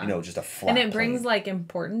just a flat. And it brings like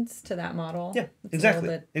importance to that model. Yeah, it's exactly,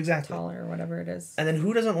 a little bit taller or whatever it is. And then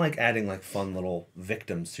who doesn't like adding like fun little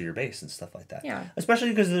victims to your base and stuff like that? Yeah, especially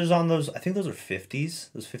because there's on those. I think those are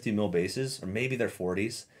 50s, those 50 mil bases, or maybe they're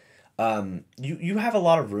 40s. You have a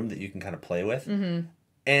lot of room that you can kind of play with,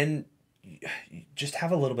 and you just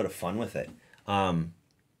have a little bit of fun with it.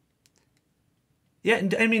 Yeah,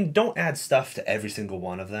 and I mean, don't add stuff to every single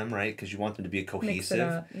one of them, right? Because you want them to be cohesive. Mix it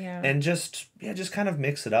up, yeah. And just kind of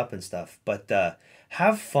mix it up and stuff. But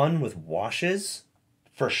have fun with washes,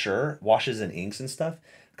 for sure. Washes and inks and stuff.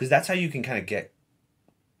 Because that's how you can kind of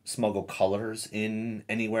smuggle colors in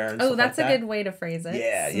anywhere and stuff that's like a good way to phrase it.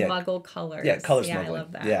 Yeah, smuggle colors. Yeah, color smuggling. I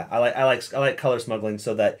love that. Yeah, I like color smuggling,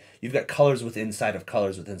 so that you've got colors with inside of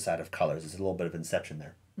colors with inside of colors. There's a little bit of inception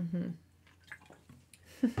there. Mm-hmm.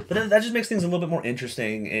 But then that just makes things a little bit more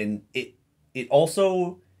interesting, and it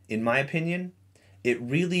also, in my opinion, it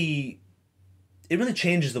really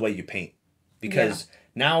changes the way you paint, because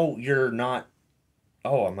now you're not,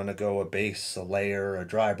 I'm gonna go a base, a layer, a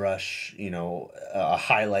dry brush, a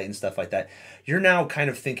highlight and stuff like that. You're now kind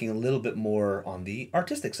of thinking a little bit more on the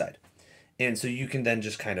artistic side, and so you can then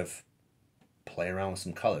just kind of play around with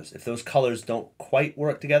some colors. If those colors don't quite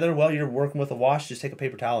work together, well, you're working with a wash. Just take a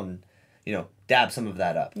paper towel and dab some of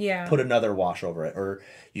that up. Yeah. Put another wash over it, or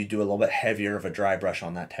you do a little bit heavier of a dry brush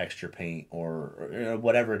on that texture paint, or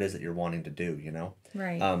whatever it is that you're wanting to do.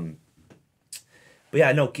 Right. But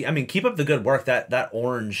yeah, no. I mean, keep up the good work. That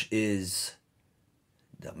orange is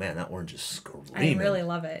man, that orange is screaming. I really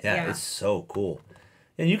love it. Yeah, it's so cool.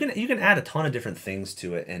 And you can add a ton of different things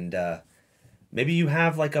to it, and maybe you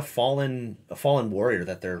have like a fallen warrior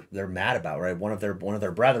that they're mad about, right? One of their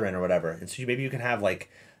brethren or whatever, and so maybe you can have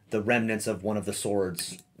like the remnants of one of the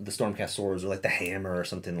swords, the Stormcast swords, or like the hammer or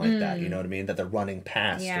something like that. You know what I mean? That they're running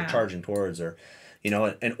past or charging towards, or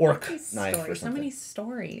an orc knife or something. So many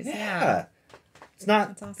stories. Yeah. It's not.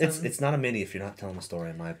 That's awesome. It's not a mini if you're not telling a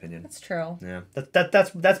story, in my opinion. That's true. Yeah.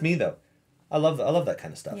 That's me though. I love that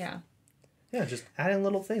kind of stuff. Yeah. Yeah, just adding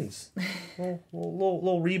little things,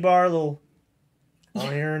 little rebar, little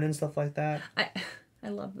iron and stuff like that. I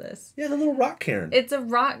love this. Yeah, the little rock cairn. It's a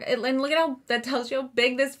rock, and look at that tells you how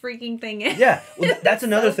big this freaking thing is. Yeah, well, that's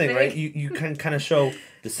another thing, big. Right? You can kind of show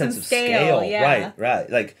the sense of scale. Yeah. Right.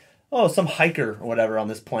 Like, some hiker or whatever on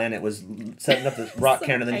this planet was setting up this rock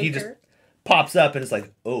cairn, and then he just pops up, and it's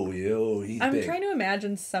like, he's big. I'm trying to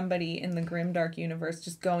imagine somebody in the grimdark universe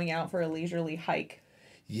just going out for a leisurely hike.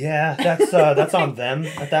 Yeah, that's on them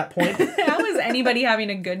at that point. How is anybody having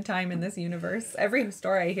a good time in this universe? Every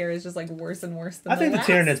story I hear is just like worse and worse than I think the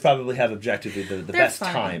Tyranids probably have objectively the best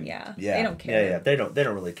time. Yeah. They don't care. Yeah. They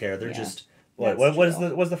don't really care. They're just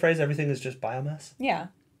what's the phrase? Everything is just biomass? Yeah.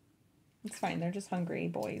 It's fine. They're just hungry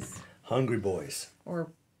boys. Hungry boys.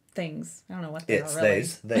 Or things. I don't know what they are really.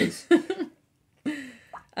 It's theys.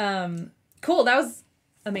 Cool. That was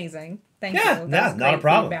amazing. Thank you. Yeah, not a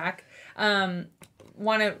problem. Feedback.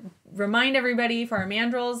 Want to remind everybody for our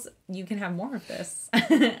mandrels, you can have more of this.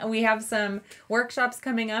 We have some workshops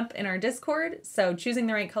coming up in our Discord. So choosing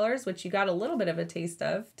the right colors, which you got a little bit of a taste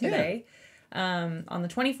of today, on the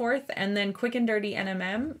 24th, and then quick and dirty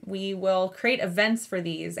NMM. We will create events for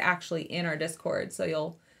these actually in our Discord. So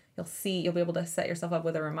you'll be able to set yourself up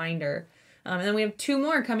with a reminder. And then we have 2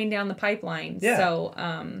 more coming down the pipeline. Yeah. So,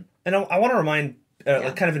 and I want to remind,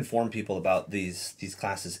 kind of inform people about these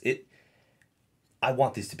classes. I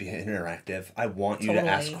want these to be interactive. I want you to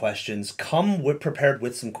ask questions. Come prepared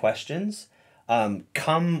with some questions.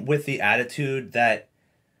 Come with the attitude that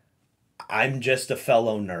I'm just a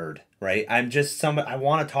fellow nerd, right? I'm just somebody. I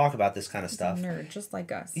want to talk about this kind of stuff. Nerd, just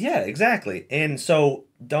like us. Yeah, exactly. And so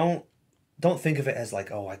don't think of it as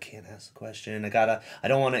like, I can't ask a question. I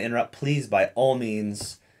don't want to interrupt. Please, by all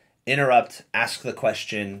means, interrupt. Ask the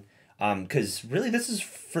question. Because really, this is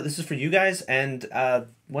for you guys, and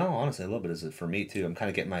honestly, a little bit is it for me too. I'm kind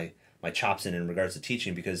of getting my chops in regards to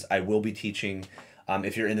teaching, because I will be teaching.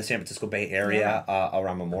 If you're in the San Francisco Bay Area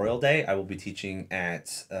around Memorial Day, I will be teaching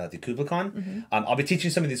at the KublaCon. Mm-hmm. I'll be teaching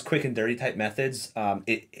some of these quick and dirty type methods.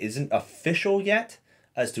 It isn't official yet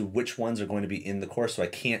as to which ones are going to be in the course, so I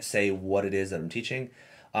can't say what it is that I'm teaching.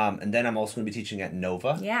 And then I'm also going to be teaching at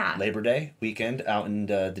Nova. Yeah. Labor Day weekend out in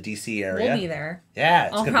the DC area. We'll be there. Yeah.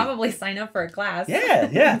 I'll probably sign up for a class. Yeah,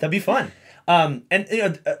 that'd be fun.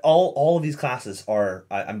 And all of these classes are,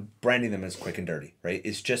 I'm branding them as quick and dirty, right?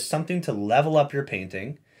 It's just something to level up your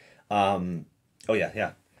painting. Molecule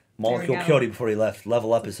Coyote before he left.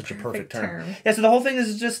 Level up is such a perfect term. Yeah, so the whole thing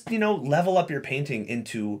is just, level up your painting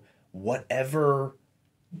into whatever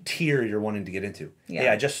tier you're wanting to get into. Yeah. Hey,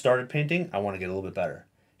 I just started painting. I want to get a little bit better.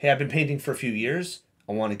 Hey, I've been painting for a few years.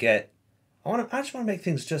 I just want to make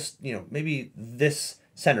things just, maybe this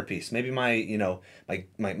centerpiece, maybe my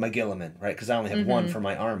Gilliman, right? Because I only have one for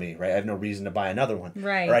my army, right? I have no reason to buy another one.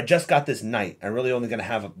 Right. Or I just got this knight. I'm really only going to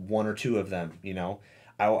have 1 or 2 of them,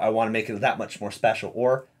 I want to make it that much more special.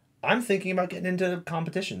 Or I'm thinking about getting into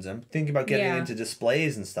competitions. I'm thinking about getting into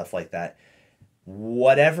displays and stuff like that.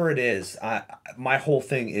 Whatever it is, my whole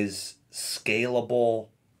thing is scalable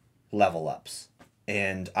level ups.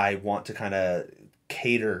 And I want to kind of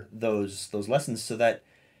cater those lessons so that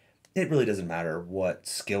it really doesn't matter what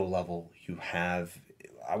skill level you have.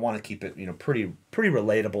 I want to keep it, pretty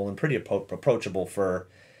relatable and pretty approachable for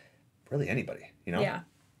really anybody, Yeah.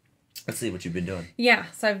 Let's see what you've been doing. Yeah,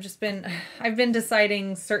 so I've been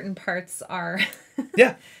deciding certain parts are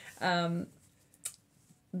the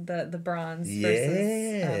bronze versus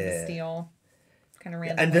the steel. Kind of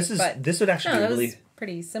random. And this would actually be really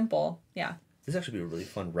pretty simple. Yeah. This would actually be a really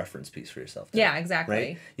fun reference piece for yourself. Yeah, exactly.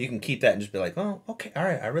 Right? You can keep that and just be like, oh, okay, all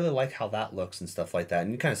right, I really like how that looks and stuff like that.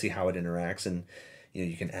 And you kind of see how it interacts, and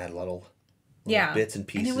you can add little bits and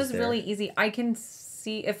pieces. And it was really easy. I can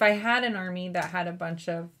see if I had an army that had a bunch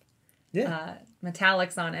of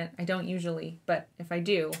metallics on it. I don't usually, but if I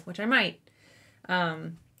do, which I might,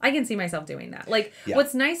 I can see myself doing that.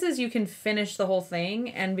 What's nice is you can finish the whole thing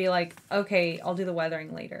and be like, okay, I'll do the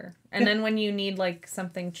weathering later. And then when you need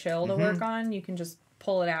something chill to work on, you can just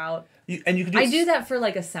pull it out. You can do I do that for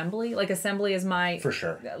like assembly. Like assembly is my... For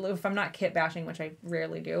sure. If I'm not kit bashing, which I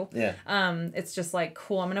rarely do. Yeah. It's just like,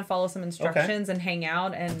 cool, I'm going to follow some instructions and hang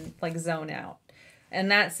out and like zone out.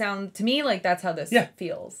 And that sound to me like that's how this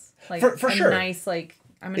feels. Like for sure. Nice, like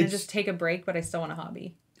I'm going to just take a break, but I still want a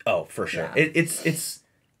hobby. Oh, for sure. Yeah.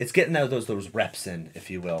 It's getting those reps in, if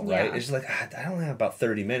you will, right? Yeah. It's just like, I only have about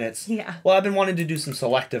 30 minutes. Yeah. Well, I've been wanting to do some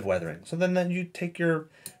selective weathering. So then you take the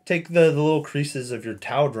little creases of your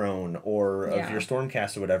Tau drone or of your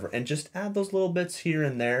Stormcast or whatever and just add those little bits here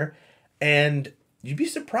and there. And you'd be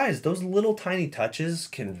surprised. Those little tiny touches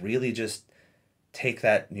can really just take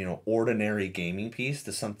that, ordinary gaming piece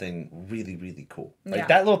to something really, really cool. Like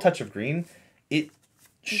that little touch of green, it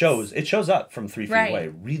shows up from 3 feet away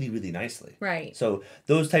really, really nicely. Right. So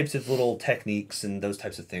those types of little techniques and those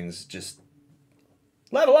types of things just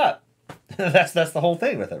level up. that's the whole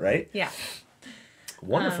thing with it, right? Yeah.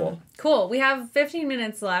 Wonderful. Cool. We have 15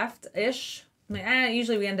 minutes left ish.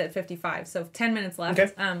 Usually we end at 55, so 10 minutes left.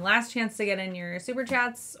 Okay. Last chance to get in your super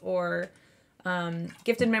chats or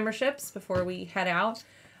gifted memberships before we head out.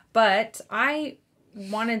 But I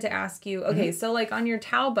wanted to ask you, okay, so like on your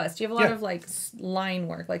Tau bus, do you have a lot of like line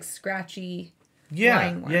work, like scratchy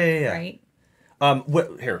line work, right?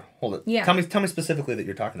 Here, hold it. Yeah. Tell me specifically that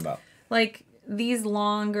you're talking about. Like these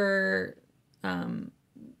longer,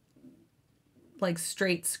 like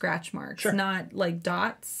straight scratch marks, not like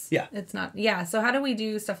dots. Yeah. It's not, so how do we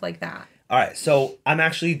do stuff like that? All right, so I'm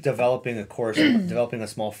actually developing a course, developing a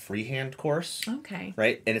small freehand course. Okay.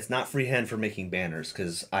 Right? And it's not freehand for making banners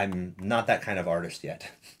because I'm not that kind of artist yet.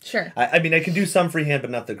 Sure. I mean, I can do some freehand,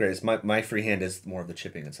 but not the greatest. My freehand is more of the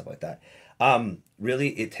chipping and stuff like that.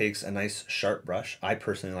 Really, it takes a nice sharp brush. I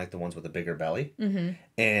personally like the ones with a bigger belly. Mm-hmm.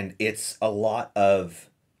 And it's a lot of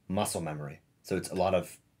muscle memory. So it's a lot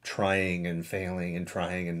of trying and failing and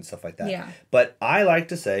trying and stuff like that. Yeah. But I like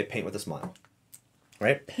to say paint with a smile.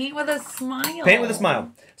 Right? Paint with a smile. Paint with a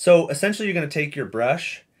smile. So essentially you're going to take your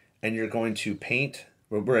brush and you're going to paint.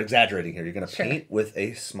 We're exaggerating here. You're going to paint with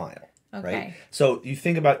a smile. Okay. Right? So you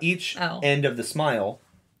think about each end of the smile.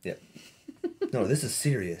 Yeah. No, this is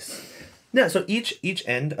serious. No, so each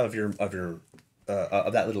end of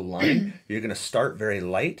that little line, you're going to start very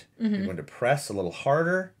light. Mm-hmm. You're going to press a little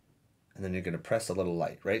harder. And then you're going to press a little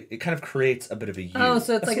light, right? It kind of creates a bit of a U. Oh,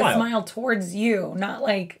 so it's like a smile towards you, not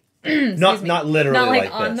like... not literally not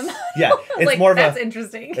like on this. Yeah, it's like, more of that's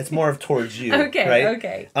interesting. It's more of towards you. Okay, right?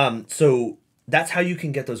 Okay. So that's how you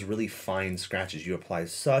can get those really fine scratches. You apply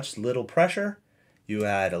such little pressure, you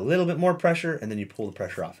add a little bit more pressure, and then you pull the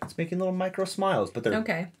pressure off. It's making little micro smiles, but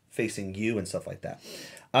they're facing you and stuff like that.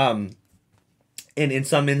 And in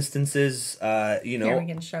some instances, Here we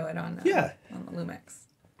can show it on the Lumix.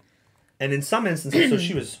 And in some instances, so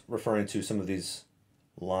she was referring to some of these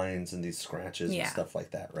lines and these scratches and stuff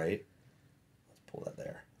like that, right? Let's pull that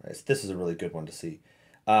there. Right, so this is a really good one to see.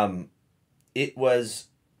 It was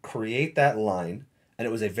create that line, and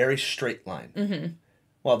it was a very straight line. Mm-hmm.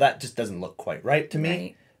 Well, that just doesn't look quite right to me.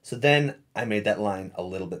 Right. So then I made that line a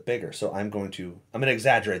little bit bigger. So I'm going to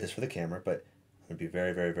exaggerate this for the camera, but I'm going to be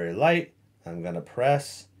very, very, very light. I'm going to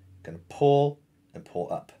press, going to pull, and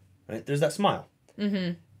pull up. Right? There's that smile.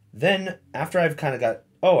 Mm-hmm. Then after I've kind of got,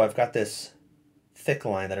 I've got this thick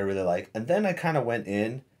line that I really like. And then I kind of went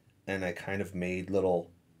in and I kind of made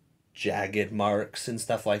little jagged marks and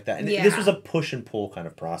stuff like that. And this was a push and pull kind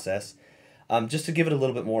of process, just to give it a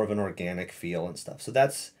little bit more of an organic feel and stuff. So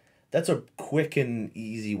that's a quick and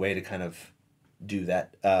easy way to kind of do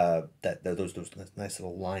that. Those nice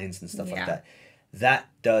little lines and stuff like that. That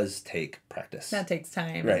does take practice. That takes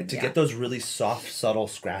time. Right. To get those really soft, subtle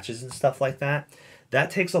scratches and stuff like that. That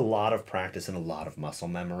takes a lot of practice and a lot of muscle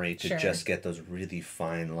memory to just get those really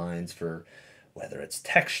fine lines for whether it's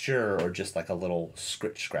texture or just like a little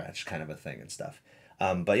scratch kind of a thing and stuff.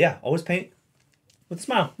 But yeah, always paint with a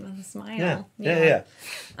smile. With a smile. Yeah.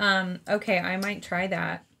 Okay, I might try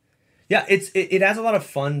that. Yeah, it has a lot of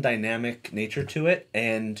fun, dynamic nature to it,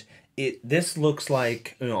 and this looks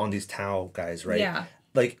like, on these Tau guys, right? Yeah.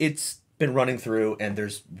 Like it's been running through and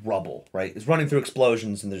there's rubble, right? It's running through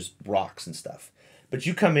explosions and there's rocks and stuff. But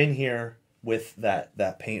you come in here with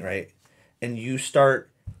that paint, right? And you start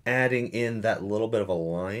adding in that little bit of a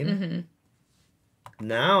line. Mm-hmm.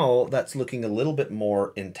 Now that's looking a little bit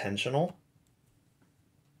more intentional.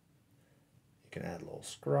 You can add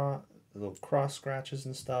little cross scratches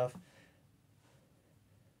and stuff.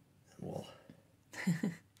 And we'll...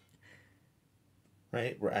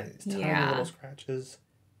 right? We're adding these tiny little scratches.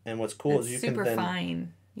 And what's cool is you can then... super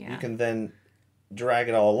fine. Yeah. You can then drag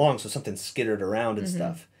it all along so something's skittered around and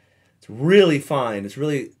stuff. It's really fine. It's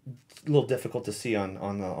really a little difficult to see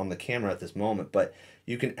on the camera at this moment, but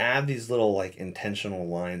you can add these little like intentional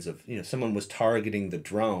lines of, someone was targeting the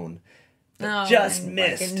drone, but just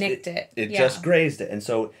missed. Like it nicked it. It just grazed it. And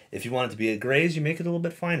so if you want it to be a graze, you make it a little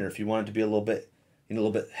bit finer. If you want it to be a little bit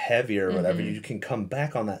heavier or whatever, you can come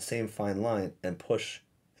back on that same fine line and push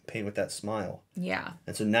and paint with that smile. Yeah.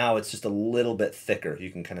 And so now it's just a little bit thicker. You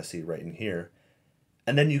can kind of see right in here.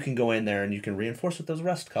 And then you can go in there and you can reinforce with those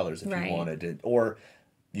rust colors if you wanted it. Or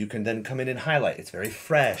you can then come in and highlight. It's very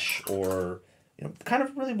fresh, or kind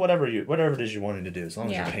of really whatever it is you're wanting to do, as long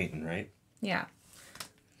as you're painting, right? Yeah.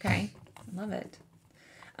 Okay. I love it.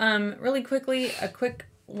 Really quickly,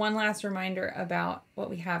 one last reminder about what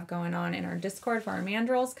we have going on in our Discord for our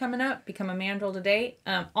mandrels coming up. Become a mandrel today.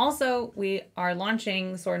 Also, we are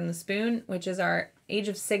launching Sword and the Spoon, which is our Age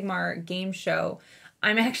of Sigmar game show.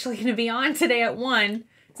 I'm actually going to be on today at 1.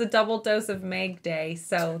 It's a double dose of Meg Day,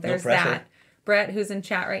 so there's that. Brett, who's in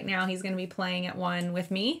chat right now, he's going to be playing at 1 with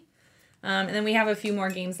me. And then we have a few more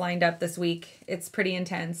games lined up this week. It's pretty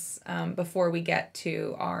intense before we get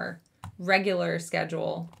to our regular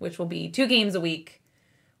schedule, which will be 2 games a week.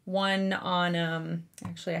 One on,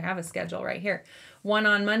 actually I have a schedule right here. One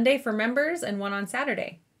on Monday for members and one on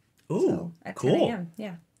Saturday. Ooh, so at cool. 10 a.m.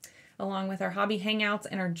 Yeah. Along with our hobby hangouts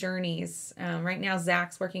and our journeys. Right now,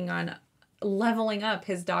 Zach's working on leveling up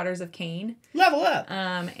his Daughters of Cain. Level up!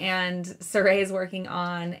 And Saray's working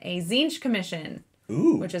on a Zinch commission,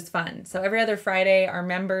 which is fun. So every other Friday, our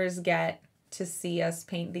members get to see us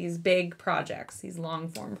paint these big projects, these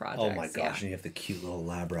long-form projects. Oh my gosh, and you have the cute little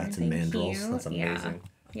lab rats and mandrels. That's amazing.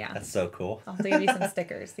 Yeah. That's so cool. I'll give you some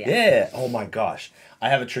stickers. Yeah. Yeah. Oh my gosh. I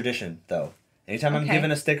have a tradition, though. Anytime I'm given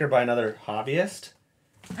a sticker by another hobbyist,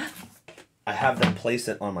 I have them place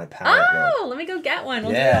it on my palette. Oh, let me go get one.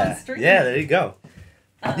 We'll do it on stream. Yeah, there you go.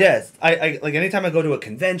 Yes, I like anytime I go to a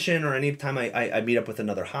convention or anytime I meet up with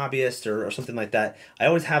another hobbyist or something like that, I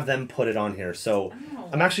always have them put it on here. So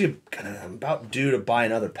I'm actually I'm about due to buy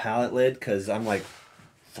another palette lid because I'm like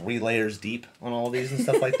 3 layers deep on all of these and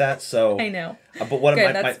stuff like that. So I know. But what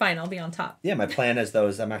Good, that's fine. I'll be on top. Yeah, my plan is though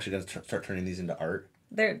is I'm actually going to start turning these into art.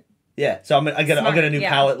 Yeah, so I'll get a new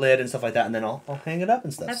palette lid and stuff like that, and then I'll hang it up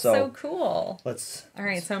and stuff. That's so cool. All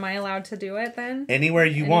right, so am I allowed to do it then? Anywhere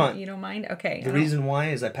you want. You don't mind? Okay. The reason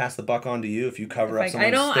why is I pass the buck on to you if you cover up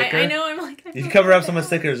someone's sticker. I know. I'm like. If you cover up someone's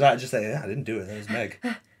stickers, I just say, yeah, I didn't do it. That was Meg.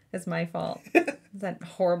 It's my fault. That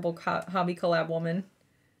horrible hobby collab woman.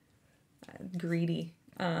 Greedy.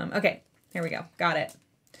 Okay. Here we go. Got it.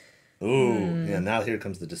 Ooh, yeah, now here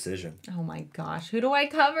comes the decision. Oh my gosh. Who do I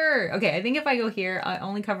cover? Okay, I think if I go here, I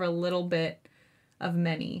only cover a little bit of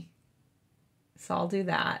many. So I'll do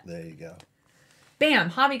that. There you go. Bam!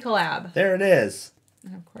 Hobby collab. There it is.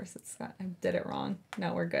 And of course, I did it wrong.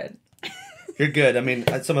 No, we're good. You're good. I mean,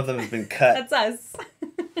 some of them have been cut. That's us.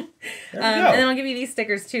 And then I'll give you these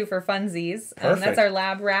stickers too for funsies. That's our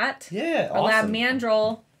lab rat. Yeah, our lab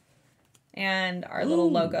mandrel. And our little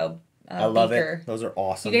logo. I love it. Those are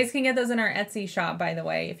awesome. You guys can get those in our Etsy shop, by the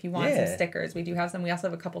way, if you want some stickers. We do have some. We also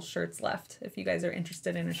have a couple shirts left if you guys are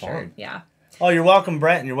interested in a shirt. Yeah. Oh, you're welcome,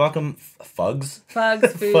 Brett, and you're welcome, Fugs.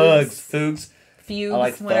 Fugs, Fugs. Fugues, I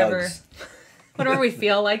like whatever. Fugs. Whatever we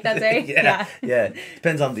feel like that day. yeah.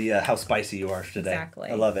 Depends on the how spicy you are today. Exactly.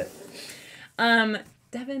 I love it.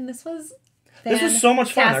 Devin, this was so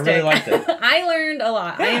much fun. I really liked it. I learned a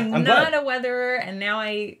lot. Yeah, I am I'm not glad. a weatherer, and now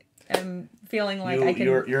I am feeling like I can.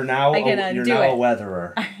 You're now a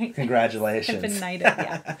weatherer. Right. Congratulations. I've been knighted.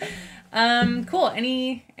 Yeah. Cool.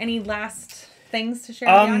 Any last things to share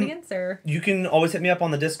with the audience, or you can always hit me up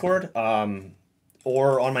on the Discord,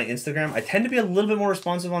 or on my Instagram. I tend to be a little bit more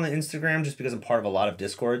responsive on the Instagram just because I'm part of a lot of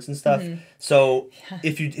Discords and stuff. So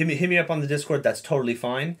if you hit me up on the Discord, that's totally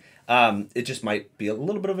fine. It just might be a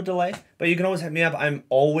little bit of a delay, but you can always hit me up. I'm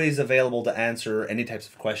always available to answer any types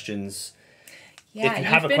of questions. Yeah, if you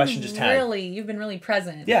have a question, just tag. You've been really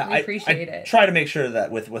present. Yeah, we appreciate it. Try to make sure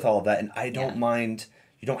that with all of that, and I don't mind.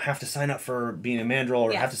 You don't have to sign up for being a mandrel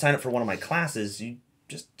or have to sign up for one of my classes. You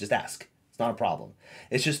just ask. It's not a problem.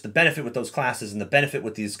 It's just the benefit with those classes and the benefit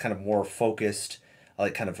with these kind of more focused,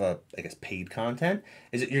 like kind of I guess paid content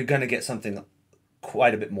is that you're gonna get something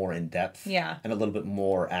quite a bit more in depth. Yeah. And a little bit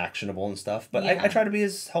more actionable and stuff. But I try to be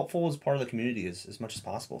as helpful as part of the community as much as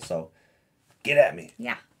possible. So get at me.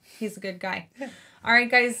 Yeah. He's a good guy. Yeah. All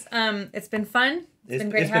right, guys. It's been fun. It's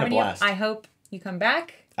been great having you. I hope you come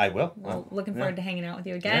back. I will. Well, looking forward to hanging out with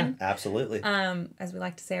you again. Yeah, absolutely. As we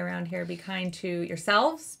like to say around here, be kind to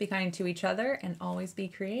yourselves, be kind to each other, and always be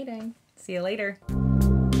creating. See you later.